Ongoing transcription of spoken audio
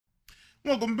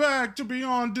Welcome back to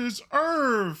Beyond This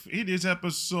Earth. It is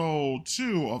episode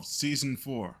 2 of season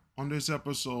 4. On this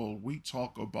episode, we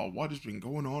talk about what has been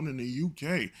going on in the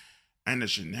UK and the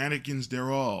shenanigans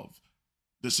thereof,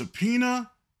 the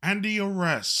subpoena and the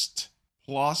arrest,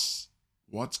 plus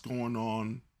what's going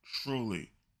on truly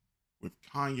with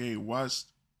Kanye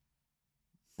West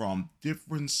from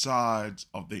different sides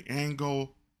of the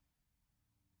angle.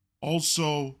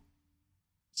 Also,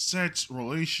 sex,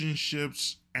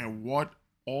 relationships, and what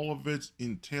all of it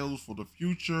entails for the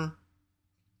future.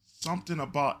 Something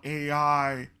about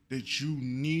AI that you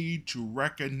need to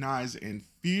recognize and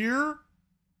fear.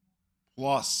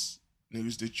 Plus,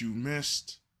 news that you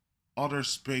missed, other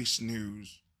space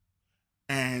news,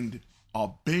 and a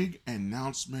big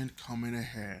announcement coming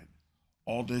ahead.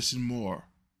 All this and more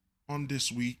on this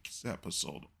week's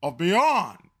episode of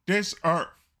Beyond This Earth.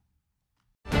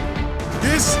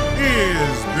 This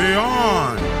is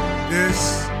Beyond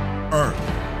This Earth.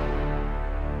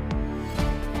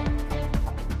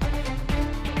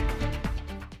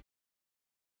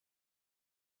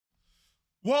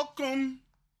 Welcome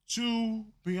to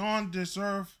Beyond This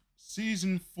Earth,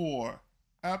 Season 4,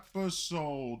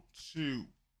 Episode 2.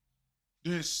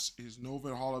 This is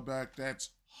Novin Hollaback. That's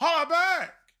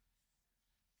Hollaback!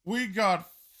 We got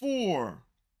 4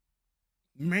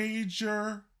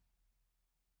 major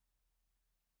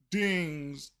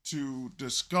things to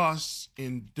discuss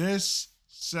in this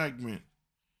segment.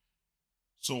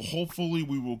 So hopefully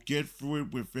we will get through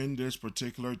it within this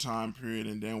particular time period,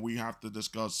 and then we have to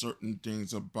discuss certain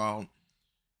things about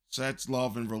sex,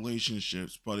 love, and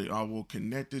relationships. But I will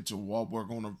connect it to what we're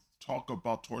going to talk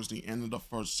about towards the end of the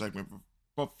first segment.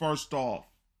 But first off,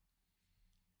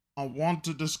 I want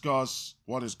to discuss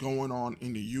what is going on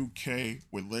in the UK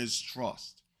with Liz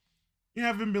Truss. You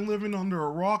haven't been living under a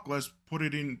rock. Let's put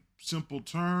it in simple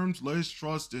terms. Liz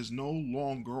Truss is no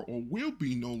longer, or will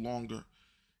be no longer,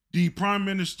 the Prime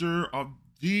Minister of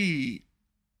the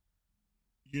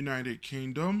United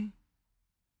Kingdom.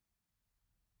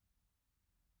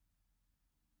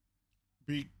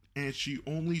 And she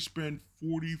only spent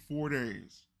 44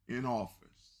 days in office.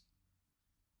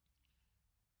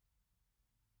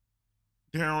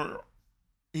 There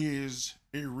is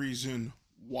a reason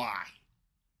why.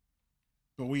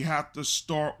 But we have to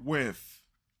start with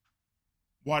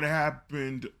what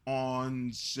happened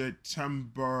on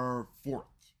September 4th.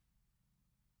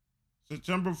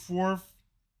 September 4th,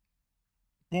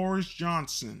 Boris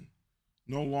Johnson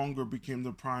no longer became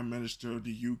the Prime Minister of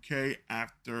the UK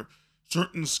after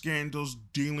certain scandals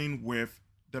dealing with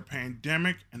the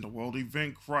pandemic and the world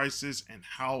event crisis and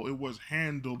how it was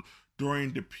handled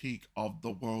during the peak of the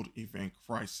world event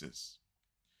crisis.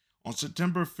 On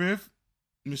September 5th,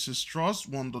 Mrs. Truss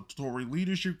won the Tory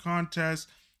leadership contest.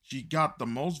 She got the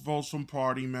most votes from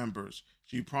party members.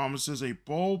 She promises a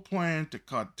bold plan to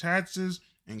cut taxes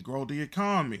and grow the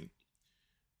economy.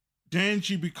 Then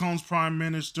she becomes Prime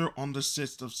Minister on the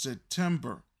 6th of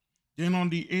September. Then on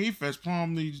the 8th, as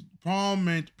promised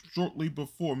shortly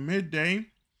before midday,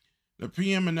 the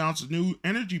PM announced a new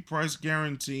energy price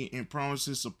guarantee and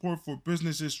promises support for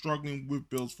businesses struggling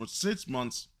with bills for 6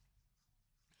 months,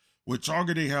 with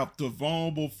targeted help to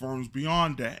vulnerable firms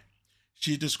beyond that.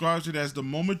 She describes it as the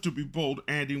moment to be bold,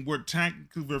 adding,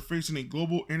 we're facing a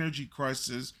global energy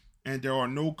crisis and there are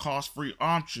no cost-free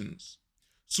options.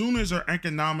 Soon as her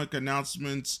economic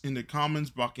announcements in the Commons,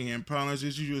 Buckingham Palace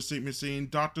issued a statement saying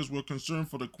doctors were concerned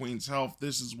for the Queen's health.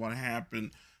 This is what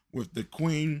happened with the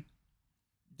Queen.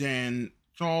 Then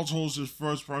Charles holds his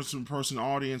first person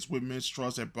audience with Ms.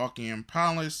 Truss at Buckingham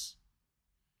Palace.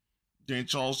 Then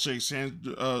Charles shakes hands.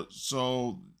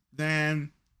 So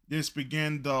then this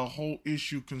began the whole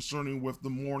issue concerning with the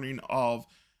mourning of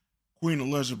Queen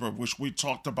Elizabeth, which we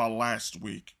talked about last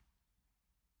week.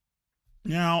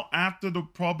 Now, after the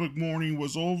public mourning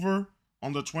was over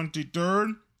on the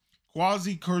 23rd,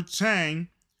 Kwasi Kwarteng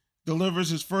delivers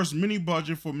his first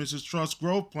mini-budget for Mrs. Truss'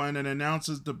 growth plan and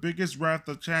announces the biggest raft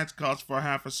of tax cuts for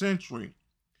half a century.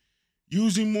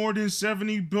 Using more than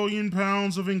 £70 billion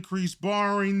of increased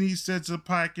borrowing, he sets a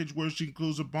package which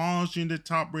includes abolishing the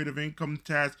top rate of income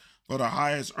tax for the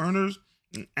highest earners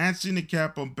and axing the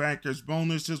cap on bankers'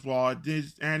 bonuses while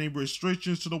adding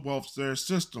restrictions to the welfare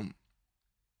system.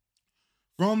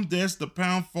 From this, the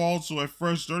pound falls to a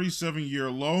fresh 37-year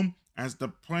low as the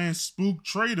plan spooked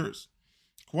traders.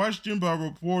 Questioned by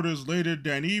reporters later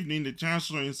that evening, the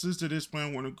Chancellor insisted this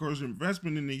plan would encourage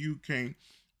investment in the UK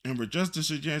and rejected the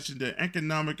suggestion that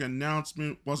economic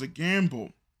announcement was a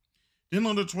gamble. Then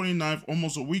on the 29th,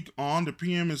 almost a week on, the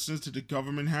PM insisted the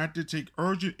government had to take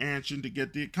urgent action to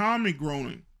get the economy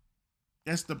growing.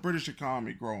 That's the British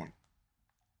economy growing.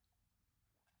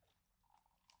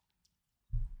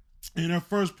 In her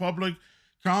first public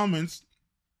comments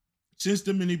since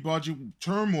the mini budget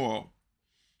turmoil,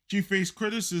 she faced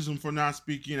criticism for not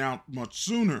speaking out much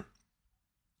sooner.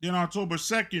 Then October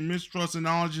 2nd, Ms. Truss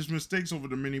acknowledges mistakes over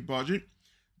the mini budget,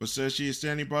 but says she is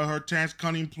standing by her tax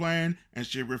cutting plan and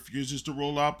she refuses to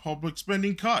roll out public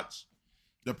spending cuts.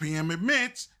 The PM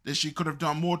admits that she could have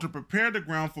done more to prepare the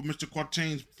ground for Mr.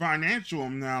 Kwarteng's financial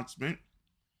announcement,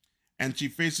 and she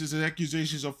faces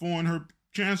accusations of throwing her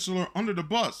chancellor under the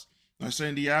bus by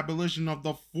saying the abolition of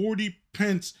the 40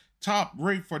 pence top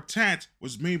rate for tax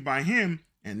was made by him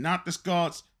and not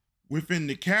discussed within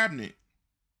the cabinet.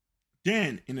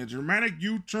 Then, in a dramatic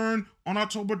U-turn on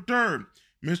October 3rd,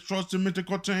 Ms. Truss and Mr.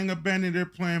 Kwarteng abandoned their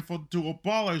plan to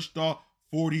abolish the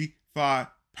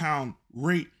 45-pound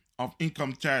rate of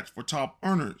income tax for top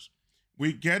earners.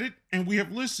 We get it, and we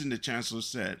have listened, the Chancellor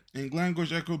said, in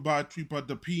language echoed by a tweet by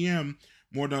the PM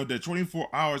more than 24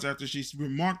 hours after she's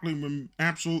remarkably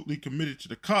absolutely committed to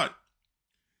the cut.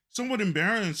 Somewhat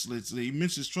embarrassedly,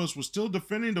 Mrs. Truss was still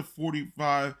defending the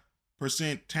 45%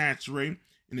 tax rate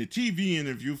in a TV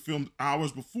interview filmed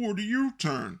hours before the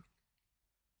U-turn.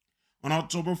 On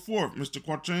October 4th, Mr.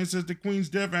 Kwarteng says the Queen's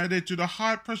death added to the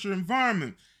high-pressure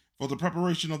environment for the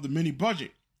preparation of the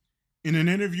mini-budget. In an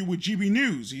interview with GB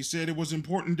News, he said it was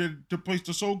important to place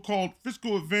the so-called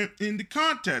fiscal event in the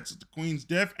context of the Queen's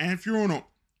death and funeral.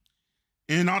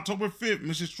 In October 5th,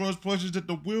 Mrs. Truss pledges that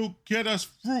will get us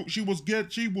through. She will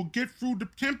get through the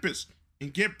tempest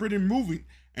and get Britain moving,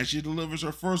 and she delivers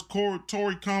her first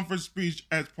Tory conference speech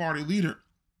as party leader.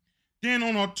 Then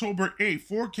on October 8th,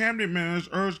 4 cabinet members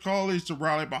urged colleagues to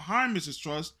rally behind Mrs.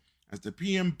 Truss as the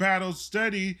PM battles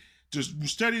steady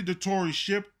the Tory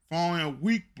ship following a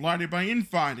week blighted by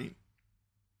infighting.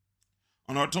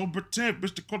 On October 10th,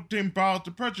 Mr. Kwarteng bows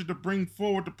to pressure to bring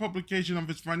forward the publication of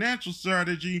his financial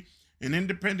strategy and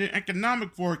independent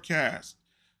economic forecast.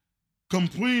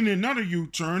 Completing another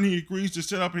U-turn, he agrees to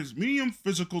set up his medium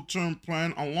fiscal term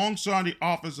plan alongside the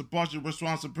Office of Budget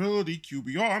Responsibility,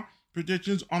 QBR,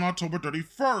 predictions on October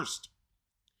 31st.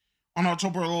 On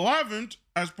October 11th,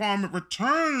 as Parliament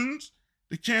returns,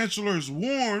 the Chancellor is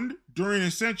warned during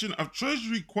a session of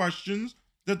Treasury questions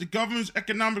that the government's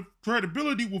economic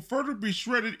credibility will further be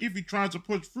shredded if he tries to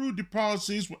push through the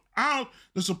policies without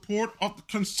the support of the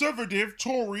conservative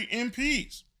Tory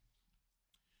MPs.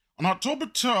 On October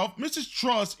 12th, Mrs.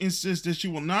 Truss insists that she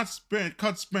will not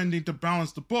cut spending to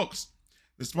balance the books,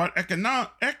 despite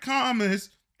economists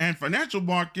and financial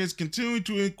markets continuing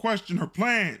to question her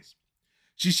plans.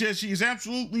 She says she is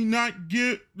absolutely not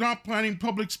planning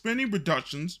public spending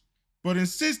reductions, but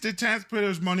insists that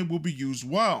taxpayers' money will be used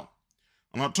well.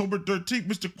 On October 13th,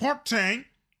 Mr. Kwarteng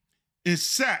is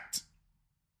sacked.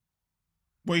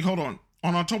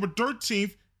 On October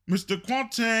 13th, Mr.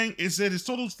 Kwarteng is that his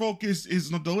total focus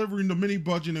is on delivering the mini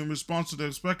budget in response to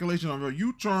the speculation of a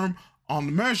U-turn on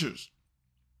the measures.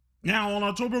 Now, on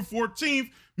October 14th,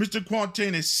 Mr.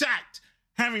 Kwarteng is sacked,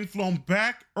 having flown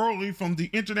back early from the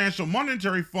International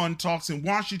Monetary Fund talks in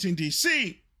Washington,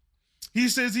 D.C. He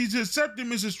says he's accepted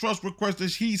Mrs. Truss' request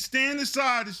that he stand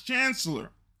aside as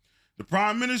Chancellor. The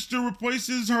Prime Minister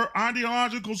replaces her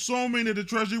ideological soulmate of the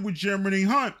Treasury with Jeremy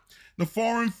Hunt, the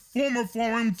former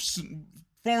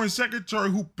Foreign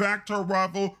Secretary who backed her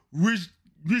rival Rishi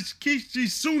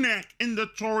Sunak in the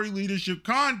Tory leadership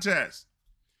contest.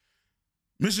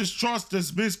 Mrs. Truss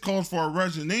dismissed calls for a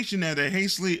resignation at a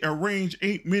hastily arranged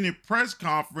 8-minute press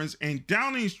conference in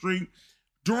Downing Street,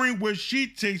 during which she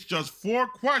takes just 4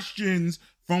 questions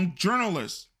from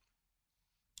journalists.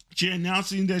 She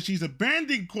announcing that she's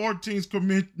abandoning Kwarteng's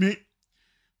commitment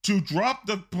to drop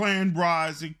the planned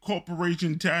rise in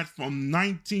corporation tax from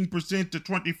 19% to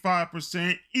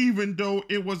 25%, even though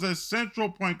it was a central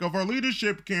plank of her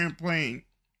leadership campaign,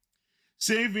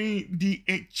 saving the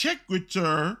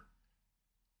exchequer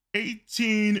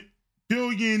 £18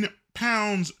 billion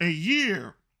a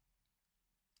year.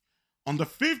 On the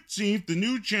 15th, the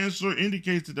new chancellor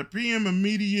indicates that the PM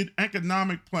immediate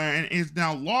economic plan is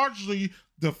now largely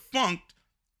defunct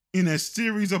in a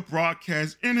series of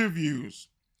broadcast interviews.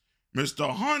 Mr.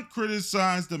 Hunt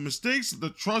criticized the mistakes of the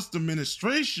Truss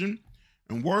administration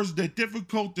and warns that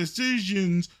difficult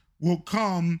decisions will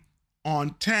come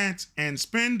on tax and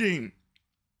spending.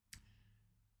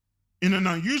 In an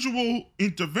unusual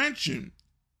intervention,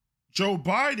 Joe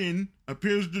Biden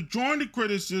appears to join the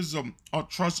criticism of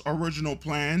Truss' original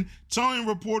plan, telling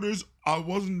reporters, "I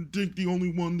wasn't the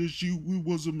only one that it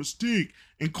was a mistake,"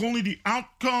 and calling the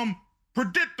outcome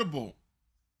predictable.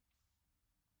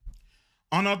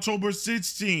 On October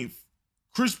 16th,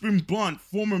 Crispin Blunt,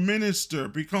 former minister,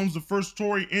 becomes the first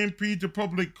Tory MP to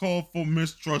publicly call for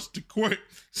mistrust to quit,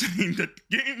 saying that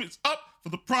the game is up for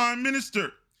the Prime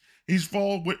Minister. He's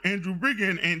followed with Andrew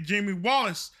Regan and Jamie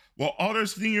Wallace, while other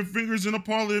senior figures in the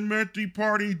parliamentary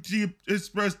party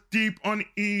expressed deep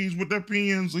unease with the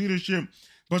PM's leadership,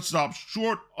 but stopped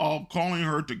short of calling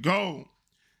her to go.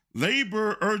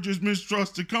 Labour urges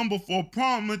mistrust to come before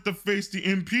Parliament to face the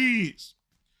MPs.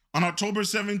 On October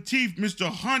 17th, Mr.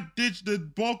 Hunt ditched the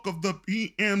bulk of the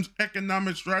PM's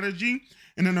economic strategy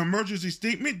in an emergency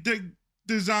statement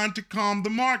designed to calm the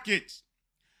markets.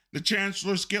 The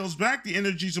Chancellor scales back the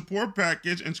energy support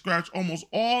package and scraps almost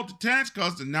all the tax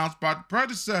cuts announced by the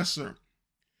predecessor.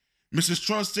 Mrs.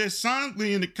 Truss sat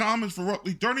silently in the Commons for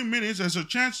roughly 30 minutes as her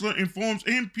Chancellor informs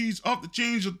MPs of the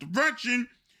change of direction,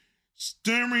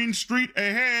 staring straight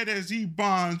ahead as he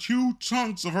bonds huge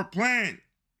chunks of her plan.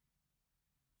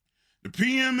 The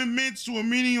PM admits to a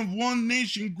meeting of One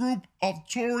Nation group of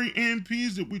Tory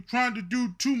MPs that we tried to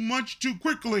do too much too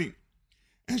quickly,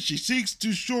 and she seeks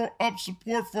to shore up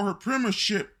support for her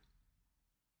premiership.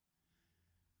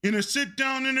 In a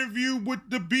sit-down interview with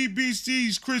the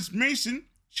BBC's Chris Mason,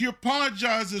 she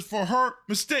apologizes for her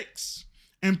mistakes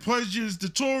and pledges the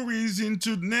Tories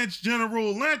into the next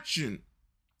general election.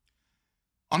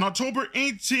 On October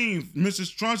 18th,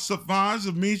 Mrs. Truss advised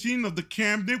a meeting of the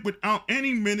cabinet without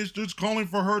any ministers calling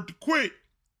for her to quit,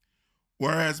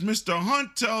 whereas Mr.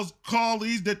 Hunt tells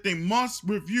colleagues that they must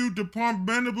review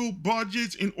departmental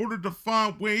budgets in order to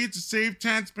find ways to save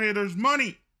taxpayers'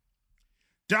 money.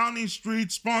 Downing Street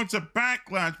sparks a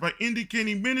backlash by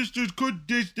indicating ministers could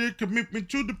ditch their commitment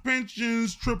to the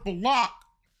pensions triple lock.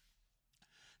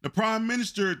 The Prime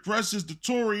Minister addresses the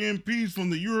Tory MPs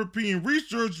from the European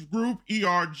Research Group,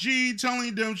 ERG,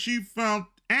 telling them she found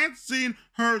answering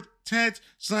her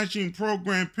tax-slashing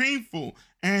program painful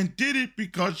and did it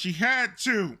because she had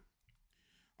to.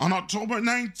 On October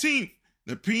 19th,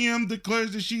 the PM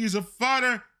declares that she is a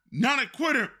fighter, not a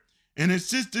quitter, and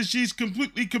insists that she's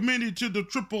completely committed to the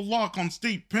triple lock on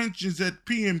state pensions at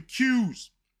PMQs.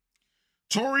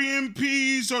 Tory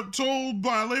MPs are told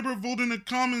by Labour vote in the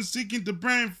Commons seeking to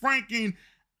ban Franking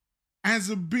as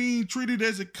of being treated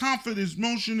as a confidence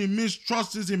motion and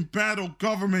mistrusts in battle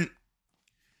government.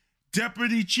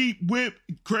 Deputy Chief Whip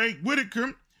Craig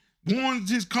Whitaker warns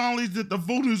his colleagues that the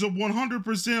vote is a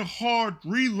 100% hard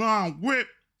three-line whip,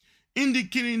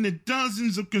 indicating that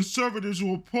dozens of conservatives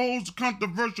who oppose the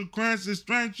controversial class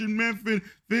extraction method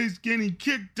face getting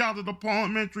kicked out of the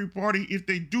parliamentary party if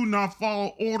they do not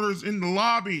follow orders in the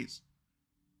lobbies.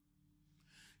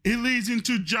 It leads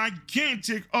into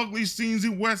gigantic, ugly scenes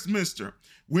in Westminster,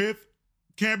 with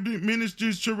cabinet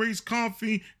ministers Therese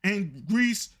Coffey and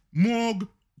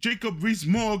Jacob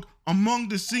Rees-Mogg among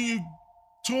the senior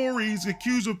Tories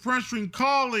accused of pressuring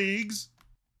colleagues.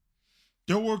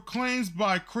 There were claims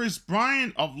by Chris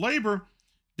Bryant of Labour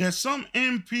that some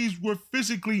MPs were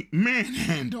physically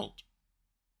manhandled.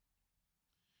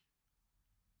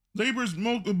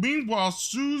 Meanwhile,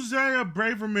 Susanna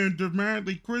Braverman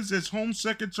demanded Chris as Home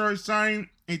Secretary signing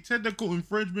a technical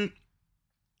infringement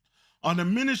on the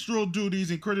ministerial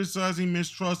duties and criticizing Ms.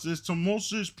 Truss's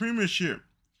tumultuous premiership.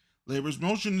 Labour's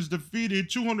motion is defeated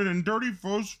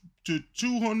 234 to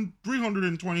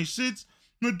 326,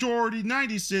 majority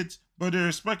 96, but there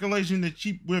is speculation that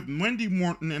Chief Whip Wendy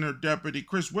Morton and her deputy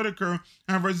Chris Whitaker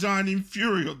have resigned in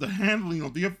fury of the handling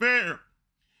of the affair.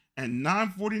 At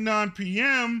 9:49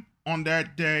 p.m. on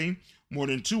that day, more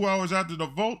than 2 hours after the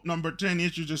vote, Number 10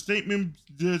 issues a statement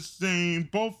saying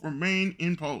both remain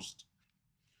in post.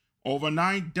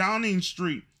 Overnight, Downing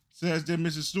Street says that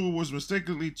Mrs. Stewart was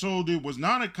mistakenly told it was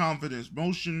not a confidence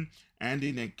motion, and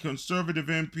that Conservative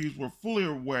MPs were fully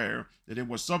aware that it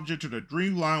was subject to the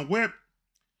three-line whip.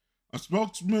 A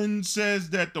spokesman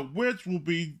says that the whips will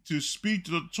be to speak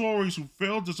to the Tories who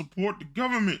failed to support the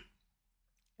government,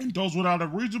 and those without a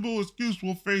reasonable excuse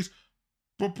will face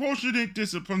proportionate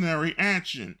disciplinary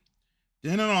action.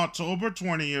 Then on October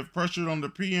 20th, pressure on the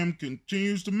PM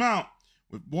continues to mount,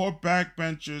 with more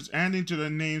backbenchers adding to the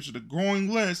names of the growing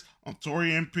list of Tory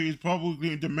MPs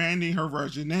publicly demanding her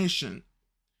resignation.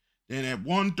 Then at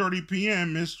 1:30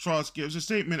 p.m., Ms. Truss gives a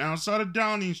statement outside of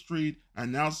Downing Street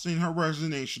announcing her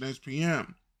resignation as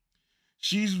PM.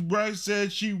 She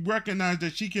said she recognized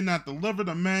that she cannot deliver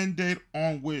the mandate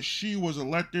on which she was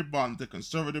elected by the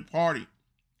Conservative Party.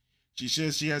 She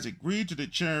says she has agreed to the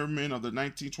chairman of the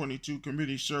 1922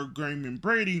 committee, Sir Graham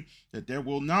Brady, that there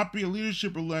will not be a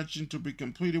leadership election to be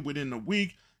completed within a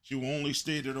week. She will only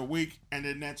stay there a week, and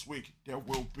then next week there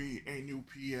will be a new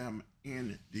PM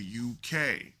in the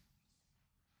UK.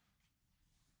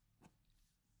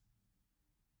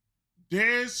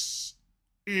 This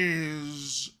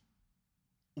is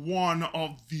one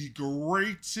of the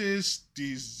greatest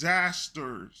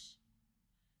disasters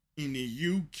in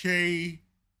the UK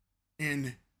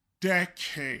in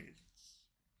decades.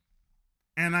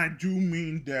 And I do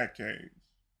mean decades.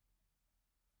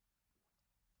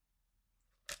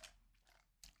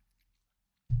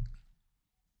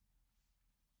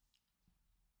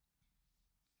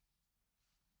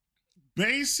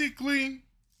 Basically,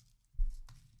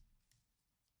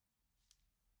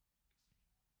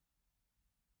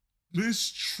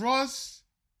 Liz Truss,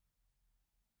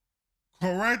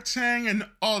 Kwarteng, and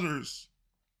others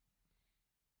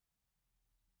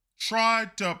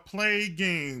tried to play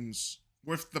games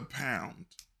with the pound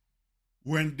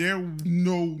when there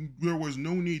was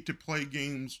no need to play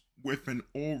games with an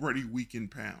already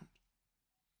weakened pound.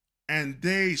 And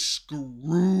they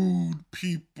screwed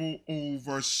people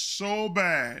over so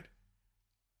bad,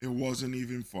 it wasn't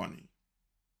even funny.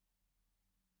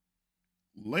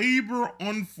 Labor,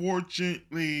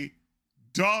 unfortunately,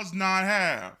 does not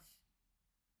have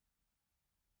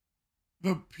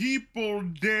the people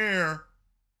there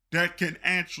that can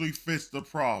actually fix the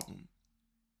problem.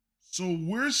 So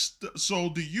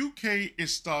the UK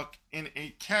is stuck in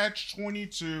a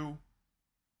catch-22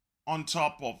 on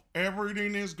top of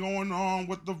everything that's going on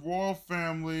with the royal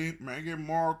family. Meghan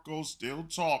Markle still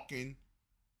talking,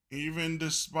 even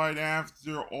despite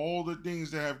after all the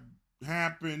things that have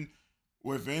happened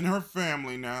within her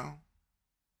family now.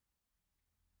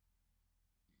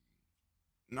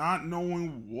 Not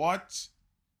knowing what,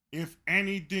 if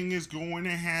anything, is going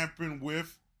to happen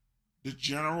with the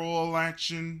general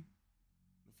election,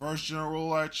 the first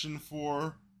general election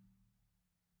for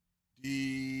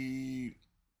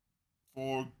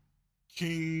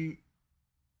King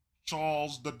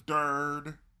Charles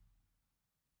III.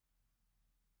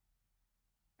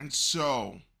 And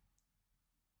so,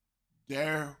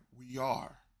 there we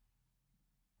are.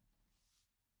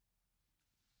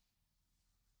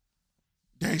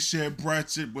 They said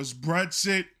Brexit was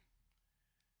Brexit.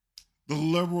 The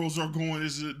liberals are going,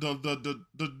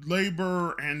 the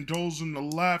Labor and those on the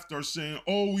left are saying,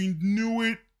 oh, we knew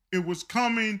it. It was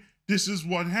coming. This is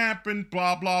what happened.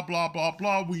 Blah, blah, blah, blah,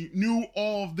 blah. We knew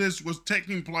all of this was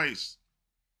taking place.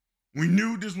 We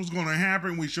knew this was going to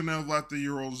happen. We shouldn't have left the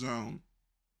Eurozone.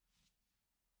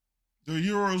 The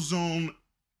Eurozone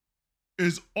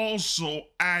is also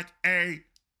at a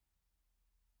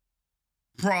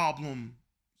problem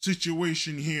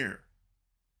situation here.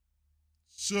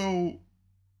 So,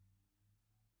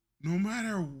 no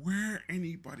matter where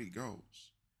anybody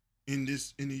goes in the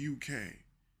UK,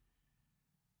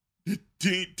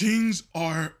 things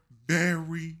are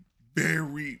very,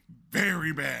 very,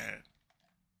 very bad.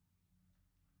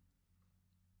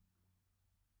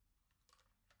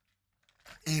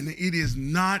 And it is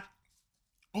not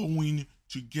going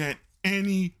to get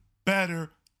any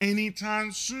better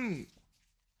anytime soon.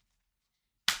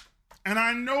 And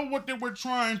I know what they were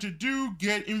trying to do,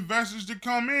 get investors to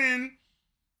come in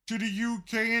to the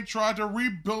UK and try to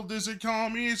rebuild this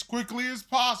economy as quickly as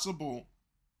possible.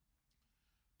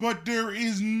 But there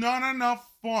is not enough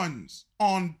funds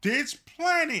on this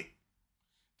planet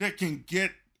that can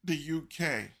get the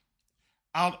UK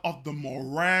out of the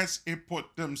morass it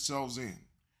put themselves in.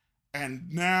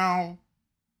 And now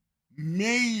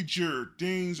major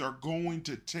things are going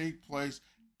to take place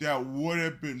that would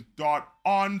have been thought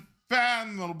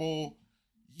unfathomable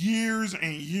years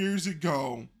and years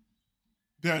ago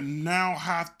that now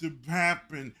have to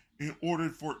happen in order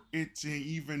for it to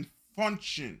even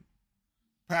function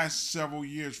past several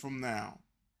years from now.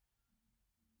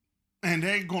 And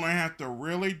they're going to have to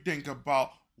really think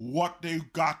about what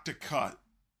they've got to cut.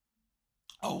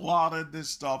 A lot of this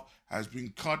stuff has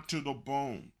been cut to the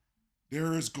bone.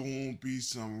 There is going to be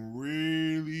some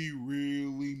really,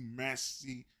 really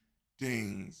messy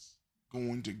things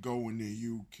going to go in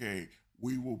the UK.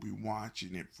 We will be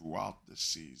watching it throughout the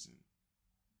season.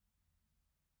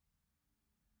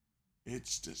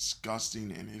 It's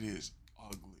disgusting and it is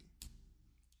ugly.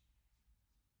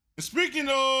 And speaking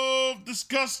of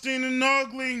disgusting and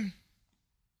ugly,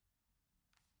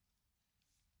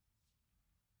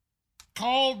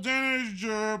 Carl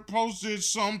Denninger posted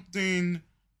something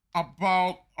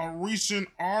about a recent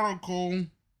article,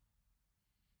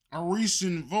 a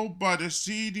recent vote by the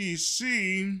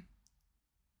CDC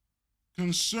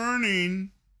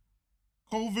concerning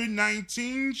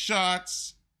COVID-19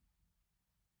 shots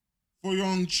for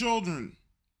young children.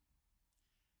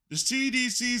 The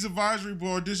CDC's advisory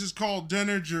board, this is called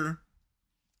Denninger,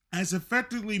 has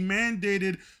effectively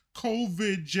mandated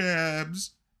COVID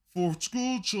jabs for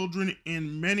school children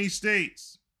in many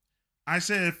states. I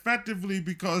say effectively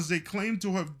because they claim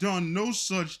to have done no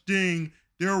such thing.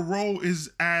 Their role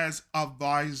is as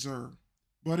advisor,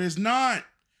 but it's not.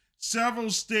 Several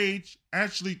states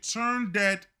actually turned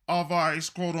that advice,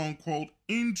 quote unquote,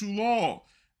 into law.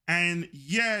 And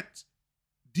yet,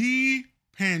 the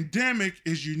pandemic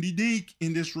is unique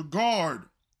in this regard.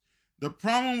 The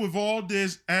problem with all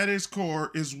this at its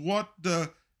core is what the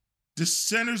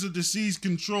Centers of Disease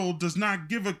Control does not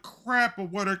give a crap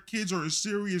of whether kids are in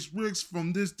serious risk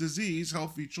from this disease,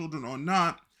 healthy children or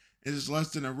not. It is less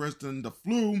than a risk than the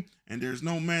flu, and there's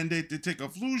no mandate to take a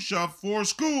flu shot for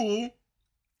school.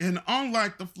 And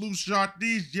unlike the flu shot,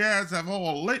 these jabs have a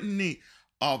whole litany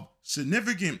of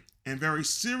significant and very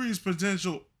serious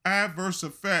potential adverse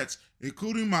effects,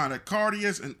 including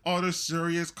myocarditis and other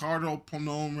serious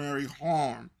cardiopulmonary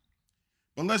harm.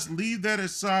 But let's leave that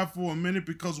aside for a minute,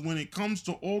 because when it comes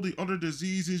to all the other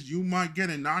diseases you might get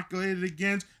inoculated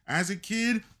against as a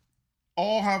kid,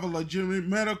 all have a legitimate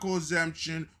medical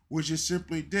exemption, which is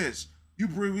simply this: you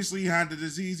previously had the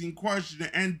disease in question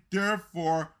and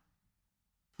therefore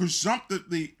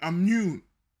presumptively immune.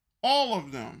 All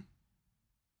of them,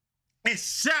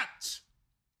 except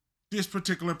this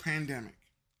particular pandemic.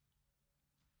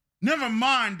 Never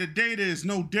mind, the data is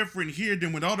no different here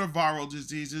than with other viral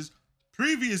diseases.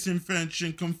 Previous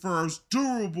infection confers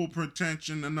durable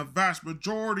protection, and the vast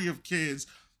majority of kids,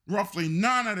 roughly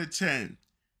 9 out of 10,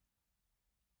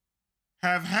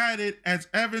 have had it as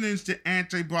evidence to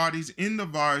antibodies in the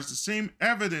virus, the same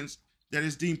evidence that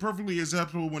is deemed perfectly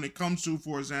acceptable when it comes to,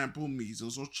 for example,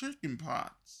 measles or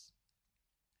chickenpox.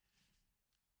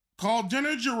 Carl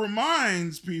Denninger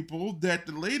reminds people that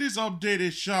the latest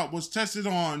updated shot was tested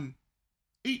on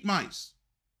 8 mice.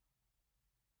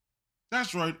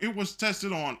 That's right, it was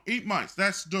tested on 8 mice.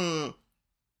 That's the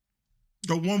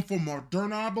one for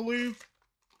Moderna, I believe.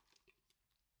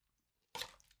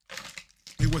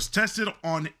 It was tested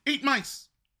on 8 mice.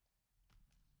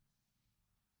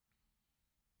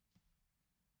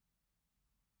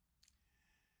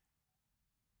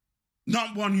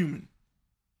 Not one human.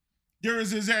 There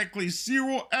is exactly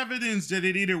zero evidence that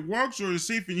it either works or is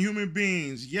safe in human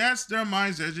beings. Yes, their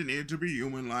minds engineered to be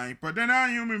human-like, but they're not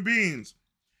human beings.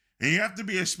 And you have to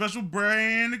be a special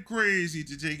brand of crazy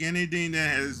to take anything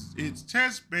that has its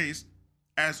test base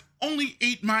as only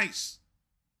 8 mice.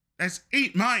 That's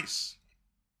 8 mice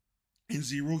and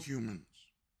 0 humans.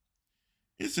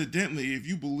 Incidentally, if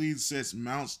you believe such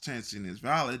mouse testing is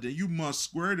valid, then you must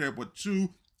square that with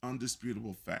 2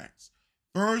 undisputable facts.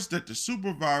 First, that the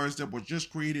supervirus that was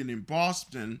just created in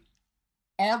Boston,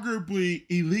 arguably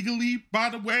illegally, by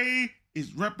the way,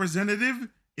 is representative.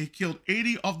 It killed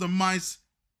 80 of the mice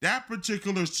that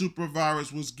particular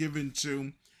supervirus was given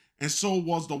to, and so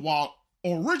was the wild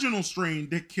original strain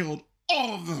that killed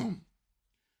all of them.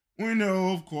 We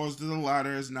know, of course, that the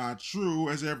latter is not true,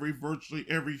 as virtually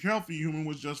every healthy human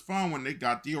was just fine when they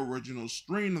got the original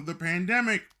strain of the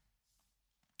pandemic.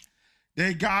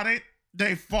 They got it,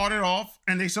 they fought it off,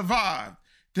 and they survived.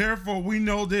 Therefore, we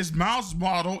know this mouse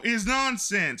model is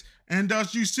nonsense, and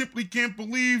thus you simply can't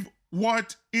believe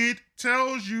what it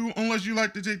tells you unless you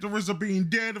like to take the risk of being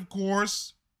dead, of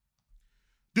course.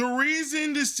 The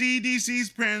reason the CDC's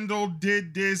panel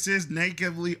did this is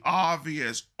nakedly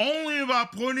obvious. Only by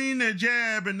putting the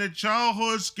jab in the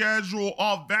childhood schedule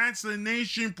of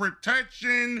vaccination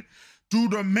protection do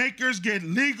the makers get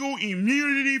legal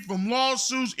immunity from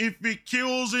lawsuits if it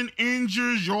kills and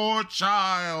injures your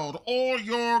child or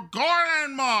your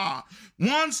grandma.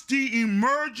 Once the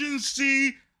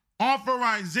emergency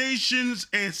authorizations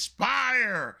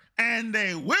expire, and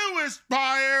they will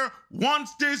expire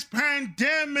once this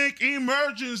pandemic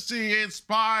emergency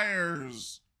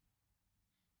expires.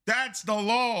 That's the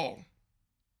law.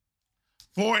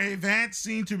 For a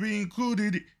vaccine to be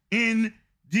included in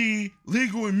the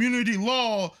legal immunity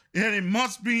law, that it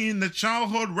must be in the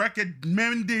childhood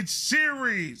recommended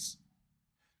series.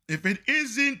 If it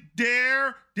isn't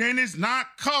there, then it's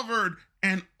not covered,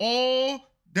 and all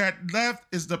that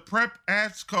left is the PrEP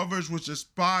Act's coverage, which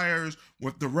expires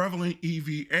with the relevant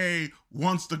EVA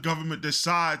once the government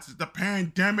decides that the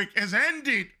pandemic has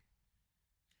ended.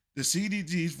 The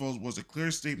CDC's vote was a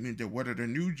clear statement that whether the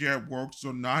new jab works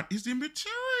or not is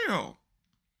immaterial.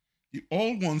 The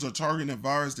old ones are targeting a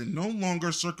virus that no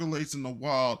longer circulates in the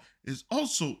wild is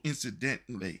also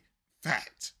incidentally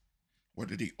fact.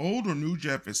 Whether the old or new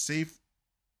jab is safe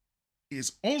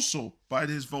is also, by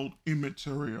this vote,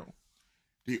 immaterial.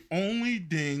 The only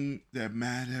thing that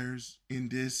matters in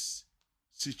this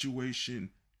situation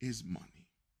is money.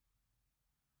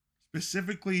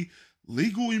 Specifically,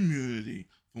 legal immunity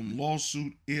from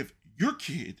lawsuit if your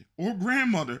kid or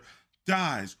grandmother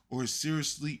dies, or is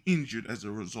seriously injured as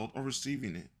a result of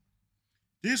receiving it.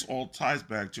 This all ties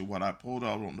back to what I pulled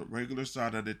out on the regular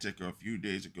side of the ticker a few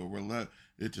days ago related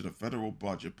to the federal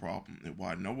budget problem and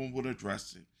why no one would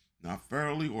address it, not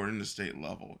federally or in the state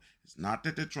level. It's not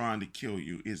that they're trying to kill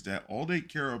you, it's that all they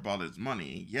care about is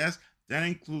money. And yes, that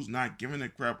includes not giving a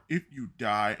crap if you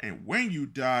die and when you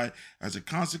die as a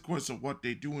consequence of what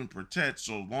they do and protect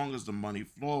so long as the money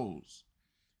flows.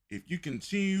 If you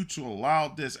continue to allow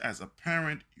this as a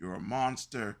parent, you're a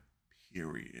monster,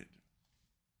 period.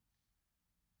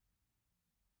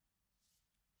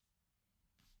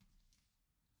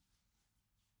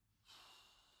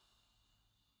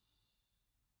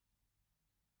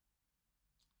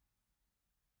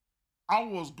 I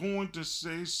was going to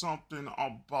say something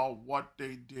about what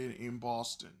they did in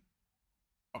Boston.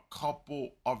 A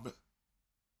couple of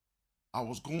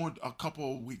a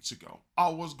couple of weeks ago. I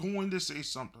was going to say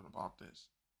something about this.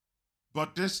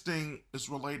 But this thing is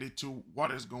related to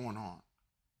what is going on.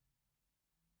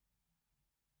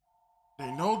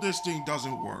 They know this thing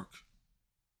doesn't work.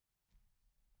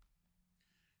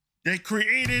 They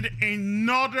created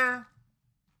another,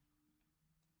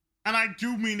 and I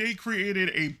do mean they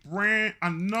created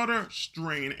another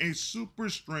strain, a super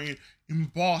strain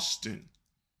in Boston.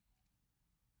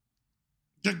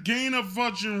 The gain of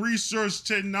function research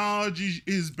technology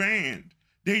is banned.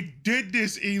 They did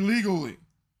this illegally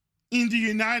in the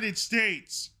United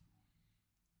States.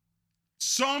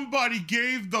 Somebody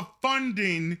gave the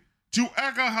funding to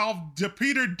EcoHealth, to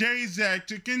Peter Daszak,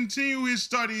 to continue his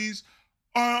studies.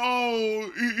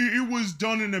 It was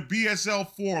done in a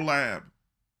BSL-4 lab.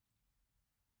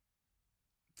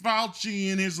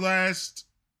 Fauci, in his last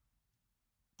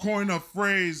coin of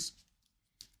phrase,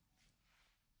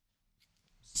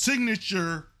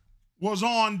 signature was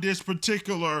on this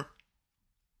particular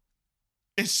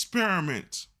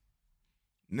experiment.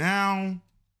 Now,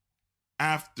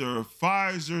 after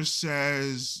Pfizer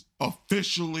says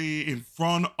officially in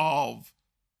front of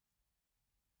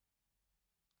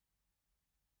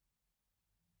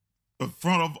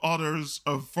others,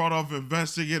 in front of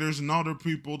investigators and other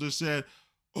people that said,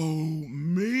 oh,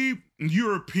 maybe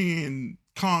European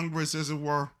Congress, as it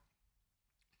were,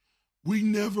 we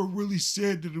never really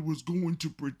said that it was going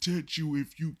to protect you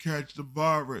if you catch the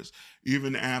virus,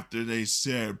 even after they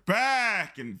said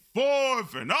back and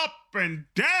forth and up and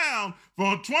down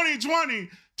from 2020,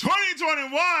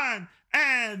 2021,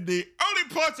 and the early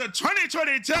parts of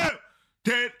 2022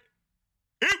 that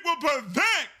it will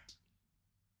prevent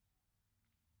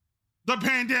the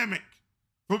pandemic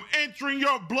from entering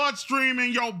your bloodstream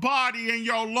and your body and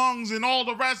your lungs and all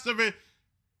the rest of it.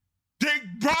 They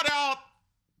brought out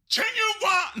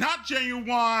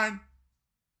Genuine.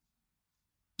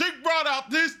 They brought out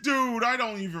this dude. I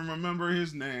don't even remember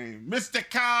his name. Mr.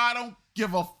 Kai, I don't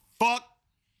give a fuck.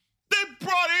 They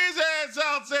brought his ass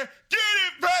out and said, get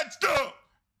it patched up.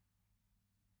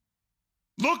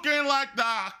 Looking like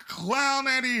the clown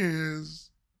that he is.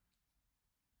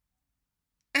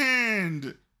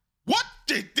 And what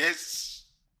did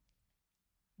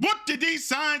these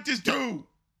scientists do?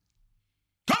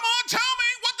 Come on, tell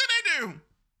me, what did they do?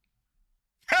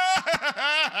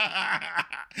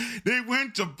 They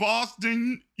went to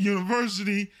Boston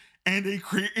University and they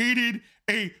created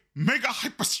a mega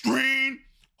hyper strain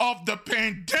of the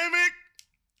pandemic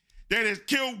that has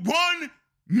killed 1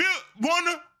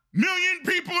 million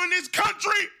people in this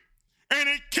country, and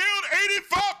it killed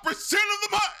 80% of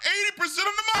the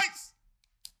mice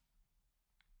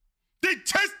they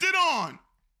tested on.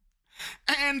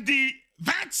 And the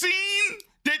vaccine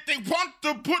that they want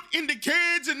to put in the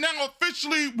kids and now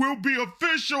officially will be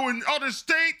official in other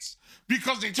states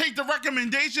because they take the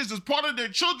recommendations as part of their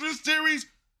children's series,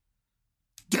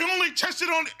 they only tested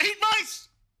on 8 mice.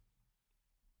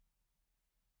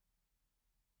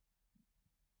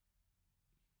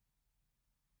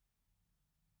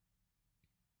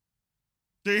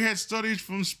 They had studies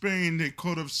from Spain they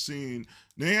could have seen.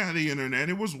 They had the internet.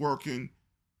 It was working.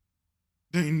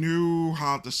 They knew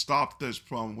how to stop this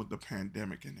problem with the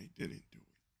pandemic, and they didn't do it.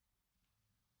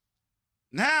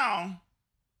 Now,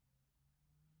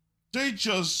 they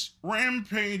just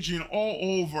rampaging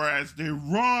all over as they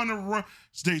run around.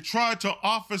 They try to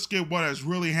obfuscate what has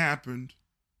really happened.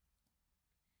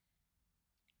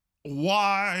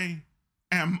 Why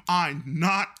am I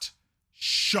not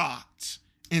shocked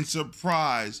and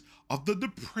surprised of the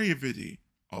depravity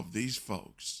of these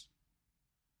folks?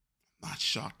 Not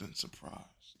shocked and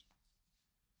surprised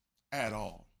at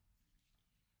all.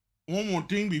 One more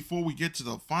thing before we get to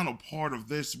the final part of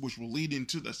this, which will lead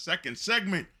into the second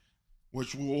segment,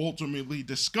 which we'll ultimately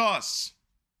discuss.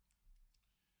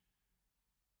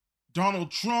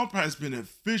 Donald Trump has been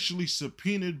officially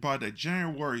subpoenaed by the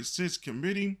January 6th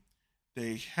committee.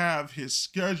 They have his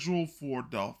schedule for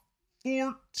the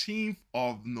 14th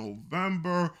of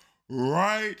November,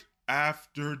 right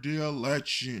after the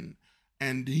election.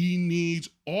 And he needs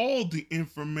all the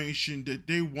information that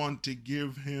they want to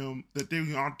give him,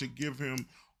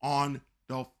 on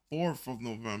the 4th of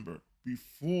November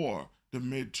before the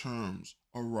midterms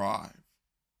arrive.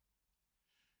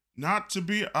 Not to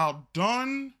be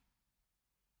outdone,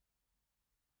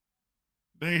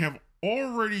 they have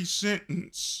already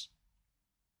sentenced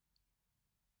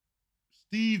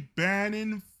Steve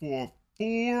Bannon for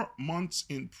 4 months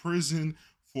in prison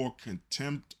for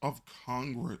contempt of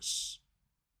Congress,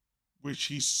 which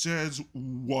he says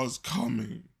was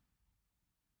coming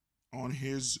on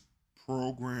his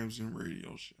programs and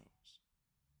radio shows.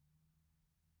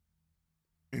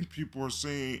 And people are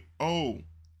saying, oh,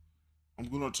 I'm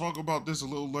going to talk about this a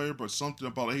little later, but something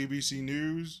about ABC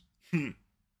News.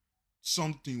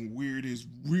 Something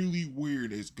really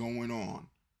weird is going on.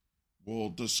 We'll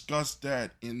discuss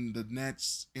that in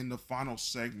the final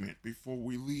segment before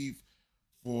we leave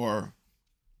for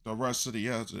the rest of the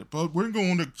episode. But we're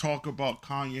going to talk about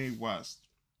Kanye West.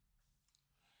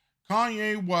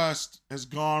 Kanye West has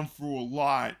gone through a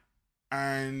lot,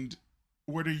 and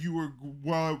whether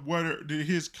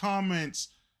his comments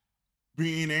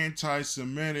being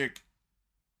anti-Semitic,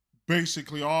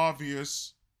 basically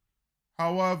obvious.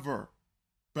 However,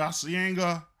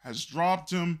 Balenciaga has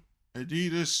dropped him.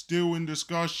 Adidas still in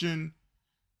discussion.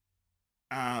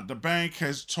 The bank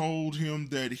has told him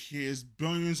that his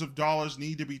billions of dollars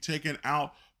need to be taken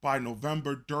out by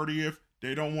November 30th.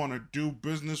 They don't want to do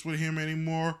business with him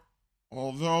anymore.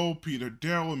 Although Peter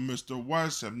Dell and Mr.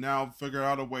 West have now figured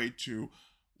out a way to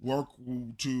work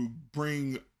to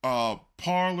bring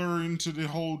Parler into the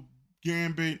whole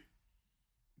gambit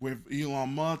with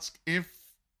Elon Musk. If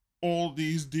all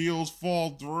these deals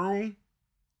fall through.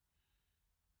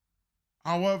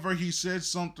 However, he said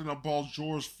something about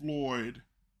George Floyd,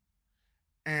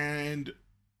 and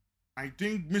I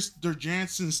think Mr.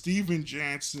 Jansen, Steven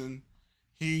Jansen,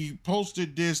 he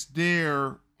posted this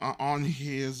there on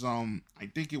his, I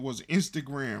think it was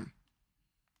Instagram,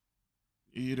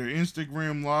 either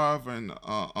Instagram Live and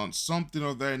on something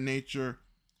of that nature.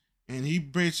 And he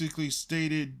basically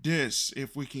stated this,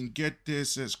 if we can get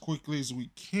this as quickly as we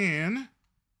can.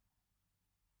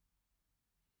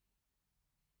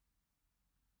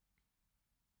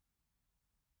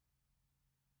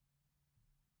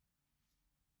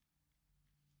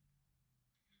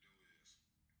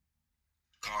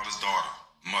 Call his daughter,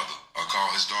 mother, or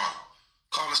call his daughter.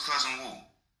 Call his cousin Wu.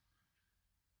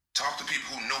 Talk to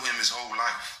people who knew him his whole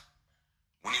life.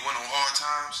 When he went on hard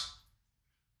times,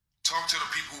 talk to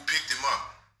the people who picked him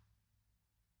up.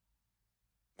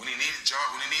 When he needed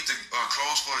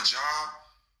clothes for a job,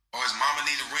 or his mama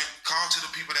needed rent, call to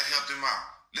the people that helped him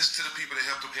out. Listen to the people that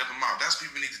helped him out. That's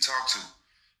people you need to talk to.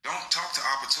 Don't talk to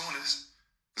opportunists,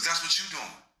 because that's what you're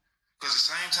doing. Because at the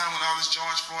same time when all this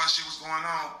George Floyd shit was going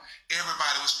on,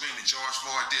 everybody was screaming George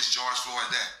Floyd this, George Floyd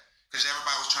that. Because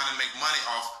everybody was trying to make money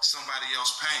off somebody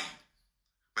else's pain.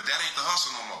 But that ain't the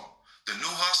hustle no more. The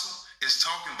new hustle is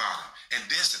talking about him and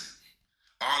dissing him.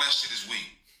 All that shit is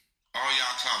weak. All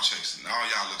y'all clout chasing. All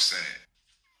y'all look sad.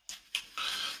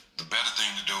 The better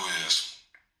thing to do is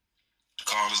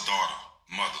call his daughter,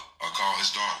 mother, or call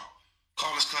his daughter.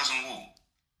 Call his cousin Wu.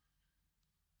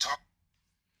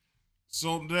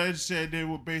 So they said they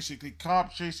were basically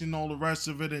cop chasing all the rest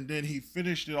of it, and then he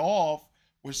finished it off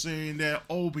with saying that,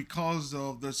 because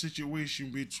of the situation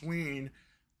between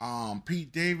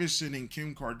Pete Davidson and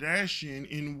Kim Kardashian,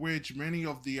 in which many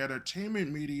of the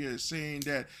entertainment media is saying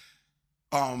that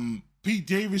Pete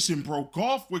Davidson broke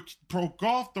off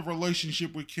the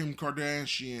relationship with Kim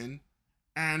Kardashian,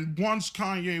 and once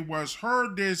Kanye West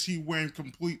heard this, he went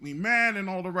completely mad and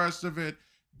all the rest of it.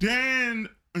 Then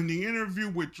in the interview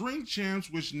with Drink Champs,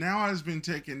 which now has been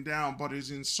taken down but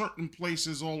is in certain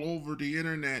places all over the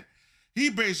internet, he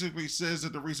basically says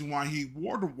that the reason why he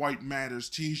wore the White Matters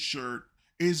t-shirt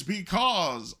is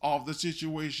because of the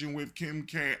situation with Kim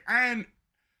K and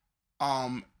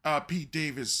Pete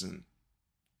Davidson,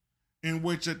 in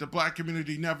which that the black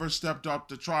community never stepped up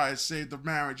to try and save the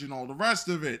marriage and all the rest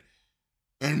of it,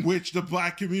 in which the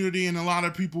black community and a lot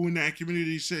of people in that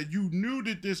community said, you knew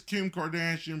that this Kim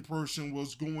Kardashian person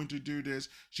was going to do this.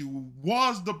 She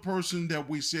was the person that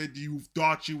we said you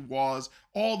thought she was,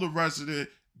 all the rest of it.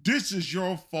 This is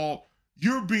your fault.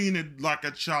 You're being like a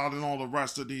child and all the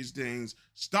rest of these things.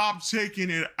 Stop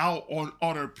taking it out on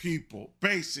other people,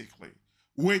 basically,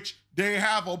 which they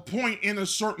have a point in a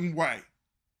certain way.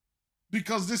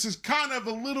 Because this is kind of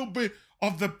a little bit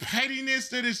of the pettiness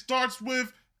that it starts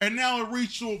with, and now it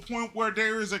reached to a point where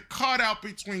there is a cutout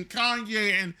between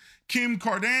Kanye and Kim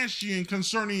Kardashian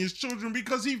concerning his children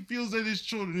because he feels that his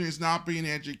children is not being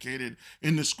educated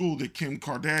in the school that Kim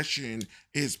Kardashian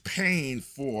is paying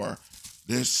for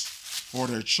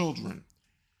their children.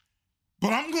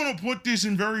 But I'm going to put this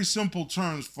in very simple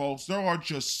terms, folks. There are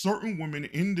just certain women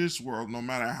in this world, no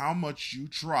matter how much you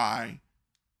try,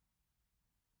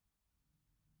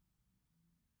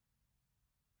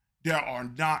 that are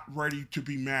not ready to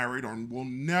be married or will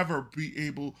never be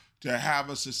able to have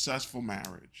a successful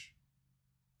marriage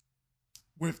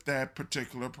with that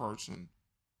particular person.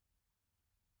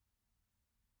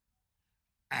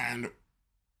 And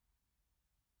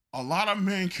a lot of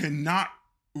men cannot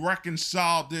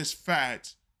reconcile this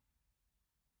fact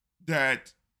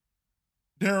that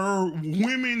their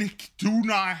women do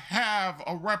not have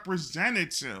a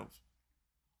representative,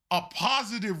 a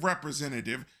positive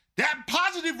representative. That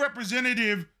positive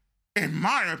representative, in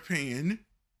my opinion,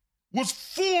 was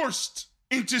forced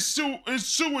into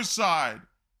suicide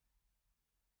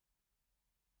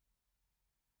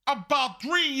about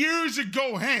 3 years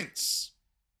ago hence.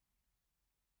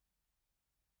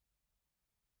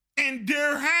 And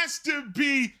there has to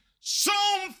be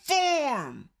some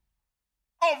form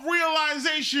of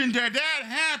realization that that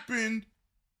happened,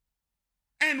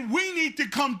 and we need to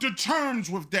come to terms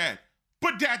with that.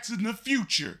 But that's in the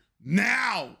future.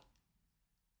 Now,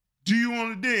 do you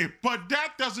understand? But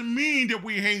that doesn't mean that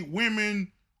we hate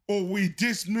women or we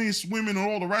dismiss women and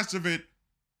all the rest of it.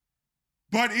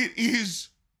 But it is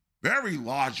very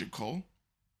logical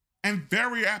and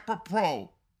very apropos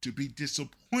to be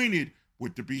disappointed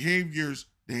with the behaviors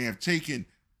they have taken.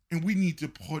 And we need to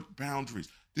put boundaries.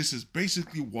 This is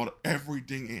basically what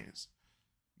everything is.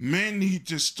 Men need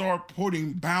to start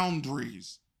putting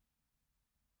boundaries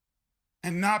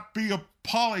and not be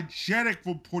apologetic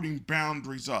for putting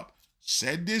boundaries up.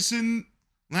 Said this in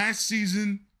last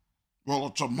season. Rollo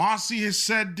Tomassi has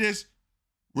said this.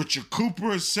 Richard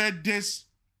Cooper has said this.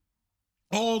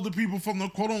 All the people from the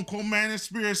quote-unquote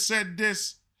manosphere have said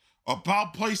this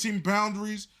about placing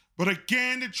boundaries. But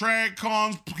again, the trad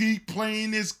cons keep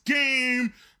playing this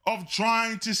game of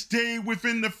trying to stay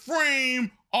within the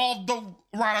frame of the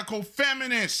radical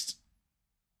feminist.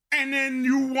 And then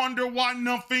you wonder why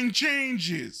nothing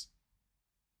changes.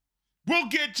 We'll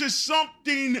get to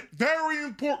something very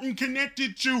important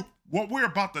connected to what we're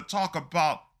about to talk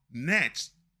about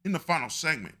next in the final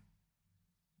segment.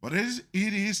 But it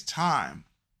is time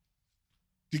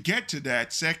to get to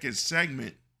that second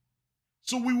segment.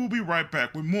 So we will be right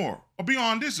back with more of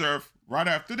Beyond This Earth right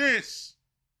after this.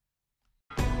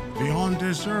 Beyond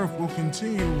This Earth will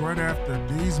continue right after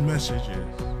these messages.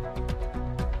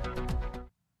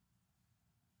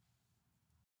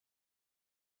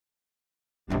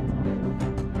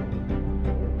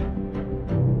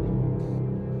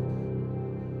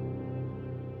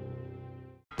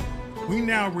 We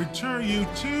now return you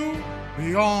to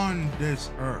Beyond This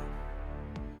Earth.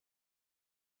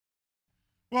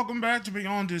 Welcome back to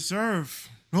Beyond This Earth.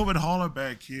 Norbert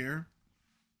Hollerbeck here.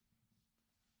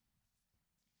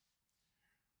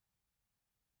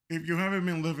 If you haven't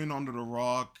been living under the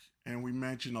rock, and we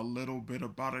mentioned a little bit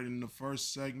about it in the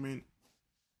first segment,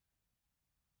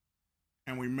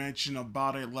 and we mentioned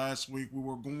about it last week, we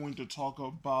were going to talk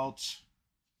about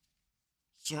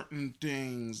certain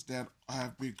things that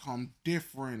have become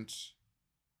different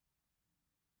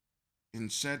in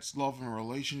sex, love, and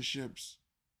relationships,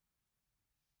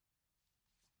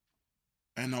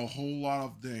 and a whole lot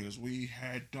of things. We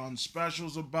had done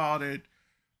specials about it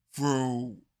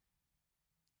through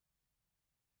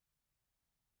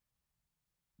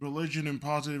Religion and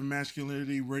Positive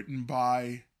Masculinity, written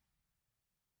by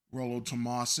Rollo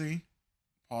Tomassi,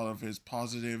 part of his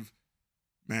Positive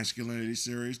Masculinity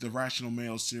series, the Rational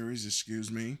Male series,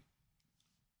 excuse me.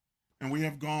 And we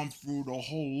have gone through the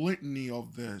whole litany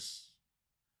of this.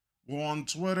 Well, on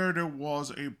Twitter, there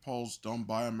was a post done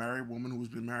by a married woman who's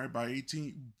been married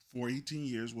for 18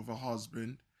 years with a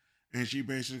husband. And she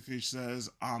basically says,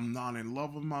 I'm not in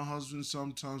love with my husband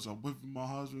sometimes, I'm with my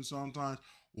husband sometimes.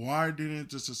 Why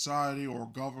didn't the society or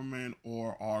government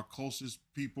or our closest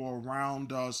people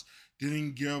around us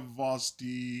didn't give us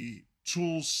the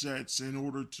tool sets in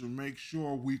order to make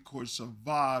sure we could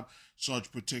survive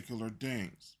such particular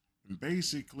things? And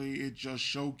basically, it just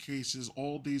showcases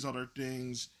all these other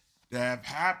things that have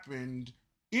happened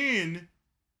in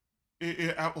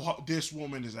this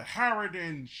woman is a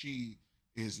harridan. She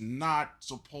is not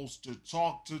supposed to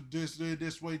talk to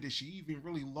this way. Did she even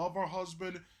really love her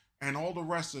husband? And all the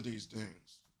rest of these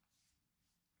things.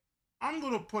 I'm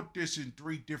going to put this in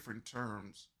three different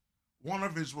terms One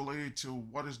of it is related to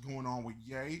what is going on with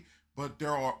Ye, but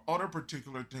there are other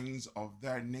particular things of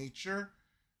that nature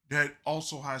that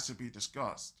also has to be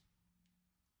discussed.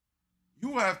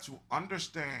 You have to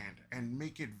understand and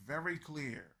make it very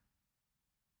clear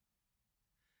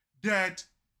that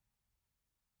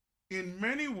in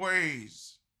many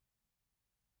ways,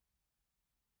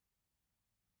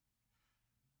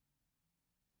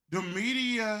 the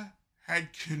media had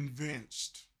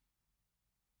convinced,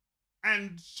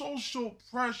 and social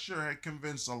pressure had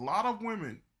convinced a lot of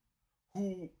women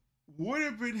who would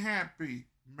have been happy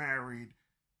married,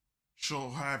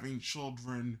 having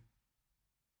children,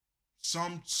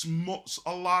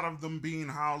 a lot of them being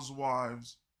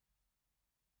housewives,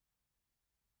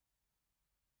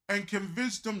 and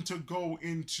convinced them to go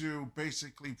into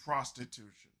basically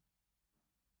prostitution.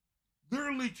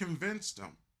 Literally convinced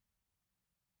them.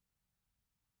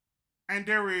 And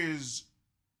there is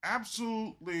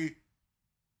absolutely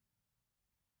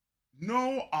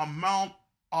no amount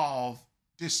of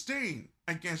disdain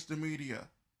against the media,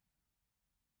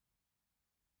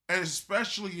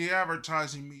 especially the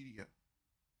advertising media,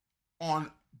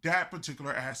 on that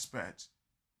particular aspect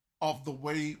of the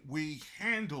way we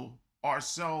handle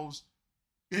ourselves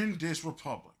in this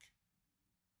republic.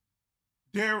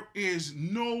 There is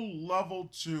no level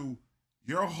to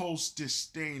your host's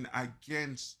disdain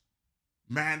against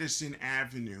Madison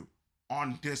Avenue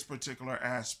on this particular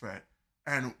aspect,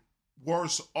 and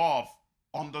worse off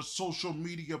on the social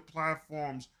media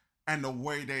platforms and the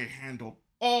way they handle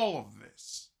all of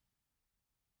this.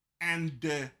 And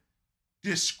the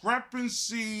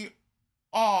discrepancy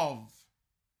of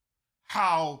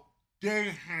how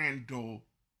they handle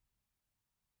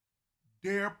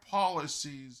their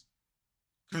policies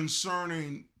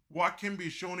concerning what can be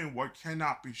shown and what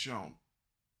cannot be shown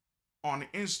on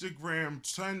Instagram,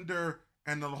 Tinder,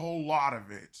 and a whole lot of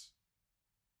it.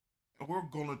 And we're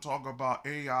going to talk about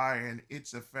AI and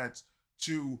its effects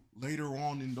too later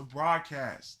on in the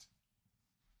broadcast.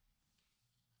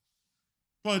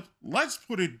 But let's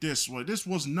put it this way, this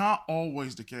was not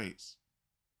always the case.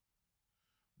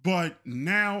 But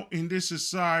now in this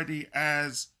society,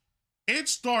 as it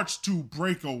starts to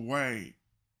break away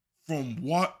from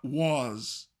what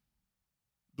was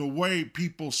the way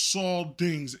people saw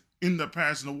things in the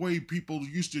past and the way people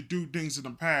used to do things in the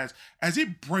past, as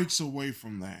it breaks away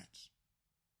from that,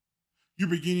 you're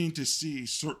beginning to see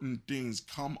certain things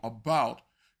come about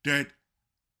that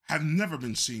have never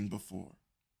been seen before.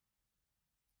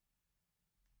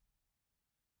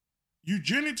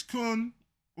 Eugenics Kun,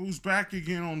 who's back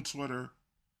again on Twitter,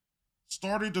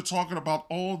 started to talking about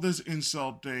all this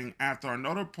incel thing after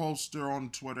another poster on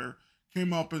Twitter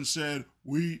came up and said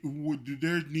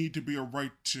there need to be a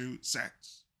right to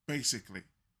sex, basically.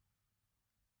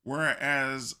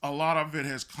 Whereas a lot of it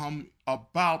has come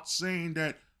about saying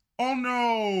that, oh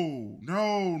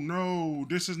no,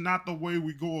 this is not the way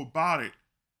we go about it.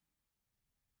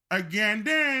 Again,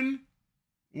 then,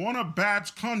 one of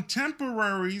Bab's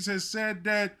contemporaries has said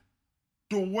that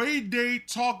the way they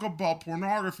talk about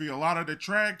pornography, a lot of the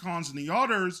trad-cons and the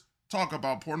others talk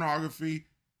about pornography,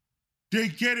 they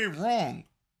get it wrong.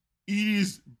 It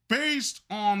is based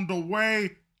on the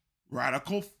way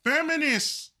radical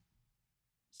feminists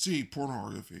see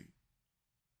pornography.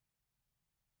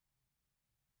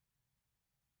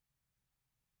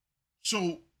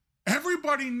 So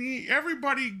everybody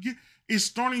is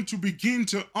starting to begin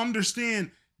to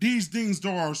understand these things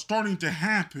that are starting to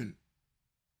happen.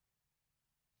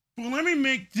 But let me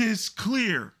make this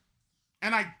clear.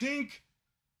 And I think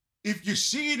if you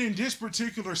see it in this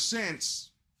particular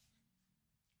sense,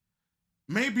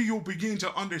 maybe you'll begin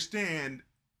to understand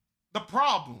the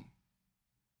problem.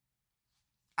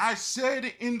 I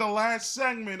said in the last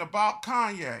segment about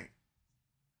Kanye,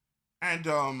 and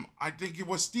I think it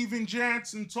was Steven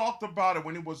Jansen talked about it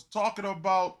when he was talking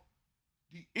about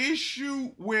the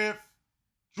issue with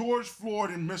George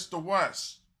Floyd and Mr.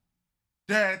 West,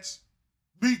 that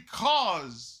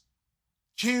because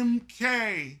Kim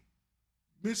K,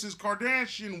 Mrs.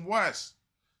 Kardashian West,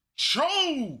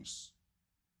 chose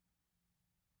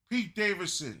Pete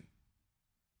Davidson.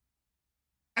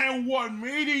 And what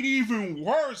made it even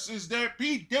worse is that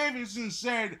Pete Davidson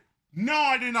said, no,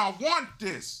 I did not want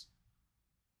this.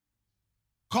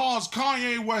 Caused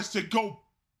Kanye West to go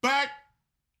bat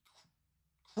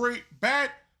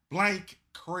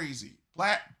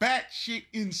shit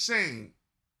insane,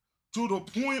 to the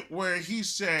point where he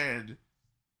said,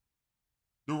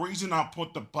 the reason I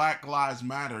put the Black Lives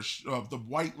Matter, the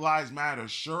White Lives Matter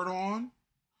shirt on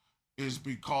is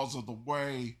because of the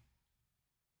way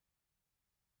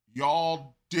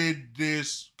y'all did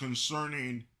this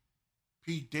concerning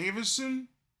Pete Davidson.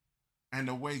 and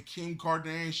the way Kim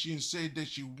Kardashian said that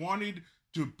she wanted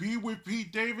to be with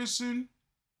Pete Davidson,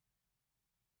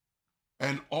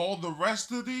 and all the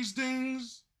rest of these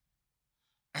things,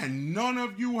 and none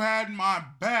of you had my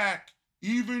back,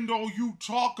 even though you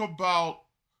talk about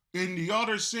in the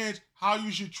other sense how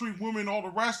you should treat women, all the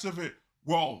rest of it.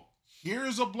 Well,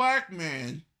 here's a black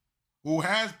man who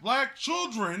has black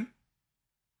children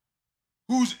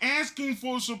who's asking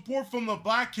for support from the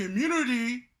black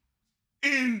community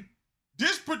in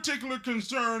this particular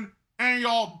concern, and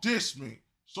y'all diss me.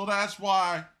 So that's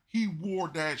why he wore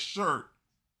that shirt.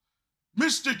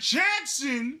 Mr.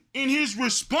 Jackson, in his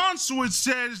response to it,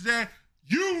 says that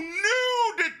you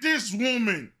knew that this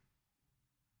woman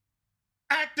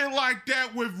acted like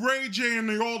that with Ray J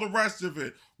and all the rest of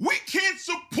it. We can't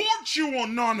support you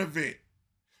on none of it.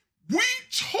 We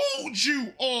told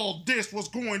you all this was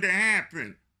going to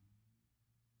happen.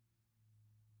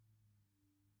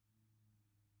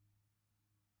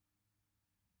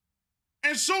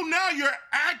 And so now you're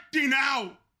acting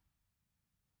out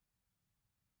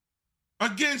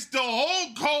against the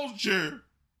whole culture,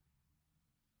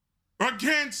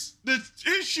 against the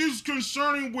issues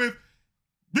concerning with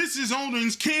Mrs.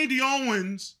 Owens, Candy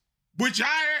Owens, which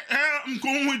I am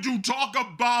going to talk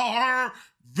about her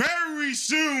very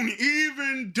soon,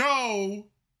 even though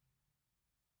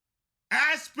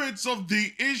aspects of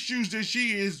the issues that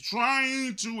she is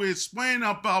trying to explain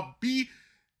about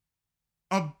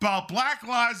Black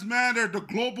Lives Matter, the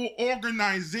global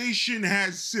organization,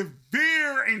 has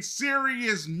severe and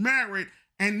serious merit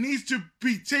and needs to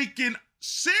be taken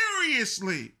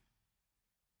seriously.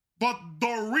 But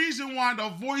the reason why the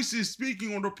voice is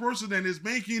speaking, or the person that is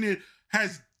making it,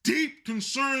 has deep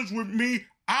concerns with me,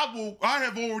 I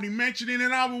have already mentioned it,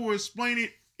 and I will explain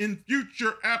it in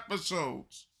future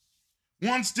episodes.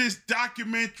 Once this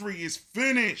documentary is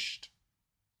finished,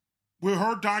 where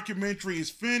her documentary is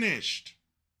finished.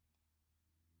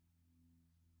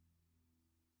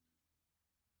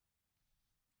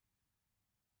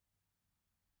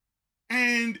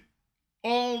 And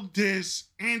all this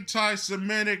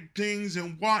anti-Semitic things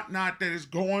and whatnot that is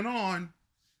going on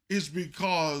is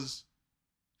because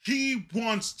he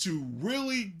wants to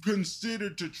really consider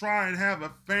to try and have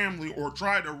a family, or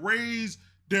try to raise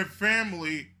their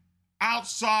family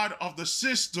outside of the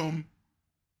system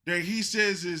that he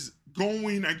says is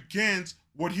going against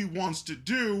what he wants to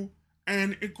do.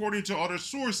 And according to other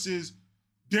sources,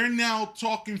 they're now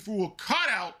talking through a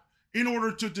cutout in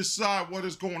order to decide what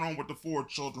is going on with the 4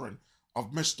 children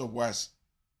of Mr. West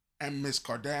and Miss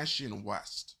Kardashian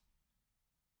West.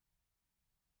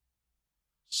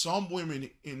 Some women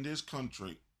in this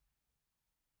country,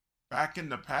 back in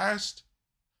the past,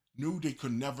 knew they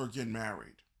could never get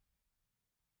married.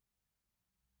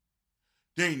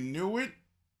 They knew it,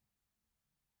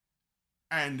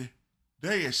 and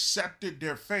they accepted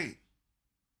their fate.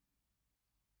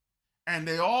 And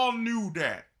they all knew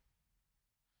that.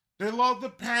 They loved the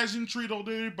pageantry,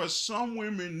 though, but some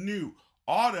women knew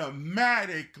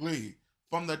automatically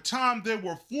from the time they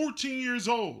were 14 years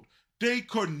old, they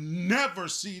could never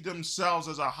see themselves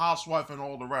as a housewife and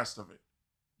all the rest of it.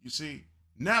 You see,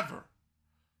 never.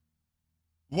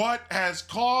 What has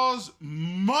caused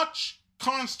much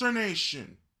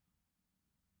consternation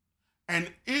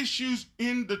and issues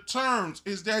in the terms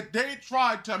is that they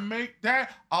tried to make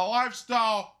that a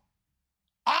lifestyle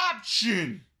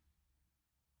option.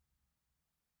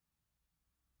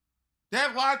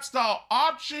 That lifestyle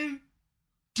option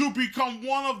to become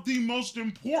one of the most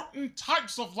important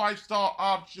types of lifestyle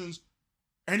options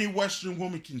any Western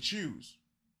woman can choose.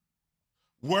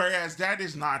 Whereas that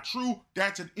is not true.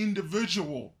 That's an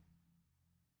individual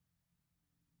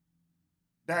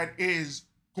that is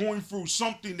going through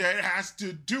something that has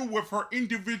to do with her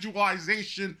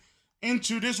individualization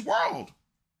into this world.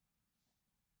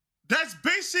 That's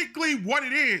basically what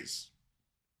it is.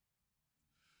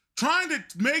 Trying to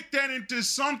make that into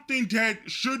something that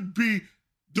should be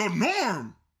the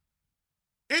norm,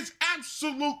 it's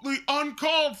absolutely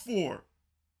uncalled for.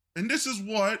 And this is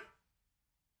what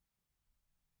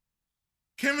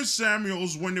Kevin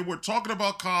Samuels, when they were talking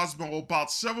about Cosmo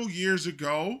about several years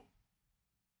ago,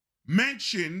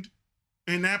 mentioned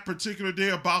in that particular day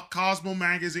about Cosmo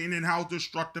magazine and how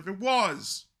destructive it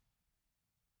was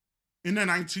in the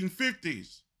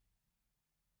 1950s.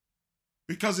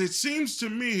 Because it seems to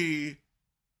me,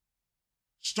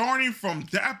 starting from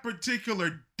that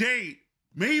particular date,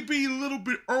 maybe a little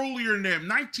bit earlier than that,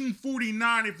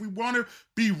 1949, if we want to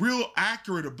be real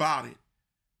accurate about it,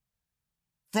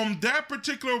 from that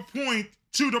particular point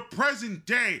to the present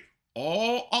day,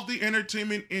 all of the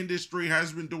entertainment industry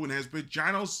has been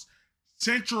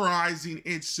centralizing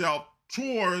itself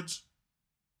towards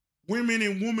women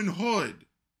and womanhood,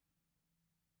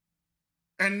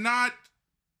 and not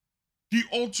the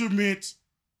ultimate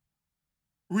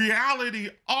reality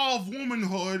of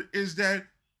womanhood is that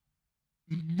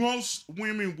most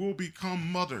women will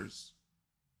become mothers.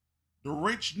 The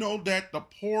rich know that, the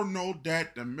poor know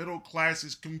that, the middle class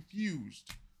is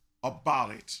confused about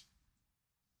it.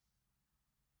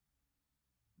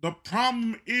 The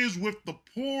problem is with the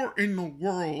poor in the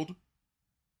world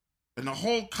and the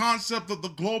whole concept of the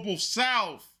global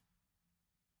south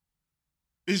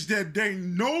is that they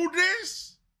know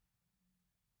this,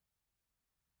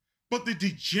 but the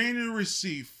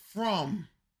degeneracy from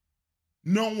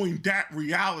knowing that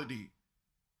reality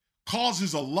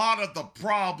causes a lot of the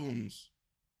problems.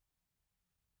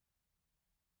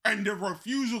 And the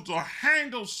refusal to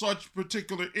handle such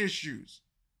particular issues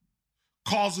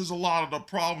causes a lot of the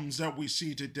problems that we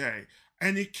see today.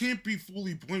 And it can't be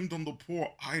fully blamed on the poor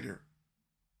either.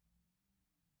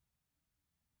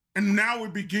 And now we're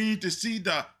beginning to see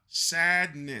the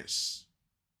sadness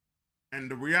and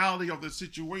the reality of the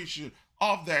situation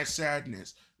of that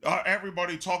sadness.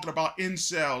 Everybody talking about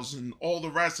incels and all the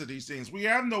rest of these things. We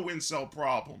have no incel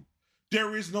problem.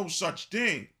 There is no such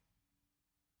thing.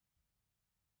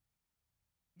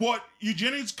 What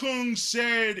Eugenics Kung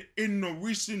said in a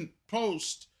recent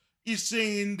post is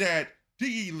saying that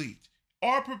the elite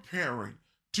are preparing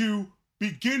to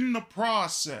begin the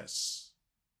process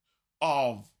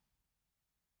of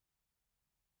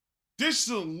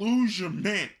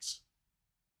disillusionment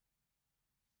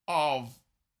of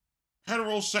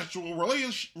heterosexual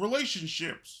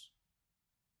relationships,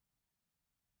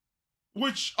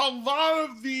 which a lot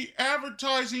of the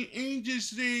advertising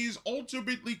agencies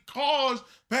ultimately caused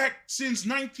back since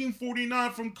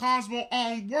 1949 from Cosmo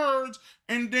onwards,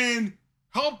 and then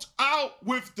helped out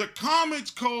with the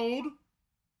Comics Code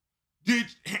that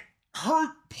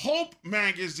hurt pulp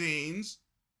magazines,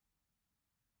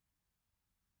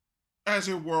 as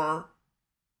it were,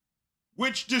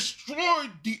 which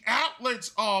destroyed the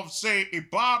outlets of, say, a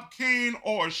Bob Kane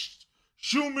or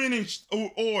Schumann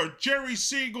or Jerry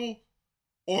Siegel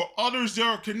or others that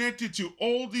are connected to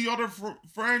all the other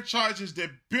franchises that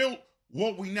built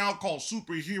what we now call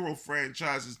superhero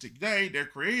franchises today. Their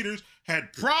creators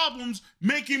had problems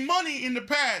making money in the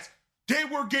past. They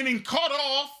were getting cut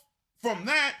off from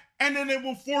that, and then they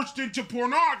were forced into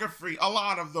pornography. A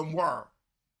lot of them were.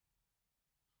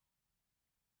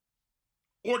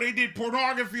 Or they did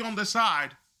pornography on the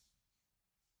side.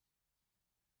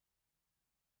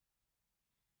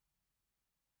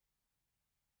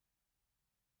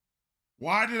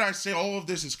 Why did I say all of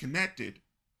this is connected?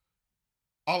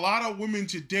 A lot of women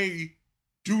today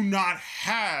do not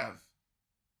have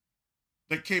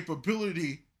the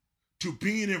capability to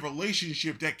be in a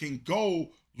relationship that can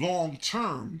go long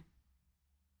term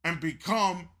and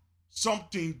become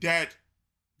something that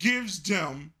gives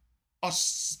them a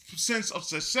sense of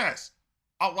success.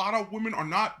 A lot of women are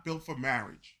not built for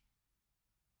marriage.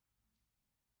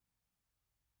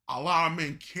 A lot of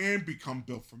men can become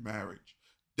built for marriage.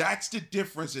 That's the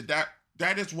difference, and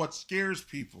that is what scares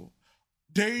people.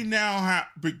 They now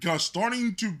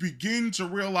starting to begin to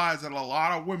realize that a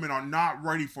lot of women are not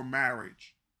ready for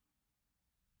marriage.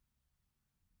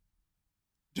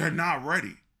 They're not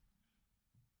ready.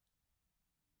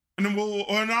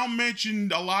 And I'll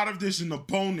mention a lot of this in the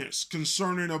bonus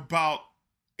concerning about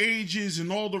ages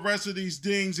and all the rest of these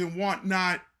things and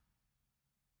whatnot.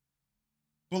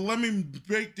 But let me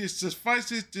make this,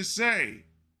 suffice it to say,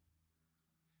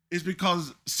 is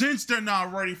because since they're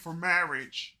not ready for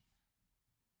marriage,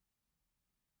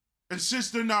 and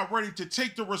since they're not ready to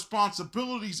take the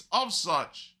responsibilities of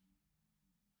such,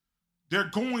 they're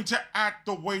going to act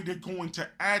the way they're going to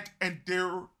act, and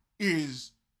there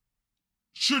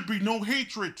should be no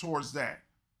hatred towards that.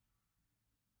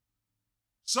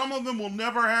 Some of them will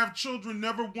never have children,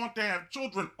 never want to have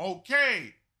children.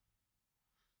 Okay.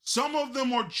 Some of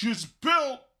them are just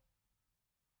built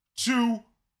to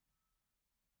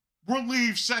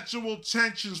relieve sexual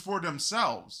tensions for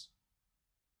themselves.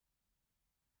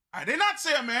 I did not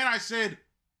say a man, I said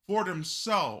for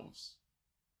themselves.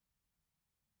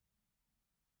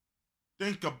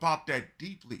 Think about that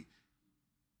deeply.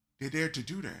 They're there to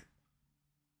do that.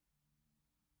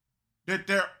 That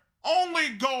their only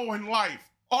goal in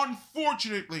life,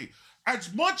 unfortunately,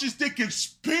 as much as they can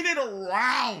spin it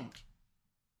around,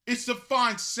 is to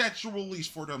find sexual release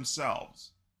for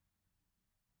themselves.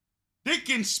 They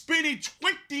can spin it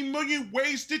 20 million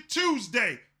ways to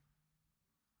Tuesday.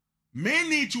 Men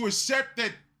need to accept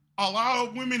that a lot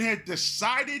of women had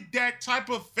decided that type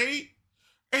of fate,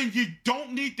 and you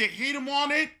don't need to hate them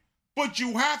on it, but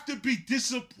you have to be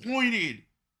disappointed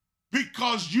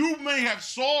because you may have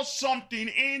saw something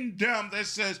in them that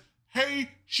says, hey,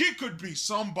 she could be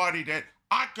somebody that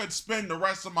I could spend the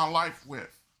rest of my life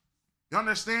with. You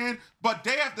understand? But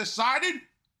they have decided,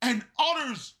 and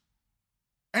others,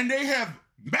 and they have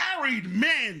married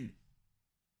men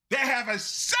that have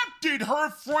accepted her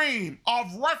frame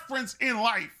of reference in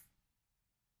life.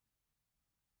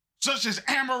 Such as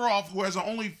Amaroff, who has an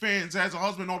OnlyFans, has a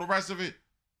husband, all the rest of it,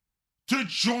 to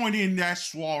join in that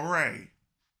soiree.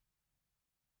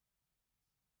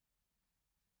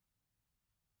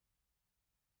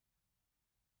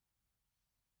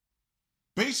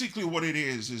 Basically, what it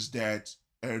is that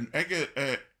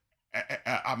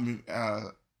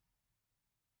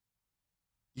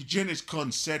Eugenics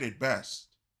Kuhn said it best.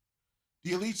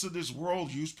 The elites of this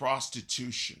world use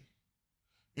prostitution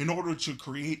in order to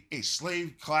create a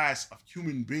slave class of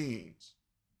human beings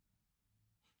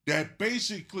that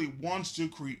basically wants to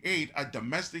create a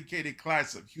domesticated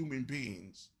class of human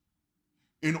beings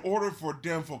in order for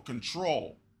them for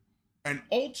control and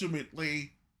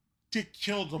ultimately to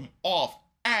kill them off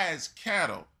as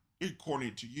cattle,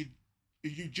 according to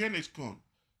Eugenics Kuhn.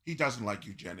 He doesn't like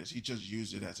eugenics. He just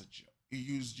used it as a joke. He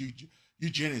used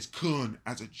Eugenics Kuhn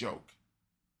as a joke.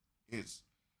 It's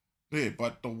big,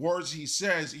 but the words he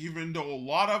says, even though a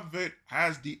lot of it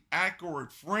has the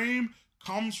accurate frame,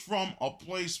 comes from a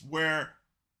place where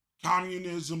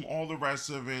communism, all the rest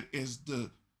of it,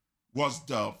 was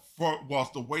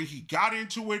the way he got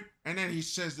into it, and then he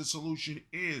says the solution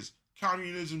is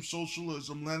communism,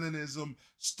 socialism, Leninism,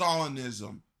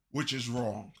 Stalinism, which is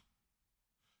wrong.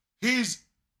 His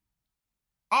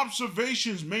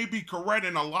observations may be correct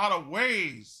in a lot of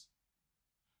ways.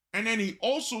 And then he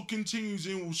also continues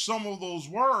in some of those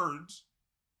words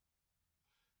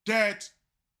that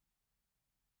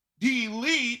the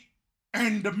elite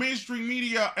and the mainstream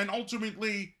media and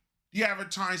ultimately the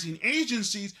advertising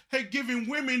agencies have given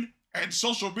women, and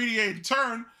social media in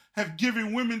turn, have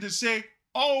given women to say,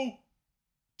 oh,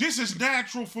 this is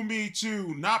natural for me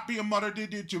to not be a mother,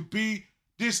 to be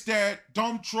this, that,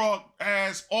 dumb truck,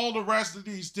 ass, all the rest of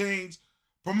these things,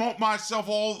 promote myself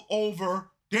all over.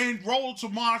 Then Rollo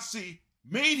Tomassi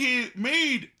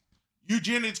made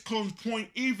Eugenics Kuhn's point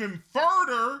even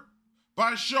further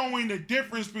by showing the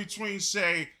difference between,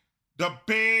 say, the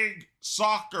big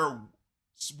soccer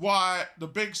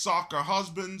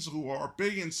husbands who are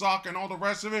big in soccer and all the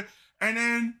rest of it, and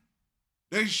then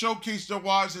they showcase their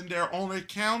wives in their own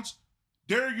accounts.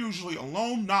 They're usually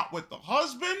alone, not with the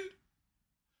husband,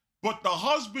 but the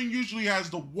husband usually has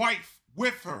the wife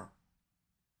with her.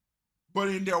 But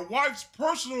in their wife's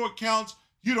personal accounts,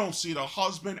 you don't see the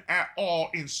husband at all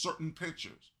in certain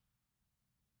pictures.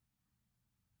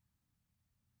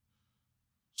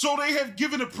 So they have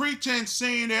given a pretense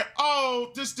saying that,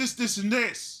 oh, this, and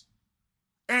this.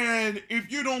 And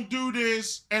if you don't do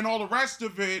this and all the rest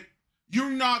of it, you're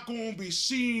not going to be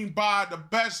seen by the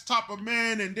best type of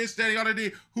man and this, that, the other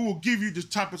day who will give you this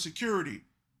type of security.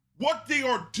 What they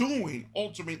are doing,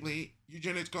 ultimately,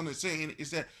 Eugenics Kuhn is saying,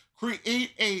 is that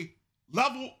create a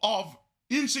level of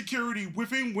insecurity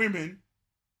within women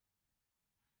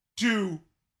to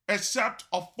accept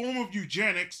a form of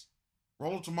eugenics.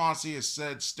 Rollo Tomassi has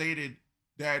stated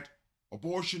that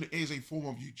abortion is a form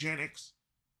of eugenics.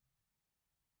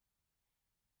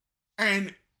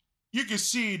 And you can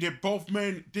see that both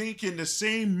men think in the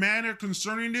same manner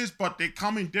concerning this, but they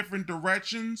come in different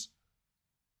directions.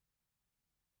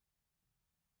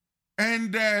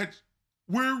 And that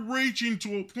we're reaching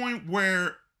to a point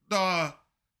where the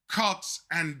cucks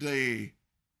and the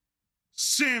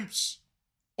simps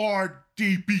are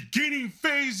the beginning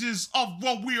phases of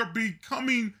what we are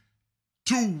becoming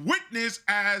to witness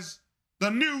as the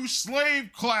new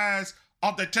slave class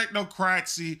of the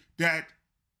technocracy that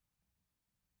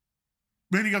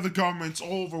many of the governments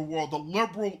all over the world, the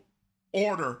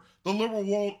liberal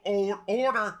world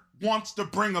order wants to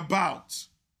bring about.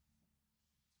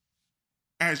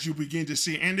 As you begin to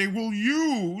see, and they will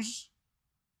use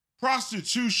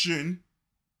prostitution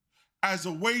as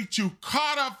a way to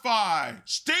codify,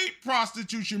 state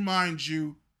prostitution, mind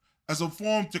you, as a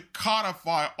form to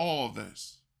codify all of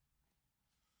this.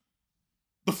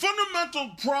 The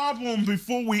fundamental problem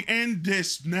before we end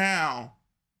this now,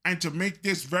 and to make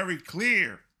this very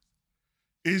clear,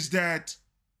 is that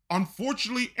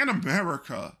unfortunately in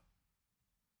America,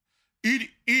 it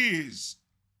is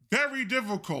very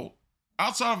difficult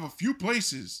outside of a few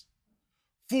places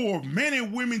for men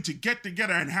and women to get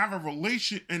together and have a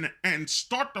relation and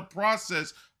start the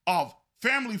process of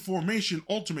family formation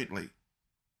ultimately.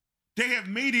 They have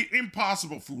made it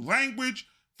impossible through language.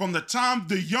 From the time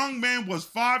the young man was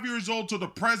 5 years old to the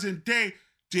present day,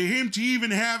 to him to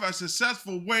even have a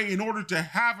successful way in order to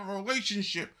have a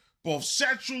relationship, both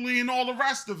sexually and all the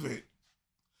rest of it.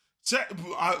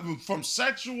 From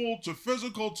sexual to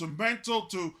physical to mental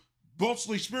to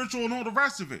mostly spiritual and all the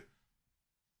rest of it.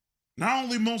 Not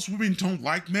only most women don't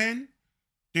like men,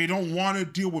 they don't want to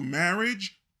deal with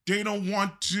marriage, they don't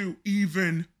want to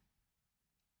even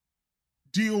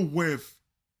deal with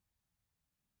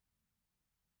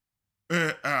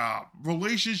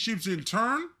relationships in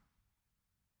turn.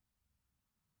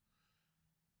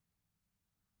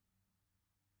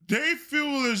 They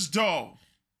feel as though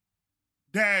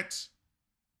that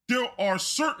there are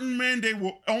certain men they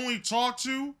will only talk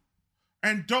to,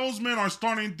 and those men are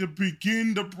starting to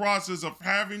begin the process of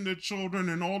having the children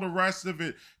and all the rest of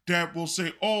it that will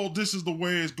say, oh, this is the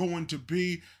way it's going to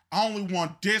be. I only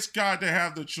want this guy to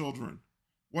have the children.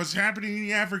 What's happening in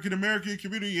the African American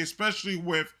community, especially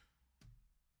with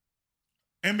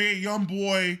NBA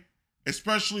Youngboy,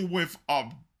 especially with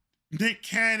Nick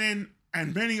Cannon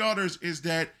and many others, is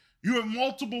that you have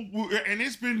multiple, and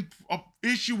it's been an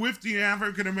issue with the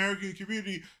African American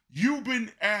community. You've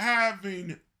been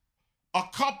having a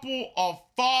couple of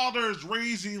fathers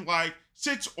raising like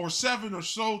 6 or 7 or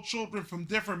so children from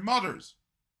different mothers.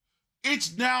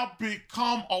 It's now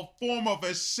become a form of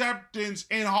acceptance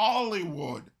in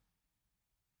Hollywood.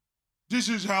 This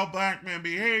is how black men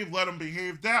behave. Let them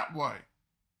behave that way.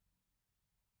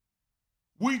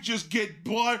 We just get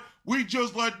blood. We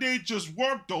just let they just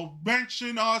work. Don't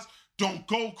mention us. Don't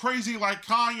go crazy like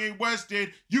Kanye West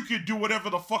did. You can do whatever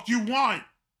the fuck you want.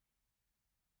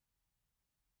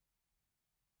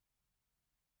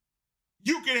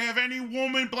 You can have any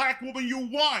woman, black woman you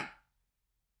want.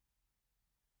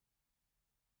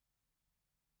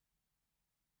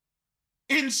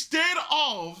 Instead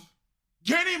of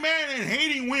getting mad and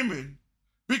hating women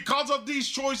because of these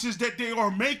choices that they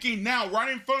are making now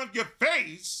right in front of your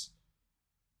face,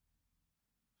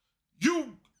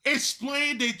 you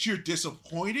explain that you're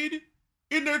disappointed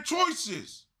in their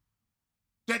choices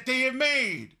that they have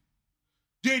made,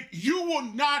 that you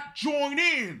will not join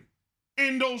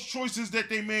in those choices that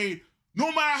they made,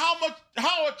 no matter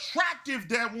how attractive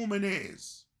that woman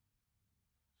is.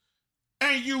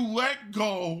 And you let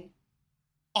go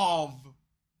of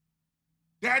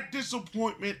that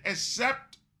disappointment,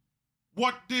 accept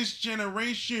what this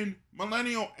generation,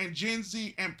 millennial and Gen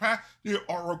Z and past, they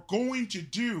are going to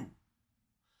do.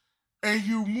 And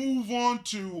you move on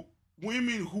to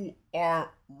women who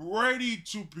are ready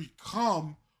to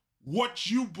become what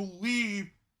you believe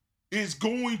is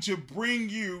going to bring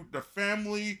you the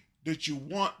family that you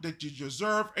want, that you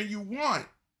deserve, and you want.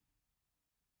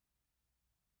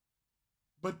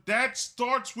 But that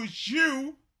starts with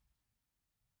you,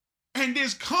 and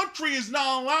this country is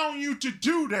not allowing you to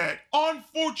do that.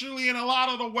 Unfortunately, in a lot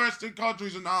of the Western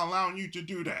countries are not allowing you to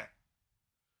do that.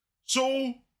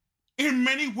 So, in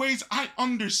many ways, I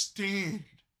understand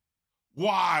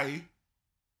why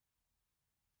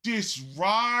this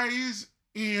rise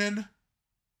in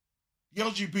the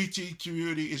LGBT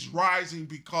community is rising,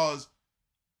 because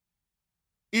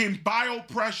in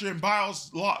biopressure and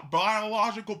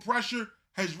biological pressure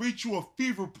has reached to a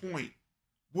fever point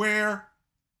where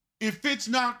if it's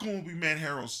not going to be met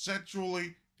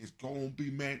heterosexually, it's going to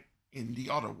be met in the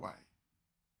other way.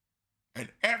 And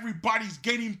everybody's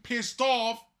getting pissed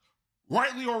off,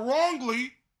 rightly or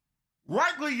wrongly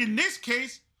in this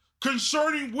case,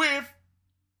 concerning with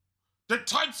the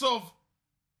types of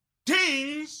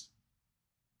things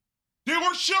they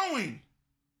were showing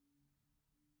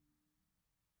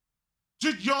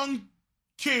to young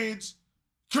kids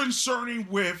concerning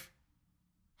with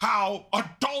how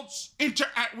adults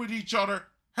interact with each other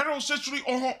heterosexually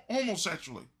or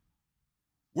homosexually.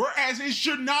 Whereas it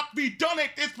should not be done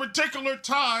at this particular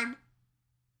time.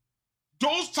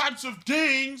 Those types of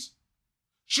things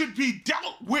should be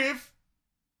dealt with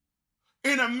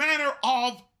in a manner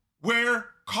of where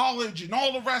college and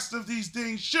all the rest of these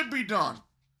things should be done.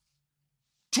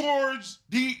 Towards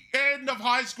the end of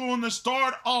high school and the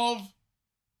start of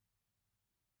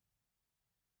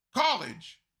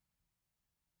college.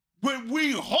 But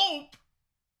we hope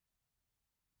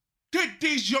that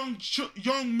these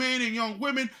young men and young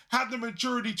women have the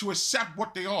maturity to accept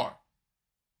what they are.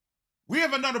 We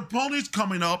have another bonus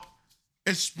coming up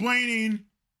explaining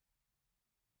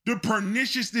the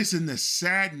perniciousness and the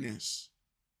sadness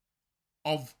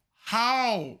of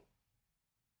how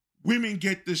women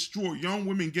get destroyed, young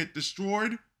women get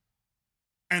destroyed,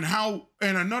 and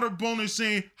another bonus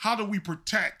saying, how do we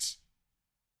protect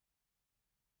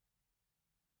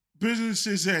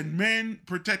businesses and men,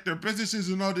 protect their businesses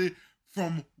and other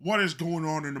from what is going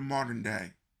on in the modern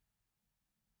day.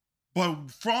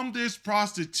 But from this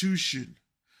prostitution,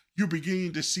 you're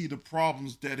beginning to see the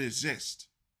problems that exist.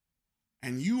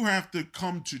 And you have to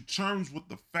come to terms with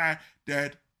the fact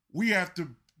that we have to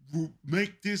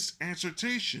make this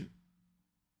assertion.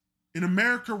 In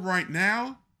America right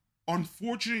now,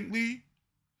 unfortunately,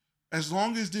 as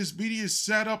long as this media is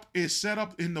set up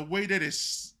in the way that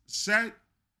it's set,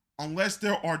 unless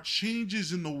there are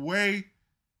changes in the way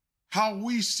how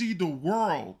we see the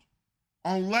world,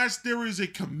 unless there is a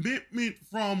commitment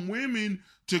from women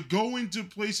to go into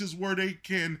places where they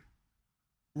can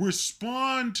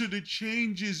respond to the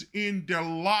changes in their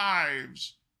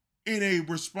lives in a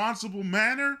responsible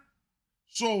manner.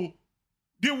 So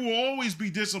there will always be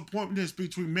disappointments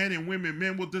between men and women.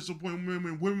 Men will disappoint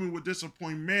women. Women will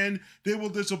disappoint men. They will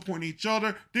disappoint each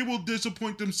other. They will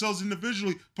disappoint themselves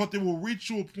individually, but they will reach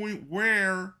to a point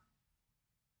where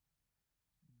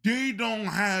they don't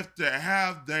have to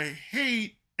have the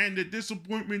hate and the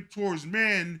disappointment towards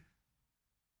men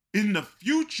in the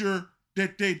future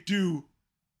that they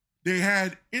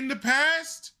had in the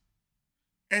past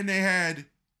and they had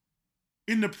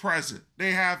in the present.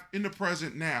 They have in the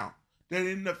present now. That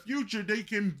in the future they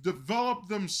can develop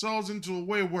themselves into a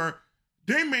way where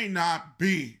they may not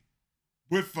be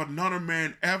with another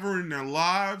man ever in their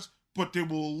lives, but they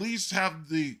will at least have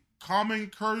the common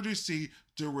courtesy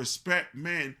to respect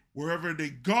men wherever they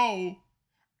go,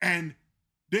 and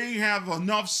they have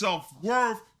enough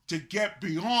self-worth to get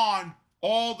beyond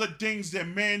all the things that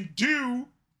men do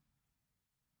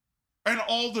and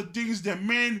all the things that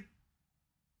men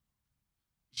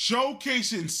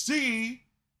showcase and see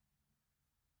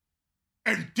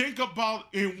and think about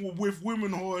it with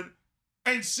womanhood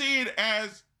and see it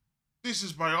as, this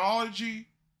is biology,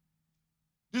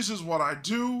 this is what I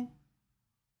do.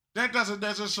 That doesn't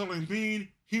necessarily mean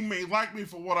he may like me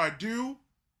for what I do.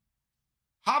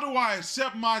 How do I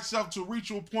accept myself to reach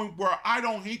to a point where I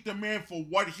don't hate the man for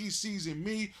what he sees in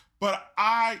me, but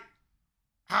I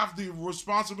have the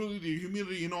responsibility, the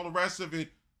humility, and all the rest of it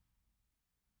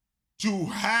to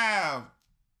have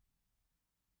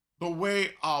the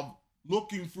way of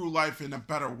looking through life in a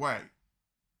better way.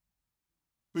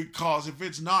 Because if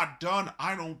it's not done,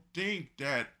 I don't think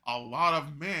that a lot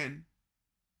of men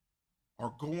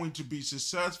are going to be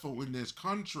successful in this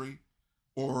country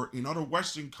or in other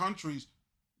Western countries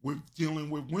with dealing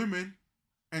with women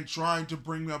and trying to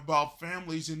bring about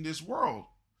families in this world.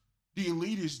 The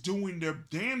elite is doing their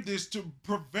damnedest to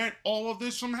prevent all of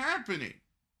this from happening.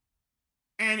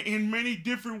 And in many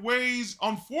different ways,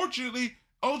 unfortunately,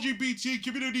 LGBT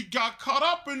community got caught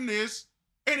up in this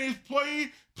and is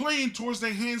playing towards the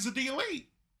hands of the elite.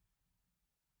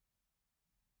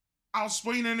 I'll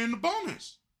explain it in the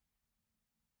bonus.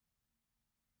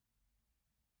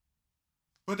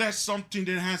 But that's something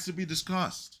that has to be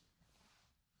discussed.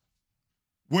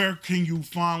 Where can you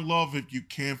find love if you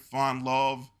can't find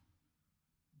love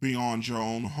beyond your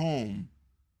own home?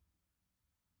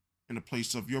 In the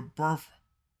place of your birth,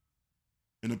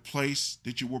 in the place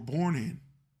that you were born in.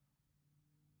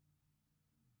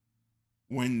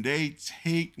 When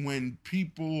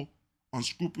people,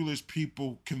 unscrupulous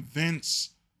people,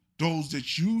 convince those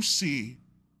that you see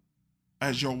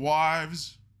as your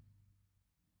wives,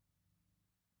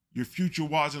 your future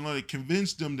wives, and let it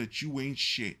convince them that you ain't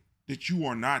shit, that you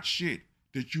are not shit,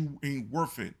 that you ain't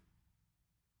worth it.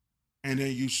 And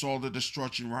then you saw the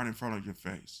destruction right in front of your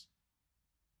face.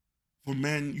 For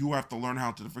men, you have to learn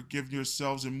how to forgive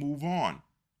yourselves and move on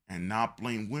and not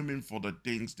blame women for the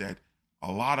things that a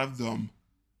lot of them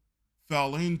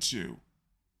fell into,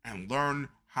 and learn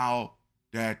how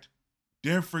that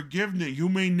their forgiveness, you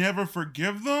may never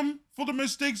forgive them for the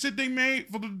mistakes that they made,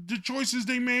 for the choices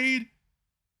they made,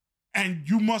 and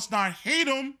you must not hate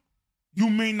them. You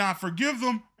may not forgive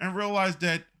them, and realize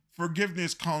that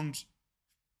forgiveness comes,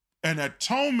 and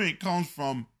atonement comes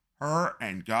from her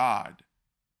and God,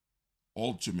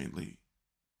 ultimately,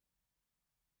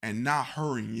 and not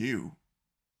her and you.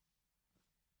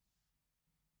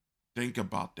 Think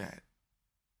about that.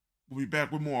 We'll be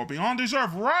back with more Beyond This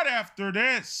Earth right after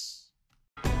this.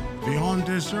 Beyond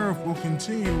This Earth will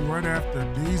continue right after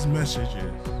these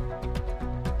messages.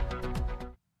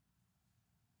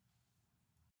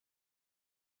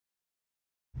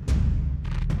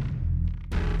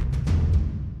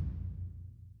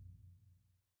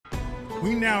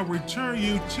 We now return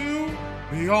you to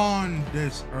Beyond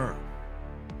This Earth.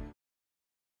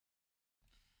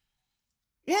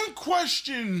 One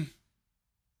question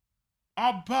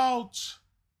about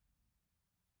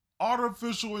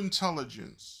artificial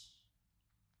intelligence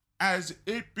as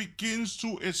it begins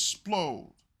to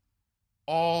explode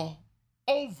all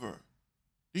over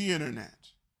the internet.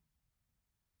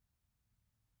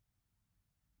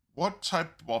 What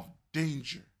type of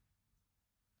danger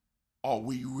are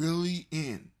we really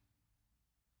in?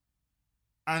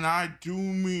 And I do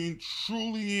mean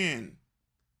truly in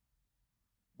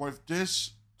with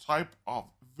this type of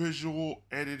visual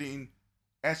editing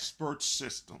expert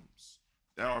systems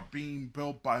that are being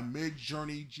built by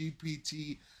Midjourney,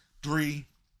 GPT 3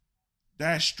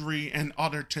 3, and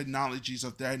other technologies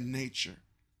of that nature.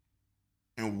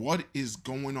 And what is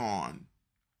going on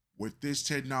with this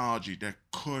technology that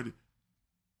could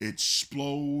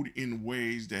explode in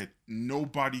ways that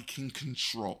nobody can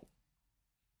control?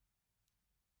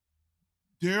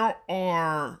 There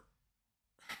are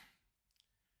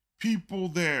people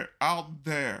there out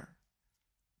there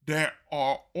that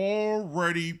are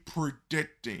already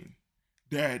predicting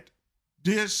that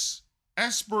this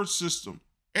expert system,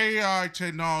 AI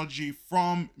technology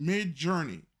from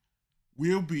Midjourney,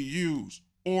 will be used,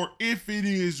 or if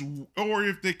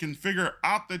they can figure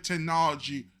out the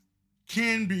technology,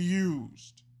 can be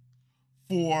used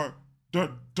for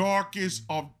the darkest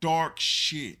of dark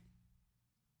shit.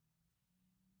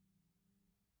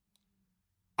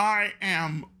 I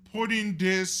am putting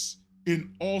this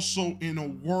in also in a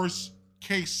worst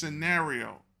case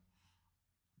scenario.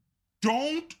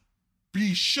 Don't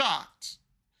be shocked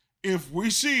if we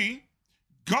see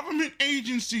government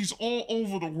agencies all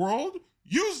over the world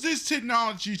use this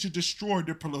technology to destroy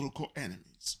their political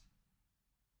enemies.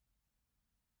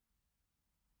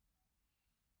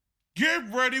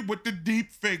 Get ready with the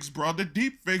deep fakes, bro. The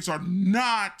deep fakes are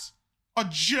not a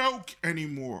joke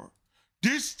anymore.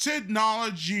 This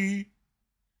technology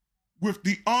with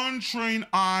the untrained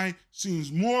eye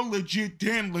seems more legit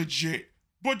than legit,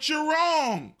 but you're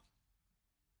wrong.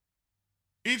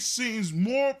 It seems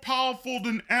more powerful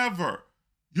than ever.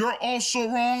 You're also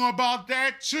wrong about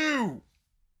that too.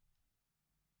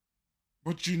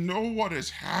 But you know what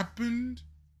has happened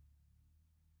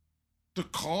to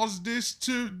cause this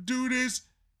to do this?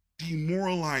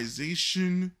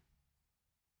 Demoralization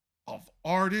of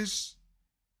artists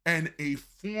and a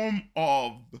form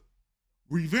of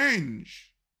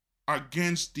revenge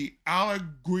against the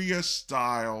Allegria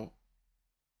style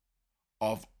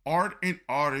of art and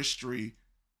artistry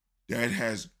that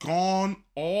has gone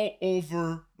all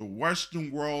over the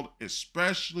Western world,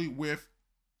 especially with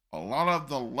a lot of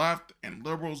the left and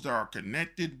liberals that are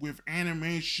connected with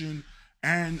animation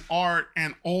and art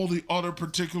and all the other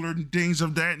particular things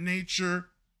of that nature.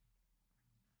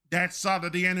 That side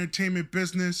of the entertainment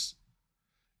business.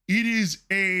 It is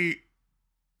a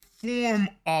form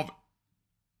of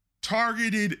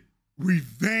targeted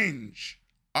revenge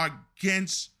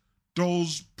against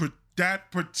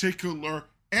that particular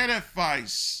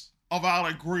edifice of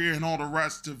Allegria and all the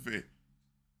rest of it.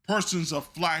 Persons are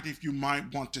flat, if you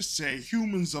might want to say.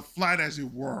 Humans are flat, as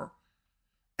it were.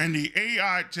 And the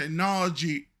AI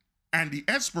technology and the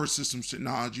expert systems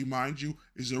technology, mind you,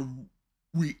 is a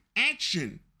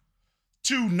reaction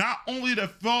to not only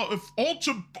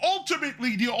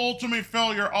ultimately the ultimate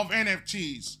failure of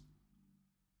NFTs,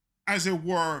 as it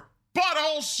were, but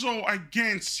also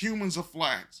against humans of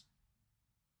flat.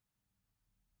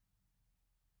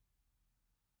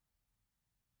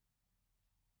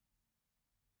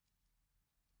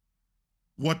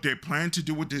 What they plan to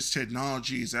do with this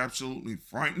technology is absolutely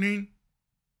frightening.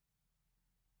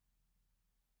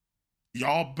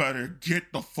 Y'all better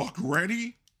get the fuck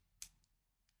ready.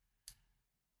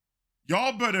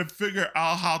 Y'all better figure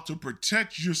out how to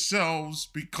protect yourselves,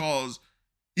 because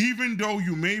even though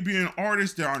you may be an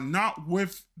artist that are not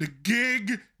with the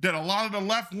gig that a lot of the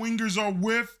left wingers are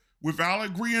with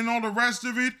Allegria and all the rest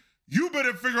of it, you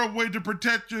better figure out a way to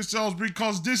protect yourselves,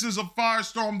 because this is a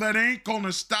firestorm that ain't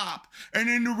gonna stop. And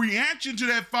in the reaction to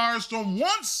that firestorm,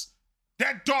 once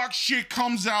that dark shit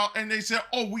comes out and they say,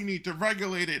 oh, we need to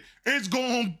regulate it, it's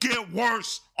gonna get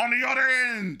worse on the other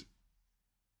end.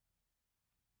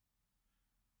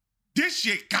 This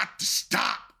shit got to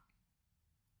stop.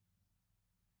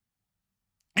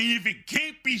 And if it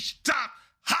can't be stopped,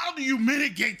 how do you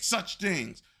mitigate such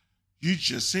things? You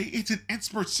just say it's an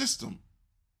expert system.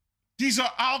 These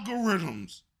are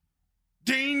algorithms.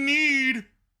 They need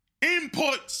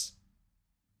inputs.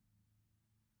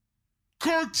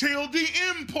 Curtail the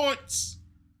inputs.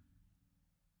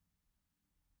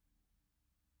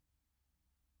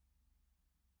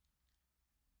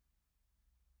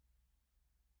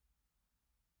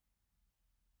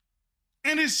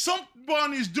 And if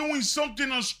someone is doing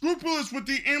something unscrupulous with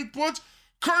the inputs,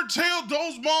 curtail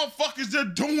those motherfuckers that are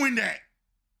doing that.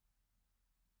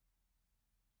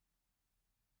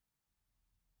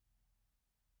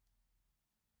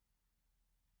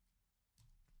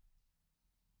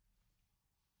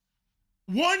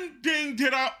 one thing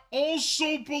that I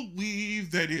also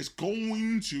believe that is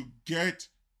going to get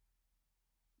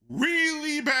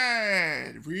really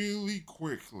bad really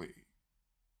quickly.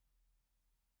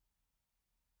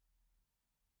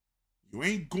 You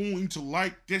ain't going to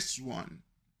like this one.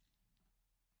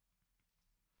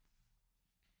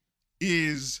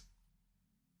 Is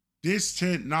this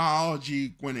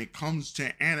technology when it comes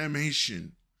to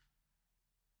animation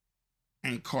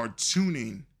and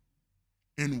cartooning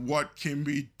and what can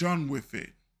be done with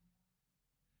it.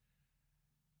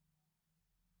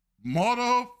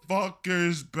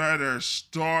 Motherfuckers better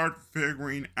start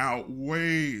figuring out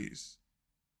ways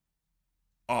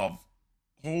of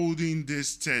holding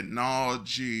this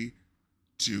technology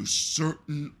to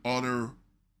certain other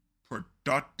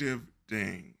productive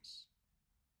things.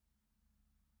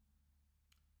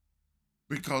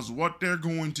 Because what they're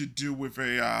going to do with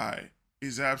AI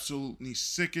is absolutely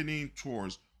sickening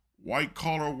towards white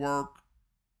collar work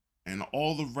and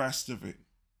all the rest of it.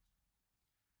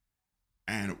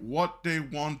 And what they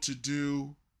want to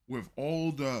do with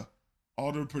all the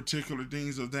other particular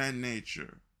things of that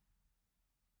nature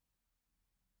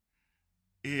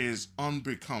is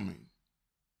unbecoming.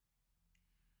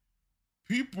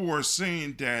 People are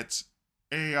saying that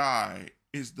AI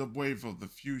is the wave of the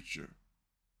future,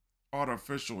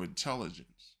 artificial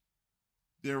intelligence.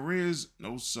 There is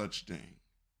no such thing.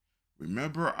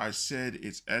 Remember, I said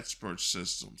it's expert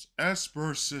systems.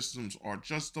 Expert systems are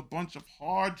just a bunch of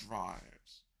hard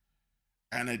drives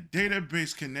and a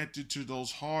database connected to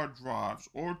those hard drives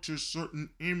or to certain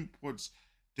inputs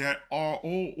that are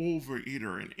all over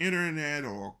either an internet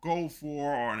or Gopher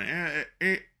or an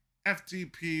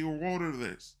FTP or whatever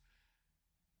this.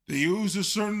 They use a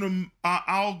certain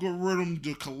algorithm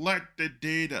to collect the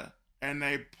data, and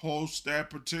they post that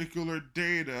particular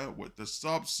data with the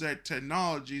subset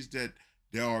technologies that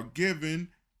they are given,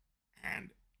 and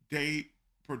they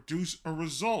produce a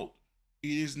result. It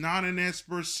is not an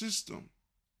expert system.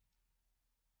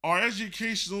 Our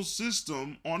educational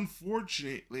system,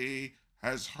 unfortunately,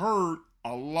 has hurt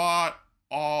a lot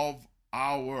of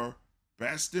our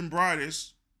best and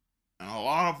brightest and a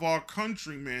lot of our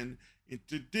countrymen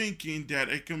into thinking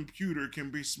that a computer can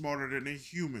be smarter than a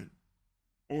human,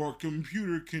 or a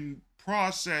computer can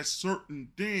process certain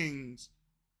things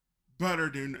better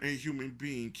than a human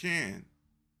being can.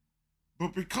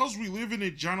 But because we live in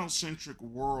a genocentric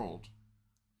world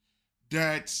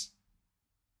that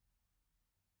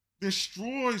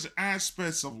destroys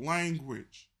aspects of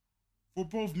language for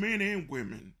both men and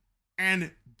women,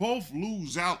 and both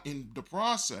lose out in the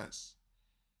process,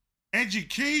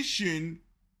 education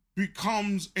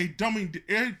becomes a dummy.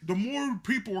 The more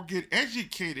people get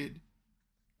educated,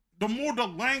 the more the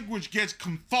language gets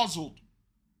confuzzled.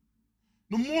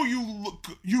 The more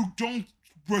you don't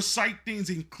recite things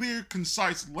in clear,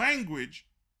 concise language,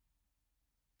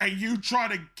 and you try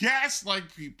to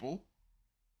gaslight people,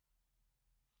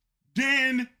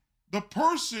 then the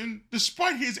person,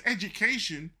 despite his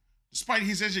education, despite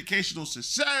his educational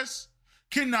success,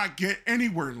 cannot get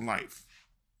anywhere in life.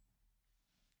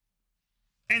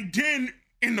 And then,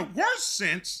 in the worst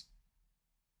sense,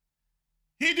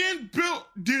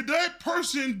 that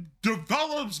person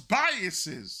develops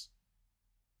biases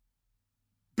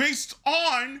based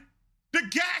on the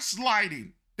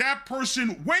gaslighting that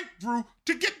person went through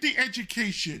to get the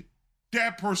education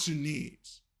that person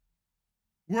needs.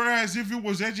 Whereas if it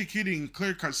was educated in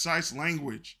clear, concise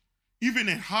language, even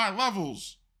at high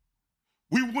levels,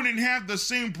 we wouldn't have the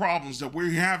same problems that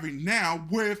we're having now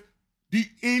with the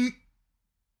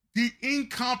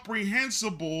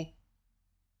incomprehensible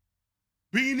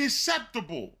being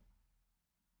acceptable.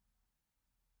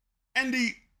 And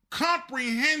the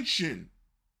comprehension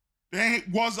that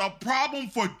was a problem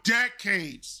for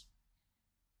decades.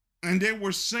 And they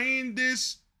were saying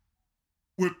this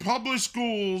with public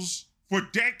schools for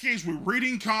decades with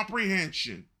reading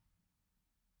comprehension.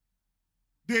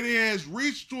 That it has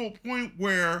reached to a point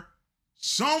where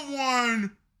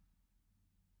someone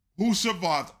who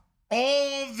survived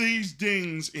all these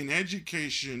things in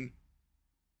education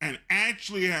and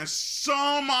actually has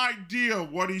some idea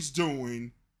what he's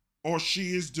doing or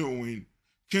she is doing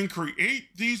can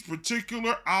create these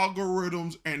particular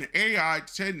algorithms and AI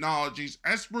technologies,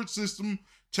 expert system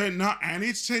and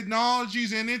its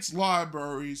technologies and its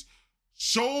libraries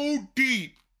so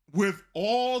deep with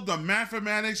all the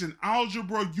mathematics and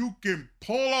algebra you can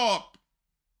pull up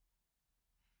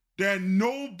that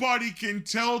nobody can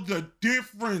tell the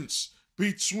difference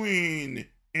between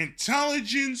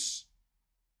intelligence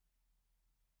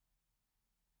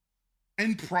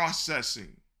and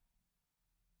processing.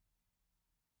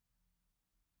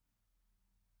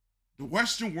 The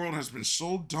Western world has been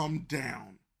so dumbed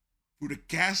down through the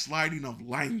gaslighting of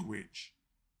language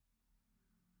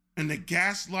and the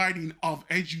gaslighting of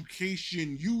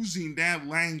education using that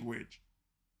language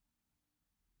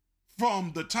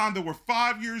from the time they were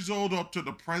 5 years old up to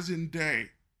the present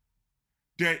day,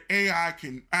 that AI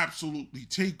can absolutely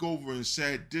take over and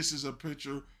say, this is a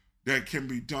picture that can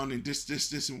be done in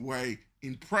this way.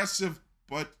 Impressive,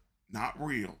 but not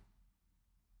real.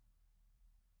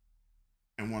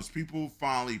 And once people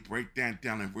finally break that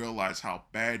down and realize how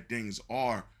bad things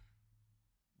are,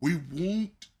 we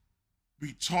won't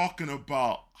be talking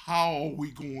about how are we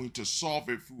going to solve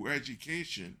it through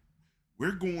education.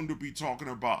 We're going to be talking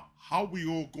about how we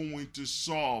are going to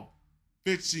solve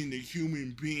fixing the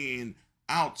human being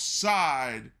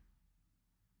outside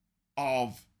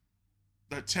of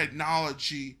the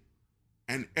technology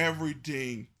and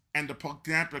everything and the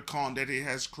Panopticon that it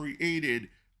has created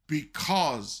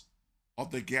because of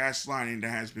the gaslighting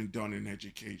that has been done in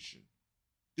education.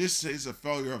 This is a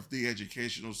failure of the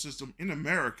educational system in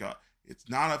America. It's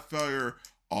not a failure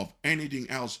of anything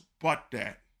else but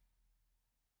that.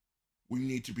 We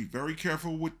need to be very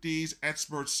careful with these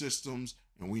expert systems,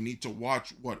 and we need to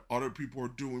watch what other people are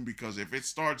doing, because if it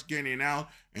starts getting out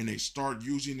and they start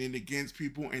using it against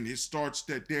people, and it starts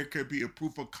that there could be a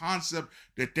proof of concept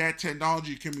that that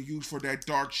technology can be used for that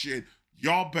dark shit,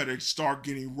 y'all better start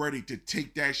getting ready to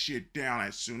take that shit down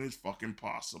as soon as fucking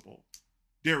possible.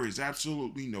 There is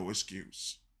absolutely no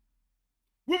excuse.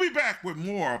 We'll be back with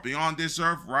more of Beyond This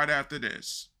Earth right after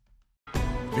this.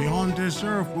 Beyond This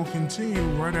Earth will continue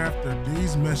right after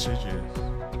these messages.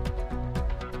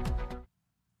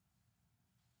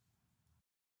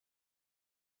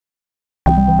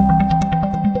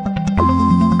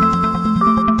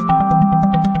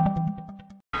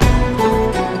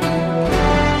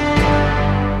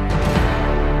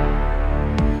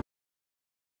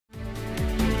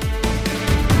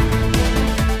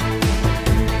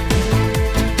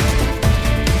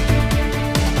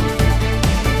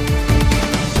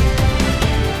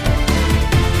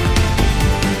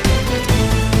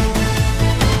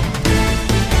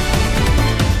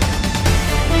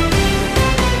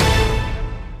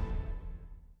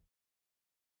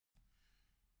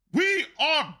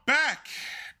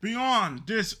 Beyond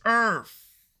This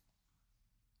Earth.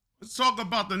 Let's talk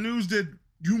about the news that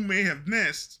you may have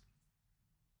missed.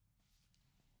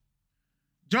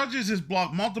 Judges has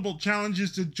blocked multiple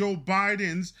challenges to Joe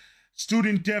Biden's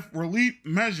student debt relief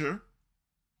measure.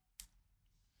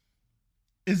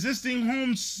 Existing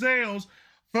home sales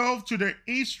fell to their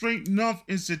 8th straight month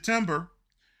in September.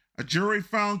 A jury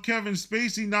found Kevin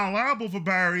Spacey not liable for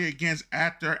battery against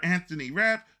actor Anthony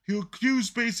Rapp, who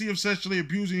accused Spacey of sexually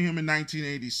abusing him in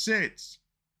 1986.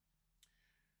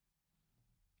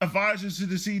 Advisors to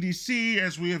the CDC,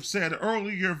 as we have said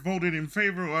earlier, voted in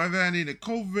favor of adding a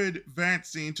COVID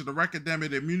vaccine to the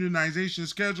recommended immunization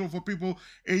schedule for people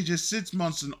ages 6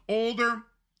 months and older.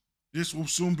 This will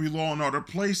soon be law in other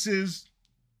places.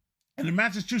 And a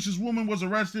Massachusetts woman was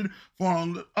arrested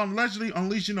for allegedly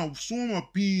unleashing a swarm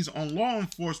of bees on law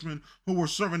enforcement who were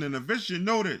serving an eviction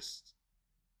notice.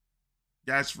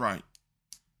 That's right.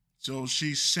 So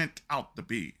she sent out the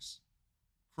bees.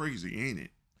 Crazy, ain't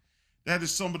it? That is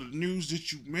some of the news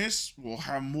that you missed. We'll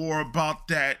have more about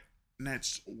that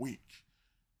next week.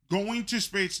 Going to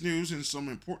space news and some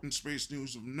important space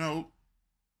news of note.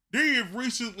 They have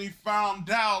recently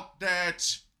found out that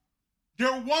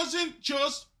there wasn't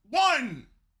just one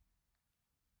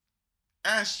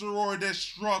asteroid that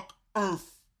struck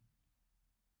Earth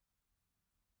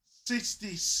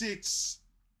 66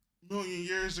 million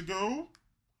years ago.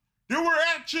 There were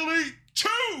actually 2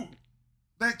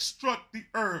 that struck the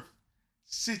Earth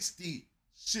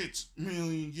 66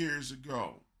 million years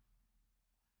ago.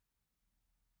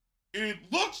 It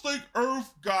looks like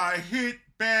Earth got hit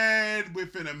bad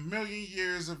within a million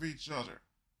years of each other.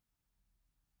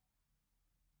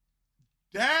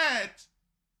 That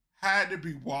had to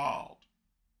be wild.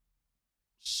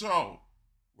 So,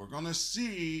 we're going to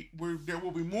see, there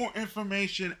will be more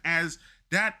information as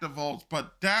that develops,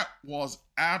 but that was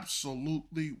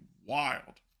absolutely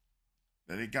wild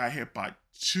that it got hit by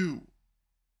 2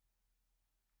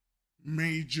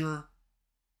 major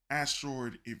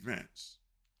asteroid events.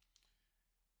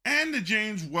 And the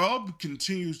James Webb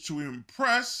continues to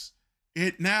impress.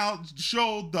 It now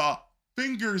showed the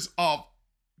fingers of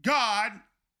God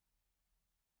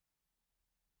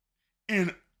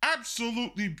in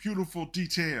absolutely beautiful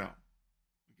detail.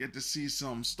 We get to see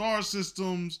some star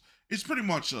systems. It's pretty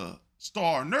much a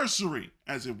star nursery,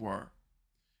 as it were.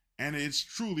 And it's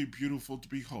truly beautiful to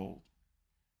behold.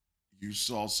 You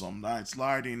saw some nice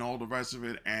lighting, all the rest of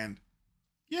it, and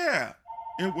yeah,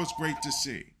 it was great to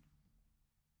see.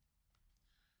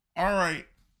 All right,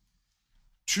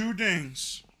 two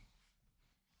things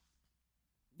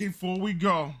before we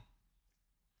go.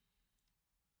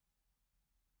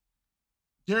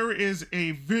 There is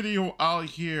a video out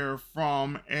here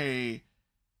from a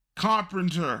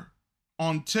carpenter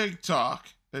on TikTok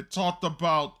that talked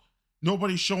about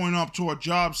nobody showing up to a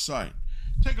job site.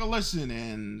 Take a listen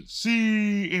and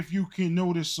see if you can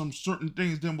notice some certain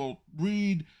things. Then we'll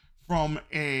read from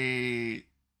a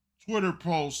Twitter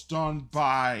post done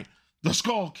by the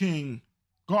Skull King,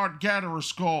 Guard Gatherer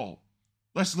Skull.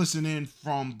 Let's listen in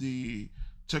from the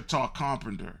TikTok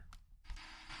carpenter.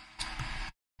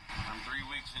 I'm 3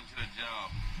 weeks into a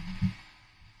job.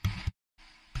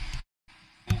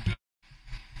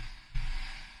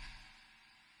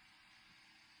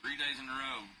 3 days in a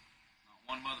row, not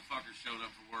one motherfucker showed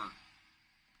up for work.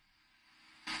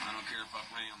 I don't care if I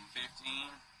pay them 15.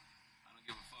 I don't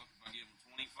give a fuck if I give them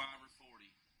 25 or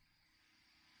 40.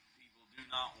 People do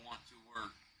not want to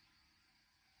work.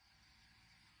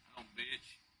 I don't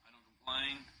bitch. I don't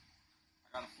complain. I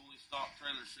got a fully stocked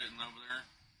trailer sitting over there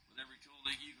with every tool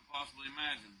that you could possibly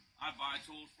imagine. I buy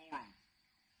tools for them.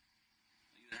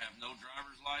 They either have no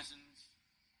driver's license,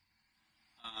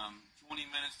 20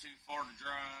 minutes too far to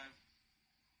drive.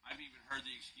 I've even heard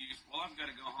the excuse, well, I've got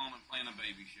to go home and plan a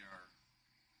baby shower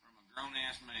from a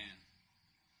grown-ass man.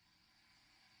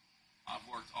 I've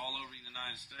worked all over the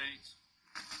United States.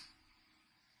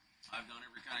 I've done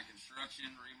every kind of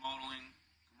construction, remodeling,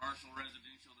 commercial,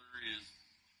 residential there is.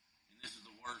 And this is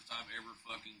the worst I've ever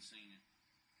fucking seen it.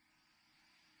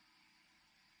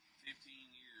 15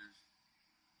 years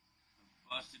of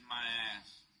busted my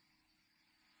ass.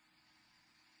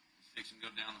 Fixing to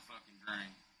go down the fucking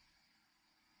drain.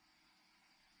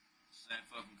 Sad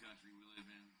fucking country we live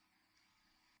in.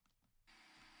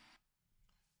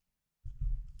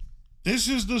 This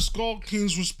is the Skull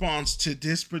King's response to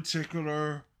this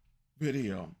particular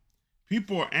video.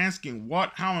 People are asking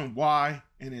what, how, and why,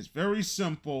 and it's very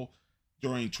simple.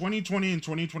 During 2020 and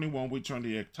 2021, we turned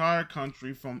the entire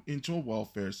country into a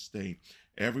welfare state.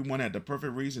 Everyone had the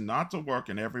perfect reason not to work,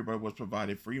 and everybody was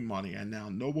provided free money, and now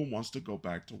no one wants to go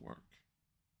back to work.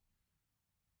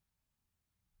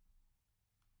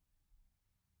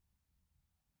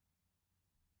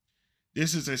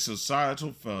 This is a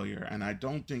societal failure, and I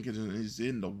don't think it is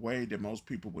in the way that most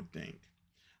people would think.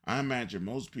 I imagine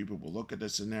most people will look at the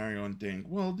scenario and think,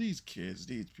 well, these kids,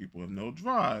 these people have no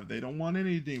drive. They don't want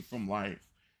anything from life.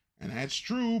 And that's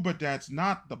true, but that's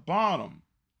not the bottom.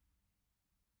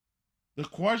 The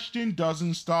question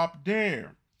doesn't stop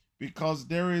there, because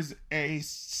there is a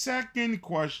second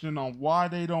question on why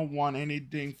they don't want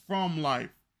anything from life.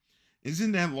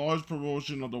 Isn't that large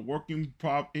proportion of the working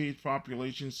age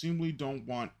population simply don't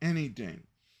want anything?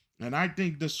 And I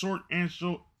think the short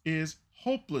answer is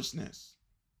hopelessness.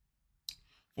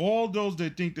 For all those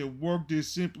that think that work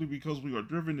is simply because we are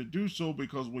driven to do so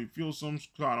because we feel some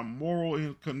kind of moral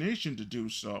inclination to do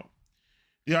so.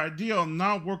 The idea of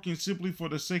not working simply for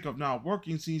the sake of not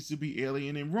working seems to be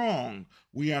alien and wrong.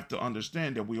 We have to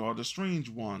understand that we are the strange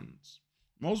ones.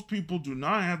 Most people do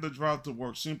not have the drive to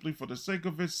work simply for the sake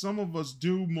of it. Some of us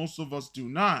do, most of us do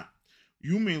not.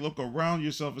 You may look around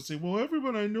yourself and say, well,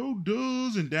 everybody I know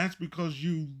does, and that's because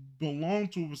you belong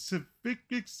to a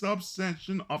specific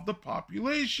subsection of the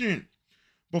population.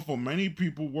 But for many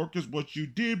people, work is what you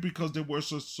did because there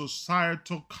was a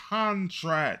societal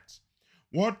contract.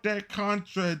 What that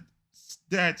contract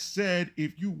that said,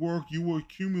 if you work, you will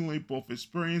accumulate both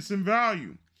experience and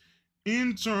value.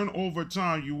 In turn, over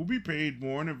time, you will be paid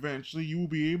more, and eventually you will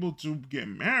be able to get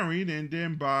married and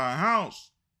then buy a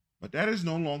house. But that is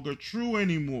no longer true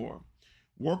anymore.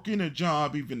 Working a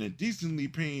job, even a decently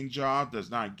paying job,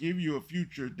 does not give you a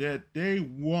future that they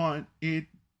want it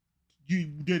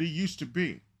used to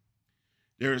be.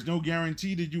 There is no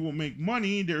guarantee that you will make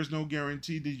money. There is no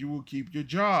guarantee that you will keep your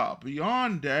job.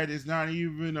 Beyond that, it's not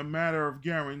even a matter of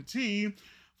guarantee.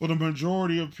 For the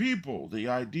majority of people, the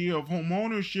idea of home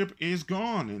ownership is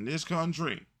gone in this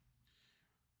country.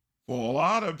 For a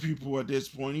lot of people at this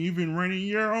point, even renting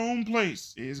your own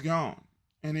place is gone.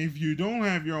 And if you don't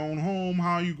have your own home,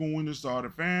 how are you going to start a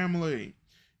family?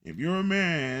 If you're a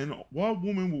man, what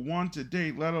woman would want to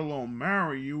date, let alone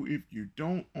marry you, if you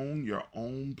don't own your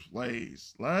own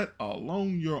place? Let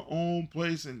alone your own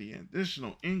place and the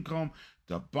additional income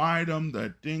to buy them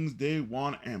the things they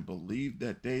want and believe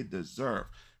that they deserve.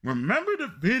 Remember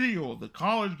the video of the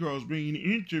college girls being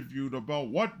interviewed about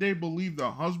what they believe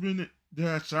the husband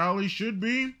that Sally should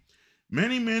be?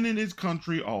 Many men in this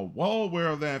country are well aware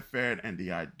of that fact, and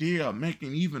the idea of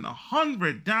making even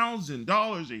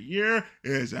 $100,000 a year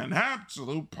is an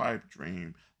absolute pipe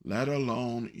dream, let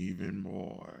alone even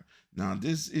more. Now,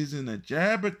 this isn't a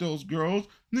jab at those girls,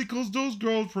 because those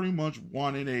girls pretty much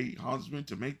wanted a husband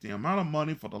to make the amount of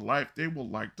money for the life they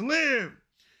would like to live.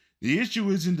 The issue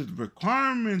isn't the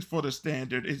requirements for the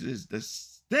standard, it is the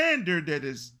standard that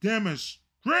is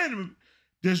demonstrated.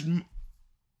 This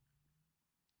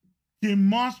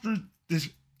demonstrably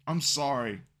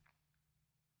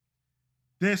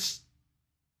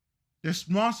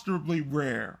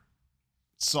rare.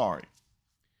 Sorry.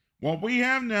 What we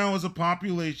have now is a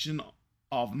population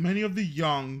of many of the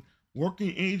young,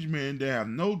 working age men that have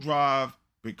no drive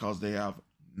because they have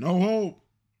no hope.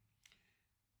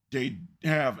 They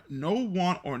have no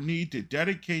want or need to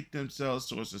dedicate themselves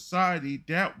to a society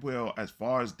that will, as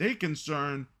far as they're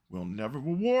concerned, will never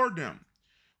reward them.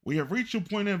 We have reached a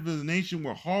point of the nation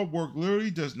where hard work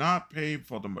literally does not pay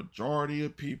for the majority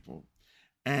of people.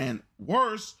 And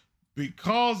worse,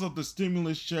 because of the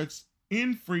stimulus checks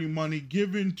in free money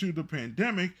given to the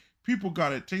pandemic, people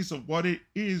got a taste of what it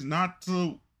is not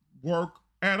to work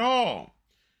at all.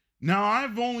 Now,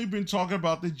 I've only been talking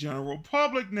about the general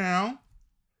public now.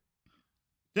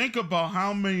 Think about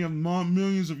how many of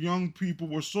millions of young people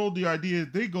were sold the idea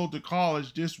if they go to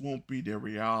college, this won't be their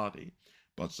reality.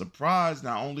 But surprise,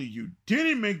 not only you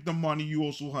didn't make the money, you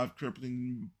also have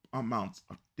crippling amounts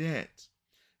of debt.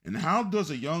 And how does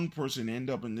a young person end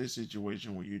up in this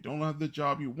situation where you don't have the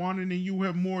job you wanted and you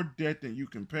have more debt than you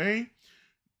can pay?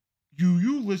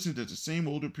 You listen to the same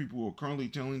older people who are currently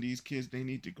telling these kids they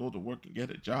need to go to work and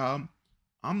get a job.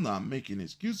 I'm not making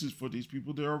excuses for these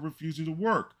people that are refusing to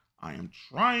work. I am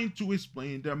trying to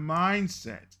explain their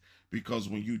mindset, because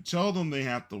when you tell them they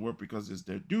have to work because it's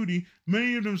their duty,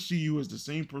 many of them see you as the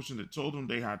same person that told them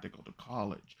they had to go to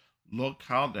college. Look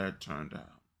how that turned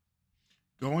out.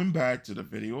 Going back to the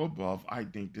video above, I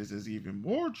think this is even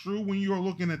more true when you are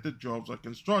looking at the jobs like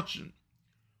construction.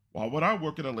 Why would I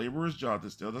work at a laborer's job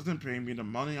that still doesn't pay me the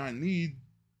money I need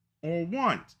or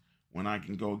want, when I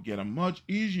can go get a much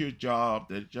easier job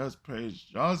that just pays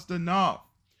just enough?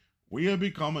 We have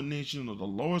become a nation of the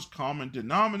lowest common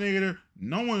denominator.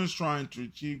 No one is trying to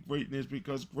achieve greatness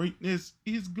because greatness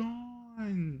is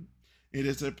gone. It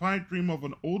is a pipe dream of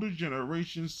an older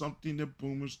generation, something that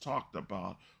boomers talked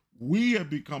about. We have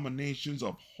become a nation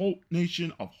of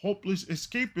hopeless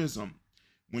escapism.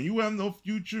 When you have no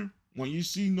future, when you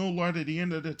see no light at the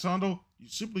end of the tunnel, you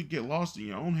simply get lost in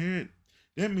your own head.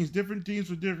 That means different things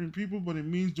for different people, but it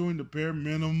means doing the bare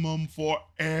minimum for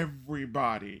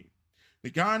everybody. The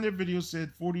guy in the video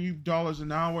said $40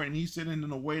 an hour, and he said it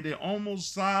in a way that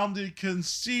almost sounded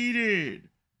conceited.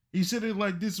 He said it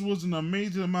like this was an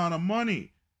amazing amount of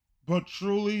money, but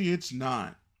truly it's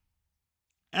not.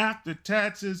 After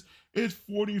taxes, it's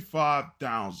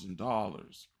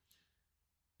 $45,000.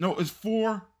 No, it's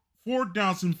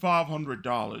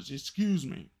 $4,500, excuse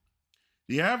me.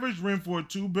 The average rent for a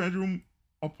 2-bedroom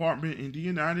apartment in the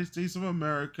United States of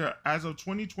America as of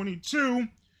 2022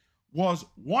 was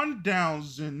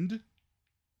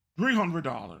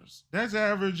 $1,300. That's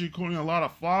average, including a lot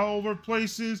of flyover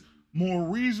places. More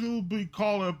reasonably,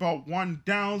 call it about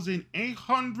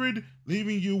 $1,800,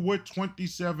 leaving you with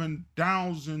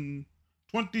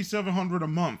 $2,700 a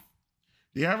month.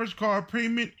 The average car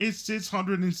payment is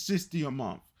 $660 a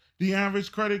month. The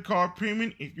average credit card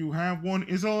payment, if you have one,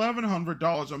 is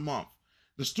 $1,100 a month.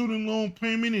 The student loan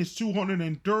payment is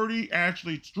 $230,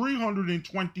 actually it's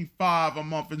 $325 a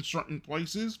month in certain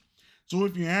places. So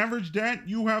if you average that,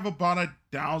 you have about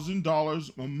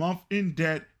 $1,000 a month in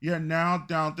debt. You're now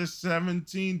down to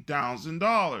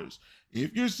 $17,000.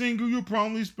 If you're single, you're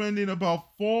probably spending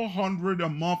about $400 a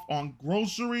month on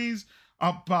groceries,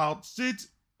 about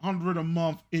 $600 a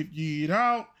month if you eat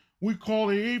out. We call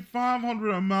it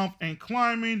 $500 a month, and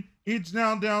climbing, it's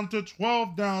now down to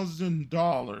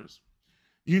 $12,000.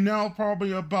 You now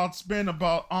probably spend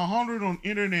about $100 on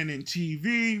internet and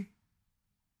TV.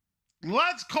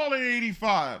 Let's call it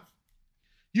 $85.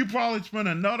 You probably spend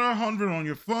another $100 on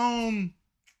your phone.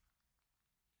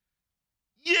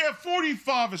 Yeah,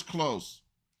 $45 is close.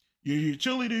 Your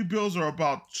utility bills are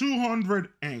about $200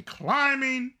 and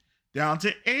climbing down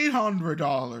to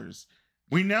 $800.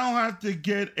 We now have to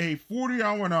get a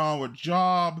 40-hour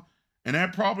job, and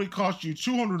that probably costs you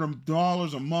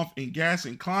 $200 a month in gas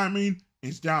and climbing.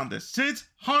 It's down to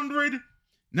 $600.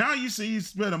 Now you see you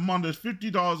spend a month that's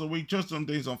 $50 a week just on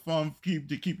days on fun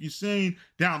to keep you sane,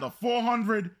 down to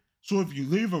 $400. So if you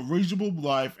live a reasonable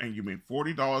life and you make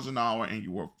 $40 an hour and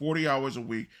you work 40 hours a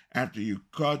week, after you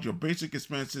cut your basic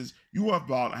expenses, you have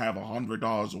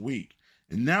 $100 a week.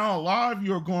 And now a lot of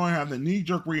you are going to have the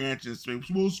knee-jerk reaction. Say,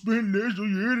 well, spend less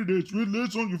on your internet, spend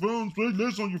less on your phone, spend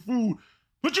less on your food.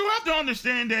 But you have to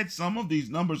understand that some of these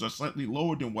numbers are slightly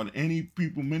lower than what many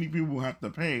people have to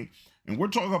pay. And we're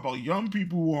talking about young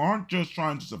people who aren't just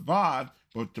trying to survive,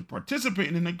 but to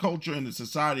participate in the culture and the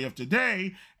society of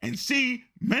today. And see,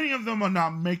 many of them are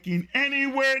not making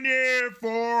anywhere near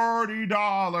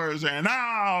 $40 an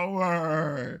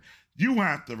hour. You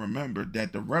have to remember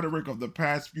that the rhetoric of the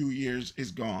past few years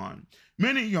is gone.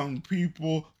 Many young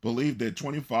people believe that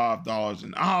 $25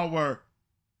 an hour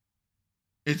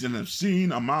is an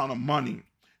obscene amount of money.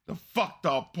 The fucked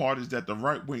up part is that the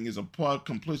right wing is a plug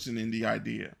complicit in the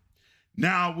idea.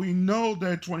 Now we know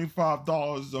that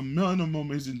 $25 a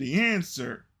minimum isn't the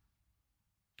answer,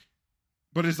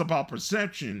 but it's about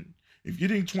perception. If you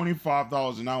think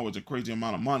 $25 an hour is a crazy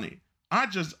amount of money, I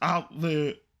just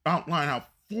outline how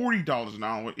 $40 an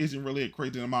hour isn't really a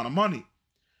crazy amount of money.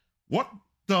 What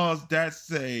does that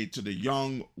say to the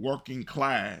young working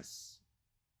class?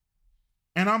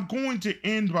 And I'm going to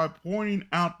end by pointing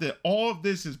out that all of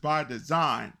this is by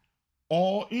design,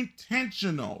 all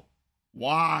intentional.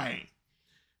 Why?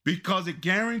 Because it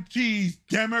guarantees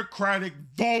Democratic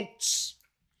votes.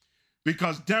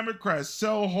 Because Democrats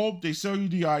sell hope, they sell you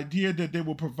the idea that they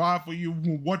will provide for you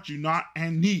what you not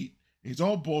and need. It's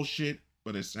all bullshit,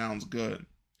 but it sounds good.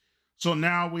 So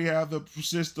now we have the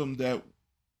system that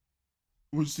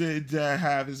we said that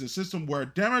have is a system where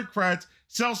Democrats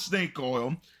sell snake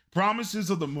oil, promises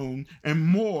of the moon, and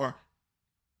more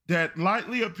that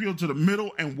lightly appeal to the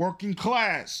middle and working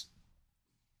class.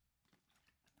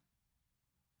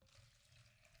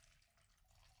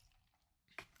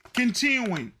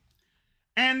 Continuing.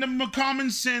 And the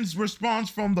common sense response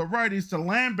from the right is to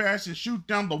lambaste and shoot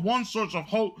down the one source of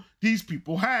hope these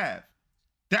people have.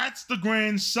 That's the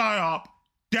grand psyop.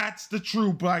 That's the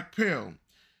true black pill.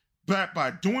 But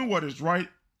by doing what is right,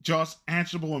 just,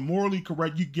 answerable, and morally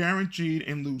correct, you guaranteed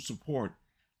and lose support.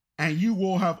 And you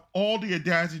will have all the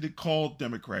audacity to call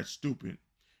Democrats stupid.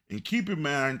 And keep in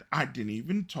mind, I didn't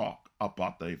even talk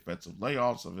about the effects of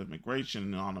layoffs, of immigration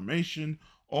and automation.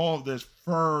 All of this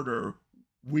further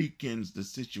weakens the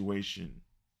situation.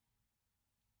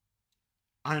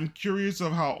 I'm curious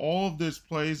of how all of this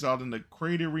plays out in the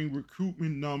cratering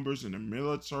recruitment numbers in the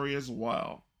military as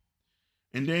well.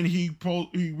 And then he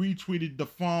retweeted the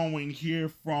following here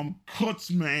from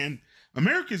Kutzman.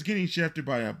 America is getting shafted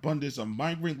by an abundance of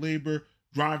migrant labor,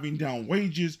 driving down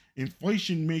wages,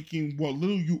 inflation making what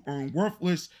little you earn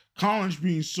worthless, college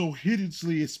being so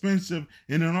hideously expensive,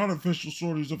 and an artificial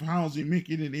shortage of housing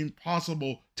making it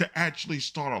impossible to actually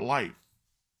start a life.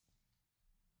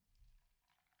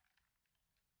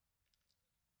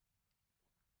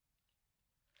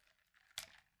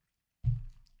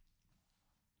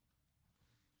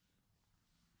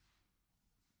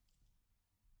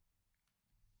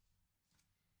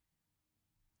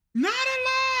 Not a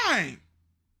lie.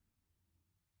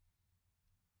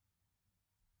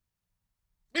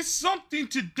 It's something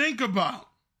to think about.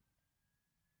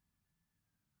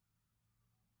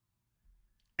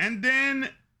 And then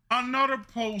another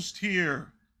post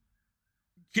here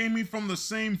coming from the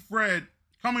same thread.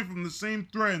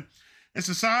 And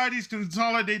societies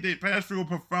consolidate they pass through a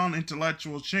profound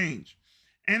intellectual change.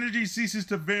 Energy ceases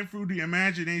to vent through the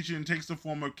imagination and takes the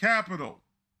form of capital.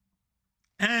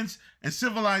 Hence, as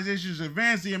civilizations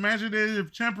advance, the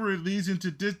imaginative temperament leads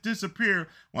into disappear,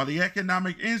 while the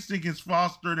economic instinct is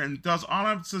fostered and thus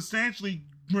substantially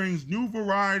brings new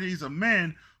varieties of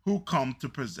men who come to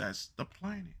possess the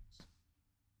planet.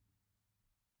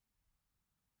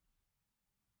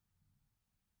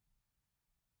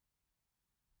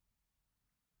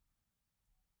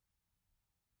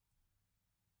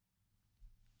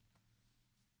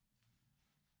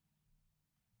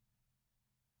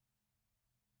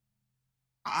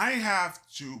 I have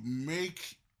to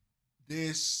make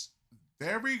this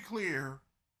very clear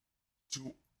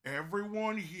to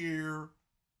everyone here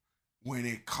when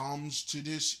it comes to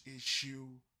this issue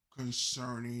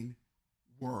concerning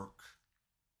work.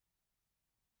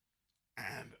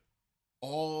 And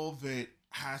all of it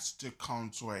has to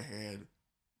come to a head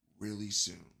really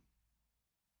soon.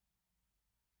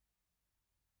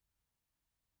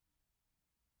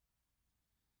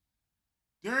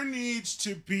 There needs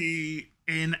to be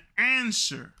an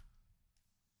answer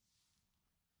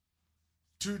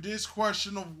to this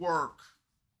question of work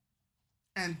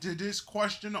and to this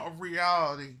question of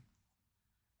reality.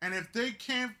 And if they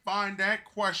can't find that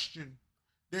question,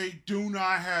 they do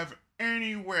not have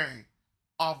any way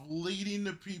of leading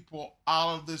the people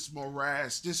out of this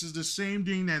morass. This is the same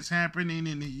thing that's happening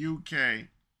in the UK.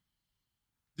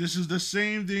 This is the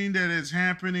same thing that is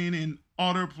happening in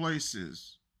other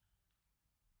places.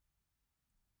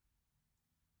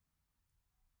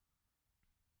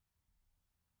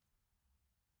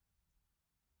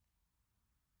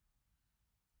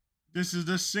 This is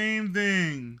the same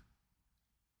thing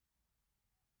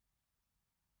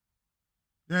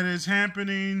that is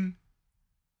happening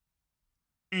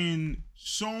in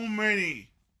so many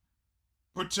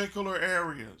particular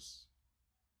areas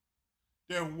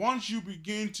that once you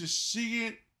begin to see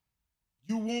it,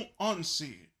 you won't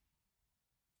unsee it.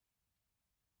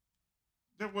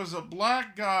 There was a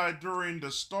black guy during the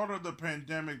start of the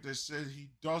pandemic that said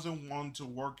he doesn't want to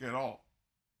work at all,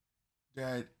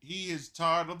 that he is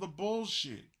tired of the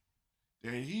bullshit,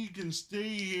 that he can stay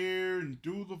here and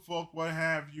do the fuck what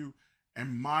have you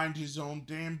and mind his own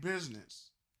damn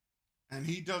business. And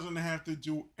he doesn't have to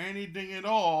do anything at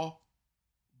all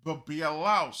but be a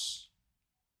louse.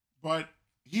 But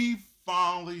he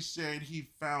finally said he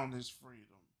found his freedom.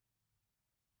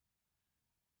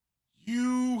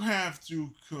 You have to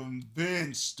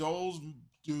convince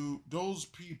those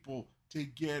people to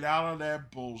get out of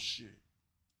that bullshit.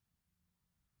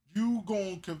 You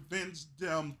gonna convince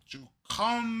them to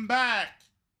come back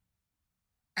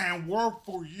and work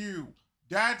for you.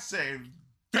 That's a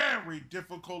very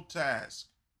difficult task.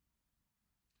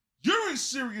 You're in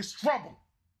serious trouble.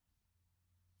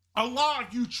 A lot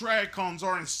of you tradcons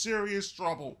are in serious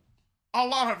trouble. A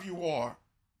lot of you are.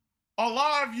 A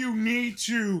lot of you need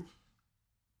to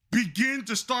begin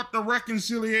to start the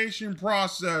reconciliation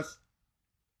process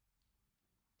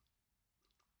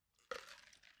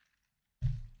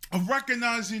of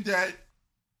recognizing that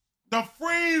the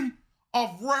frame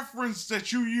of reference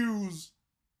that you use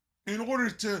in order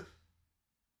to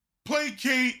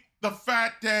placate the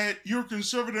fact that you're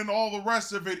conservative and all the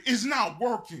rest of it is not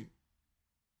working.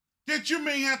 That you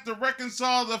may have to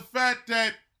reconcile the fact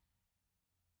that,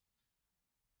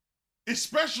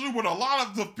 especially with a lot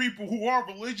of the people who are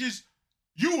religious,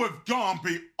 you have gone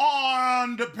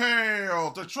beyond the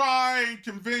pale to try and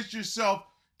convince yourself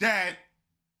that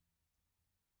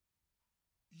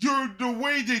you're the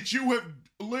way that you have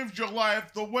lived your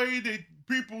life, the way that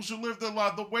people should live their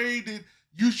life, the way that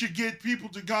you should get people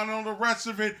to go on the rest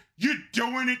of it, you're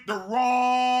doing it the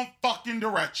wrong fucking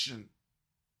direction.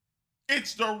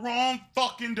 It's the wrong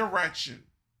fucking direction.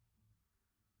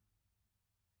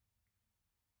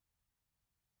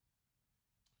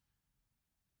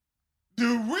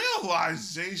 The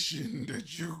realization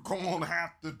that you're going to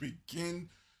have to begin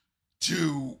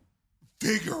to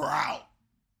figure out,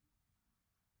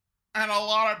 and a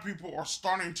lot of people are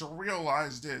starting to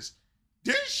realize this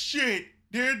shit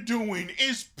they're doing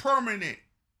is permanent,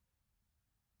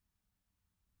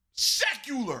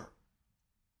 secular.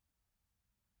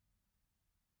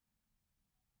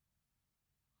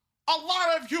 A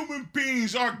lot of human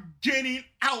beings are getting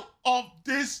out of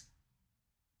this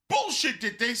bullshit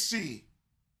that they see.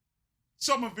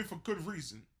 Some of it for good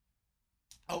reason.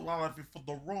 A lot of it for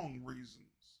the wrong reasons.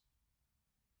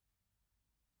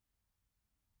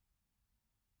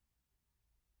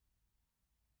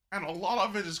 And a lot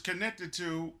of it is connected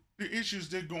to the issues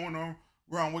that are going on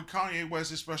around with Kanye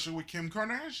West, especially with Kim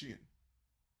Kardashian.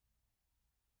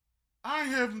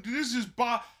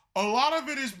 A lot of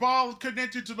it is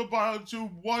connected to to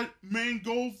what men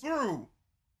go through.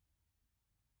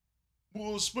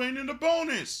 We'll explain in the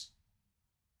bonus.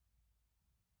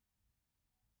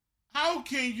 How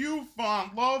can you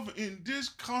find love in this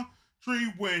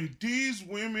country when these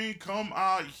women come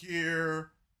out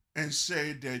here and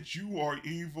say that you are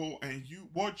evil and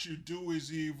what you do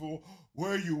is evil,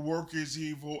 where you work is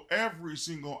evil, every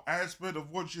single aspect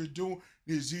of what you're doing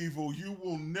is evil. You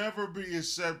will never be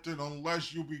accepted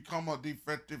unless you become a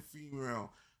defective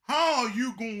female. How are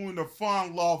you going to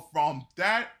find love from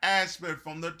that aspect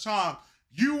from the time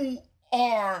your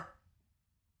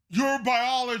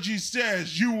biology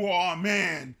says you are a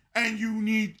man and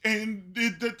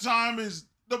the time is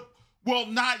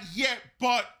not yet,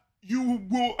 but you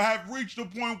will have reached a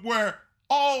point where,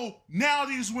 now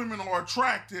these women are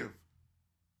attractive,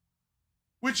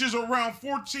 which is around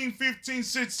 14, 15,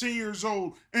 16 years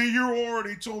old, and you're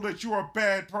already told that you're a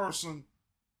bad person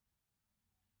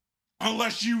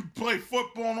unless you play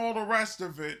football and all the rest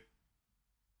of it.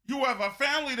 You have a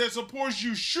family that supports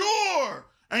you, sure,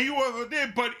 and you have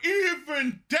but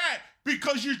even that,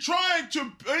 because you're trying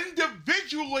to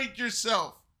individuate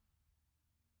yourself.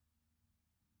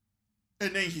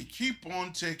 And then you keep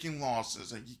on taking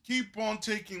losses, and you keep on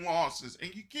taking losses,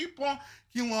 and you keep on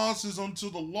taking losses until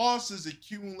the losses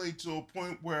accumulate to a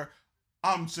point where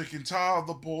I'm sick and tired of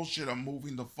the bullshit. I'm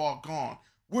moving the fuck on.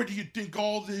 Where do you think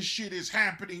all this shit is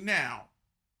happening now?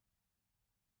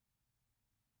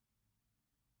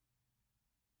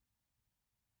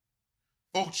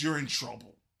 folks, you're in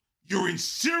trouble. You're in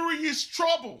serious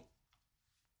trouble.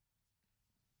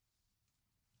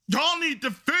 Y'all need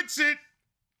to fix it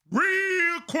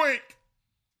real quick.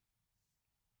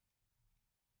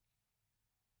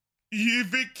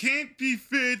 If it can't be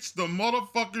fixed, the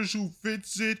motherfuckers who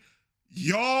fix it,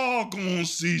 y'all gonna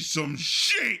see some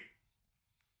shit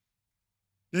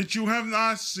that you have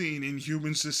not seen in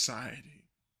human society.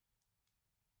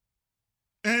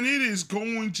 And it is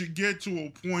going to get to a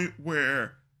point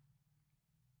where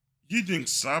you think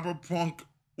Cyberpunk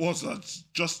was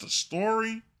just a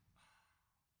story?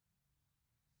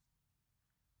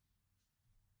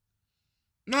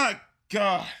 My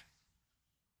God.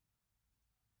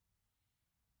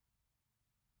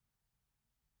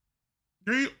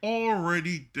 They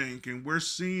already think, and we're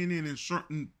seeing it in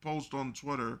certain posts on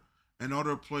Twitter and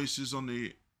other places on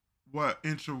the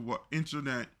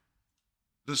internet,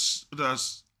 the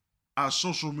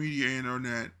social media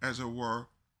internet, as it were,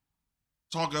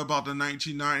 talking about the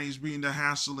 1990s being the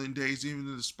hassling days,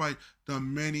 even despite the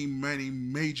many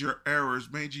major errors,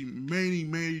 many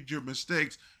major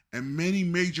mistakes, and many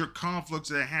major conflicts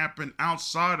that happened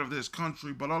outside of this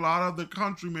country. But a lot of the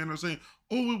countrymen are saying,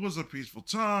 oh, it was a peaceful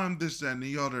time, this, that, and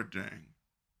the other thing.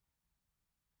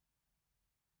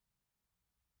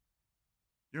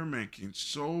 You're making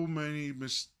so many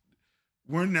mistakes.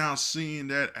 We're now seeing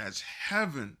that as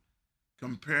heaven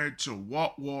compared to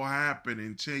what will happen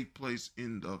and take place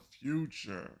in the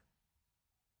future.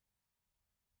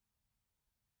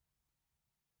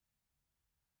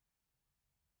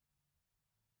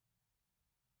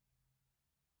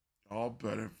 Y'all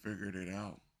better figure it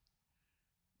out.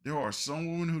 There are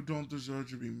some women who don't deserve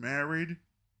to be married,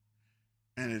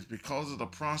 and it's because of the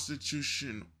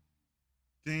prostitution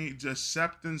thing, the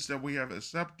acceptance that we have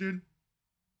accepted.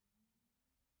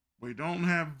 We don't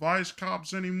have vice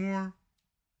cops anymore.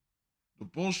 The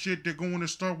bullshit they're going to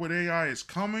start with AI is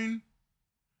coming.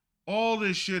 All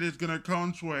this shit is going to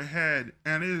come to a head,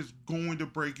 and it is going to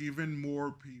break even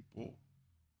more people.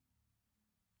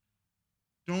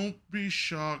 Don't be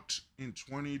shocked in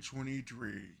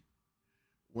 2023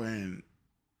 when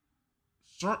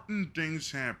certain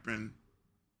things happen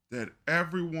that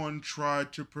everyone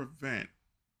tried to prevent.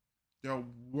 There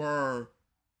were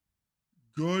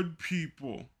good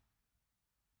people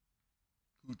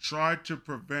who tried to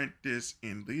prevent this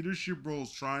in leadership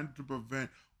roles, trying to prevent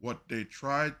what they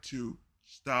tried to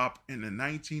stop in the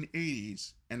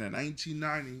 1980s and the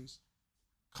 1990s,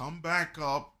 come back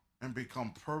up and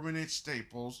become permanent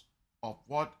staples of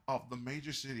the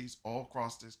major cities all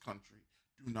across this country.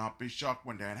 Do not be shocked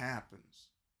when that happens.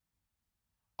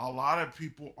 A lot of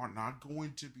people are not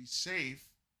going to be safe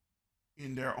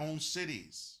in their own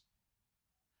cities.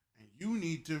 And you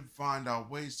need to find out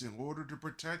ways in order to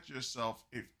protect yourself.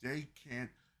 If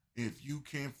you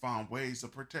can't find ways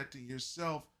of protecting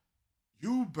yourself,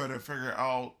 you better figure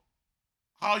out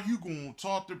how you gonna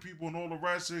talk to people and all the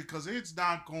rest of it, because it's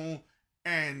not gonna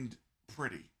end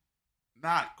pretty.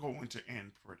 Not going to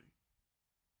end pretty.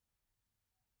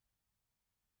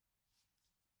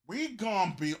 We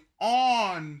gonna be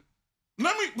on.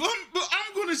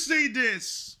 I'm gonna say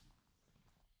this.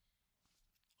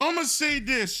 I'm gonna say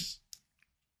this,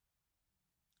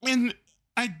 and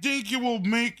I think it will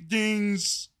make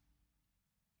things.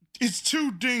 It's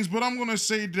two things, but I'm gonna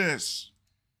say this.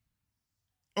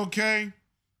 Okay?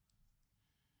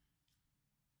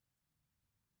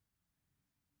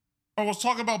 I was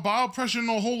talking about biopressure and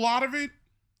a whole lot of it.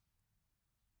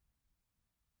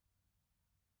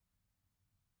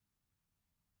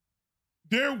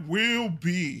 There will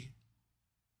be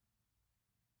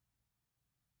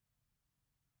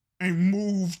a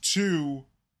move to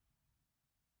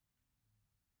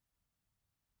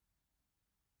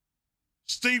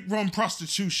state-run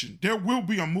prostitution. There will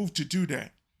be a move to do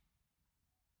that.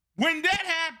 When that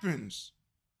happens,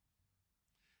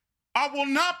 I will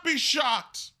not be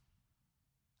shocked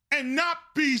and not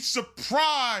be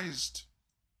surprised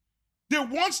that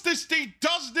once the state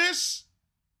does this,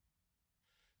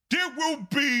 there will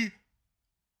be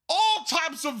all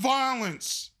types of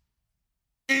violence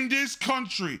in this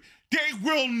country. They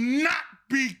will not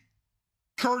be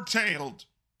curtailed.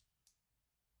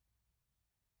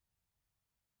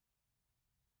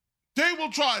 They will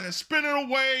try to spin it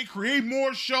away, create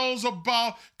more shows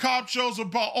about, cop shows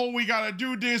about, oh, we gotta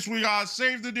do this, we gotta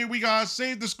save the day, we gotta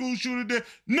save the school shooter day.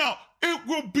 No, it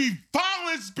will be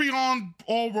violence beyond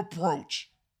all reproach.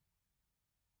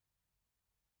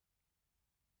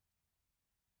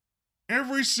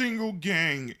 Every single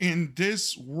gang in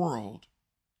this world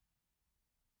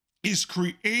is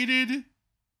created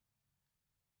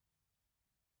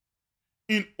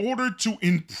in order to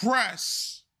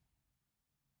impress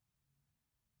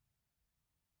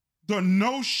the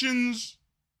notions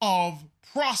of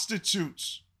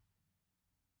prostitutes.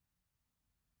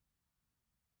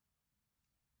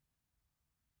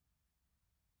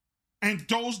 And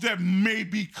those that may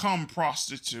become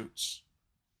prostitutes.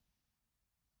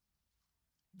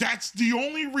 That's the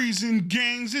only reason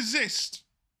gangs exist.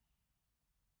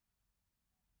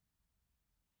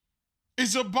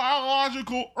 It's a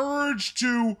biological urge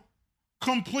to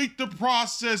complete the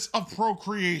process of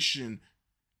procreation.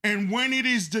 And when it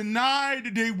is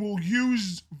denied, they will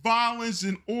use violence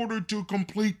in order to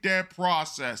complete that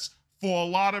process. For a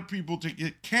lot of people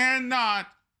to cannot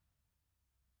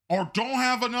or don't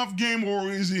have enough game, or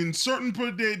is in certain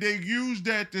they use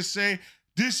that to say,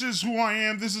 this is who I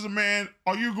am, this is a man,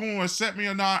 are you going to accept me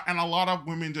or not? And a lot of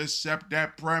women accept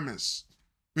that premise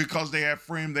because they have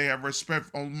freedom, they have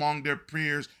respect among their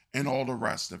peers and all the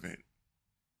rest of it.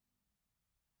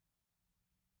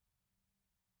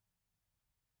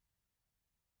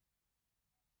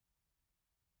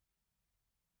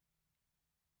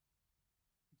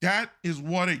 That is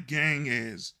what a gang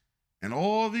is. And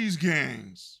all these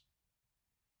gangs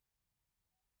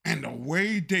and the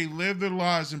way they live their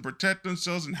lives and protect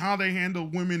themselves and how they handle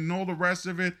women and all the rest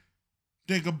of it,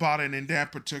 think about it in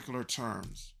that particular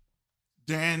terms.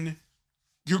 Then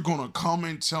you're going to come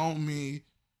and tell me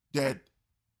that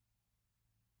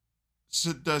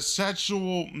the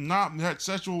sexual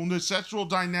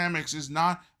dynamics is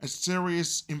not a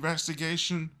serious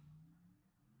investigation?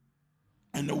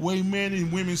 And the way men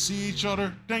and women see each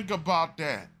other, think about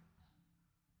that.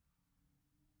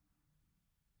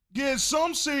 Yeah,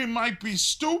 some say it might be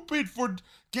stupid for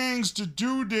gangs to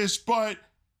do this, but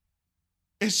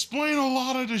explain a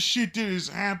lot of the shit that is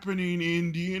happening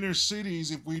in the inner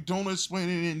cities if we don't explain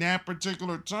it in that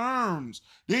particular terms.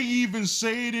 They even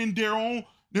say it in their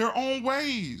own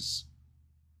ways.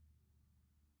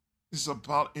 It's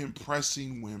about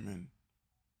impressing women.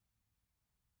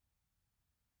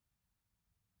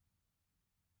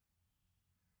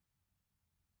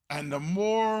 And the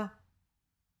more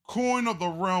coin of the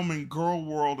realm in girl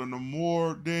world, and the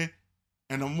more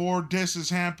this has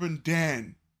happened,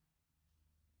 then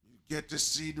you get to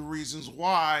see the reasons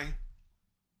why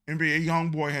NBA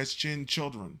YoungBoy has 10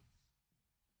 children.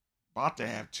 About to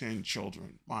have 10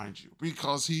 children, mind you,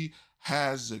 because he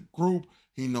has a group,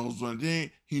 he knows what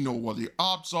he knows what the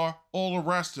ops are, all the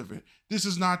rest of it. This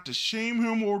is not to shame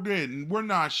him or didn't. We're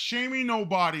not shaming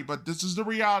nobody, but this is the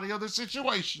reality of the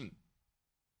situation.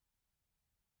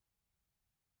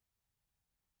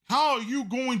 How are you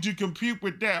going to compete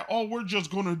with that? Oh, we're just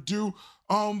going to do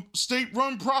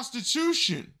state-run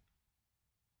prostitution.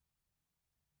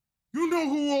 You know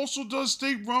who also does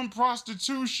state-run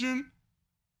prostitution?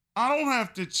 I don't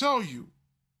have to tell you.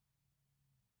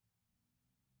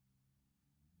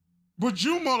 But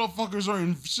you motherfuckers are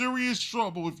in serious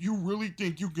trouble if you really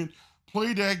think you can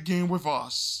play that game with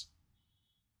us.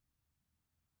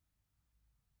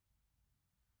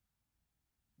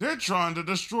 They're trying to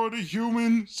destroy the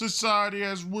human society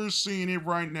as we're seeing it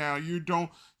right now. You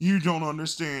don't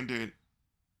understand it.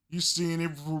 You're seeing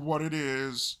it for what it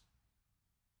is.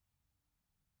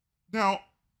 Now,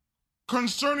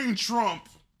 concerning Trump,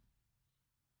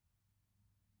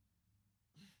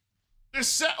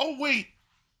 because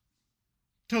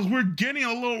we're getting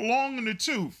a little long in the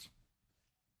tooth.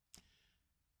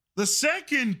 The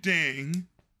second thing,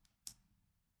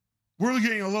 we're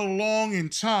getting a little long in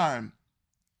time.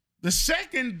 The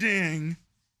second thing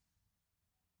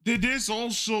that this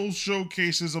also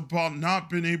showcases about not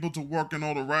being able to work and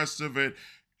all the rest of it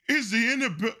is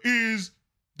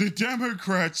the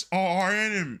Democrats are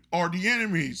the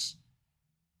enemies.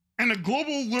 And the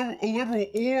global liberal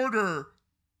order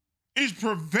is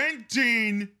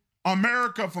preventing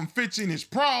America from fixing its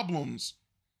problems.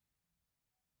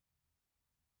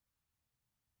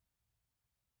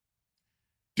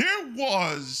 There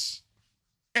was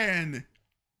an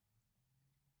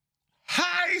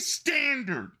high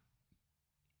standard,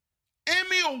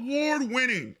 Emmy Award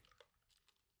winning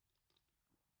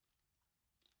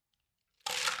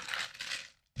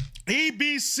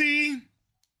ABC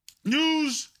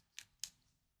News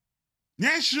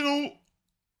National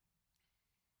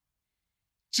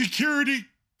Security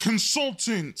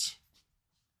consultant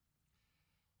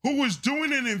who was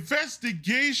doing an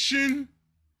investigation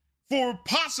for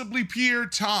possibly Pierre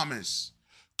Thomas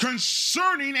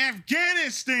concerning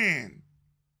Afghanistan.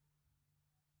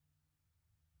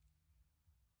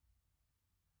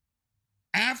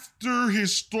 After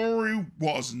his story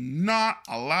was not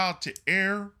allowed to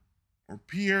air, or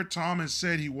Pierre Thomas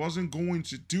said he wasn't going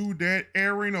to do that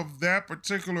airing of that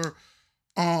particular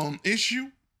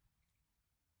issue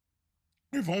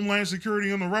with Homeland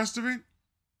Security and the rest of it,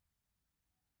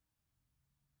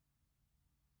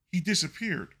 he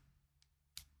disappeared.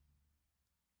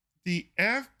 The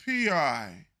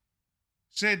FBI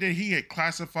said that he had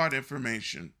classified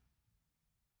information.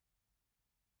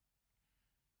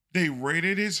 They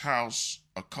raided his house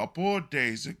a couple of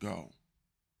days ago.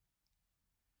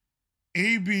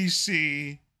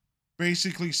 ABC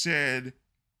basically said,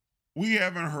 we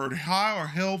haven't heard high or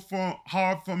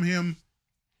hard from him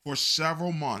for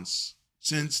several months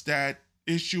since that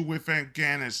issue with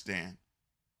Afghanistan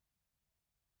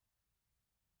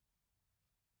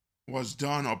was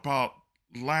done about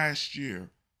last year,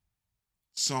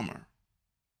 summer.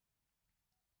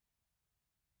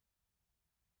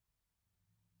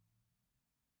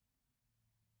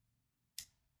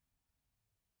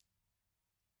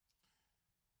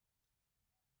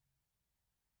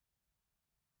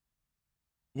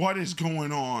 What is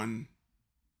going on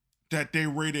that they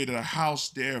raided a house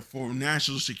there for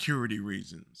national security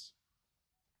reasons?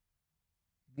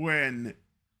 When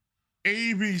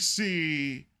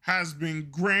ABC has been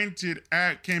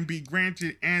can be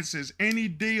granted answers any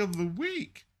day of the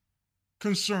week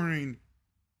concerning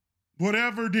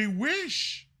whatever they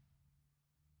wish.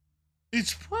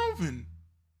 It's proven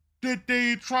that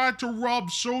they tried to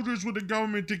rob soldiers with the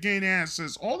government to gain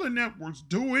answers. All the networks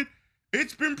do it.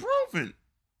 It's been proven.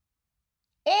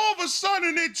 All of a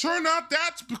sudden, it turned out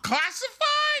that's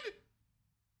classified?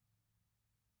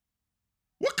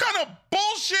 What kind of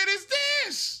bullshit is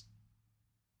this?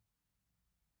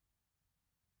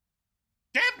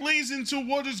 That leads into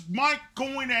what is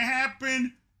going to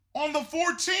happen on the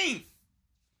 14th.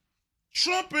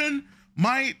 Trump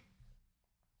might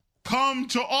come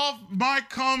to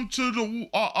the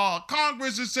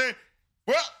Congress and say,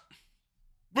 well,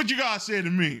 what you gotta say to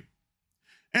me?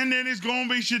 And then it's going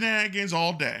to be shenanigans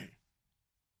all day.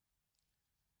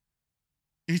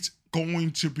 It's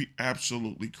going to be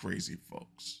absolutely crazy,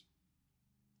 folks.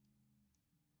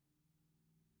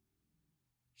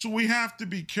 So we have to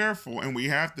be careful and we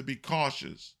have to be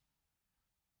cautious.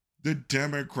 The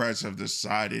Democrats have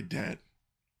decided that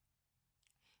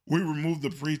we remove the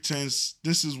pretense.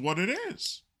 This is what it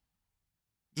is.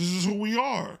 This is who we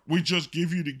are. We just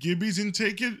give you the gibbies and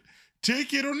take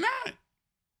it or not.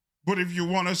 But if you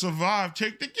want to survive,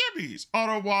 take the gibbies.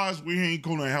 Otherwise, we ain't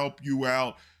going to help you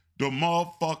out. The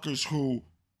motherfuckers who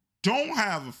don't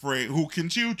have a frame, who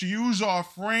continue to use our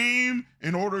frame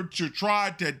in order to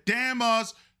try to damn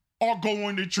us, are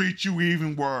going to treat you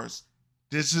even worse.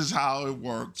 This is how it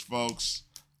works, folks.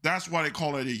 That's why they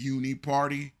call it a uni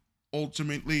party,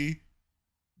 ultimately.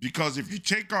 Because if you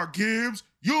take our gibs,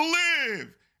 you'll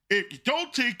live. If you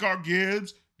don't take our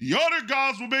gibs, the other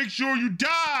guys will make sure you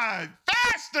die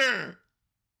faster.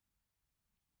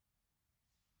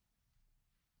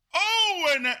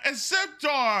 Oh, and except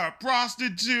our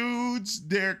prostitutes,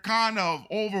 they're kind of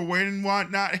overweight and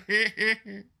whatnot.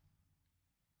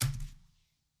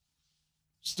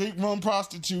 State-run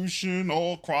prostitution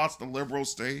all across the liberal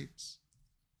states.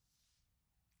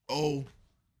 Oh,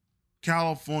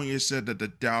 California said that the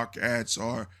dark ads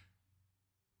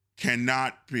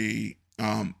cannot be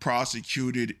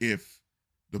prosecuted if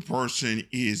the person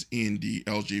is in the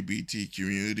LGBT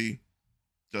community.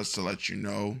 Just to let you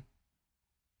know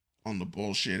on the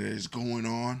bullshit that is going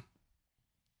on.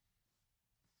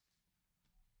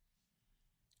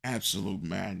 Absolute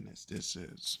madness, this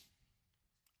is.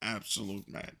 Absolute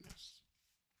madness.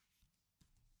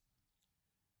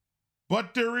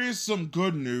 But there is some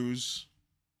good news.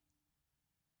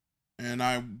 And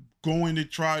I'm going to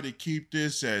try to keep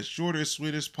this as short and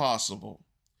sweet as possible.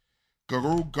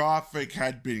 Guru Gothic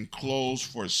had been closed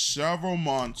for several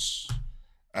months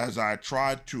as I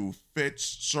tried to fix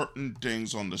certain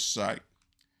things on the site.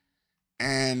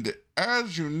 And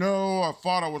as you know, I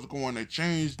thought I was going to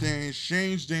change things.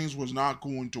 Change things was not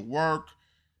going to work.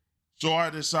 So I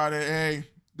decided, hey,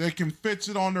 they can fix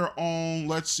it on their own.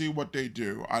 Let's see what they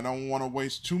do. I don't want to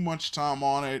waste too much time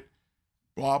on it.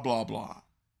 Blah, blah, blah.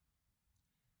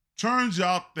 Turns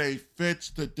out they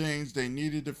fixed the things they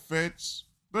needed to fix.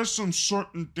 There's some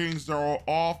certain things that are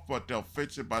off, but they'll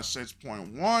fix it by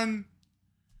 6.1.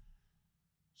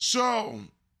 So,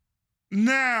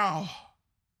 now,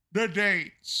 the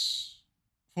dates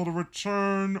for the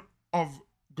return of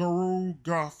Guru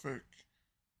Gothic.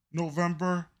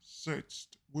 November 6th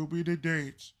will be the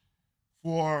dates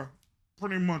for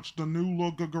pretty much the new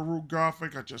look of Guru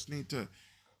Gothic. I just need to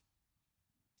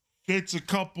fix a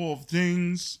couple of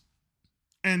things,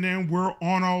 and then we're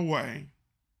on our way.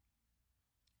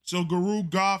 So Guru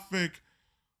Gothic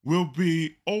will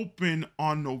be open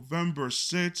on November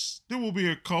 6th. There will be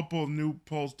a couple of new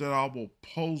posts that I will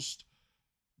post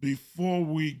before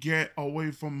we get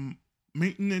away from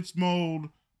maintenance mode,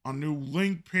 a new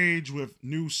link page with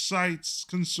new sites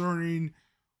concerning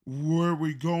where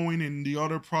we're going and the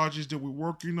other projects that we're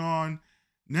working on.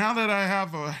 Now that I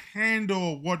have a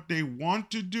handle of what they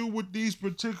want to do with these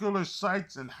particular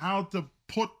sites and how to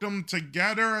put them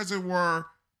together, as it were,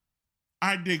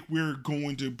 I think we're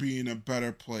going to be in a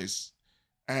better place.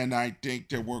 And I think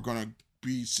that we're going to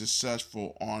be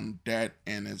successful on that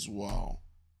end as well.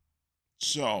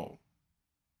 So,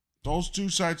 those two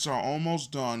sites are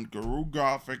almost done. Guru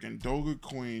Gothic and Doga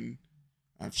Queen.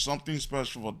 I have something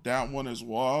special for that one as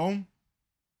well.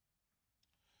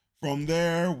 From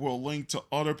there, we'll link to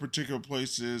other particular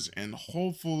places, and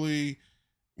hopefully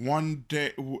one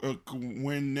day,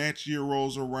 when next year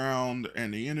rolls around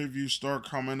and the interviews start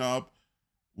coming up,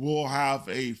 we'll have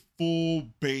a full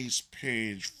base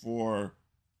page for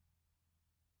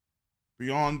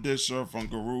Beyond This Earth on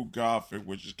Guru Gothic,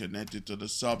 which is connected to the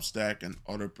Substack and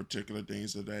other particular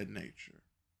things of that nature.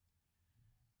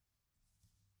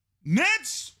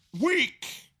 Next week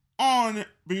on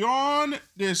Beyond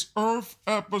This Earth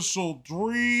episode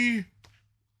 3,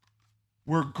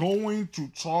 we're going to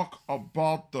talk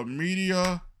about the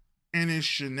media and its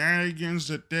shenanigans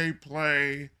that they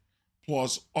play,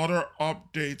 plus other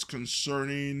updates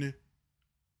concerning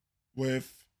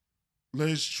with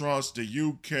Liz Truss, the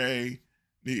UK,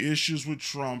 the issues with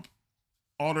Trump,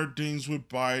 other things with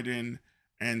Biden,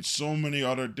 and so many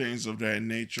other things of that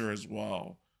nature as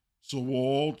well. So we'll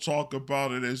all talk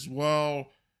about it as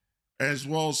well as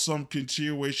some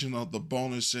continuation of the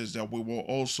bonuses that we will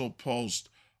also post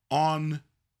on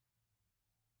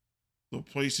the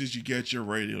places you get your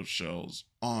radio shows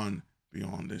on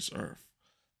Beyond This Earth.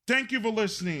 Thank you for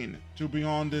listening to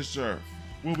Beyond This Earth.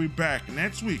 We'll be back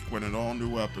next week with an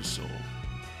all-new episode.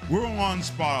 We're on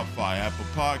Spotify, Apple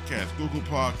Podcasts, Google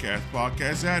Podcasts,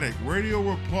 Podcast Addict, Radio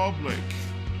Republic.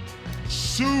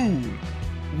 Soon,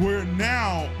 we're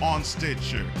now on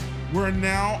Stitcher. We're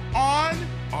now on,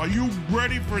 are you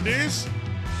ready for this?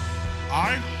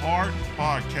 iHeart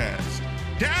Podcast.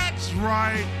 That's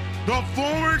right. The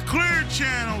former Clear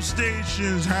Channel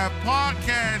stations have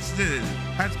podcasted.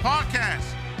 That's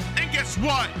podcasts. And guess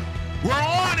what? We're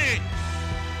on it.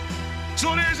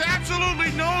 So there's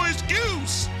absolutely no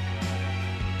excuse.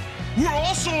 We're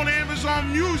also on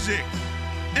Amazon Music.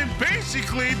 And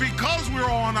basically, because we're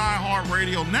on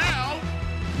iHeartRadio now,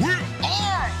 we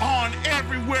are on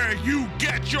everywhere you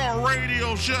get your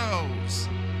radio shows.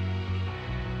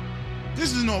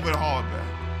 This is Norbert Hardback,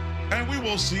 and we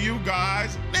will see you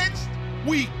guys next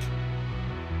week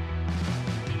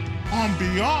on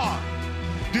Beyond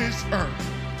This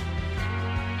Earth.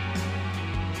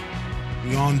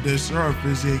 Beyond This Earth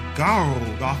is a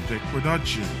Garo Gothic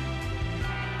production.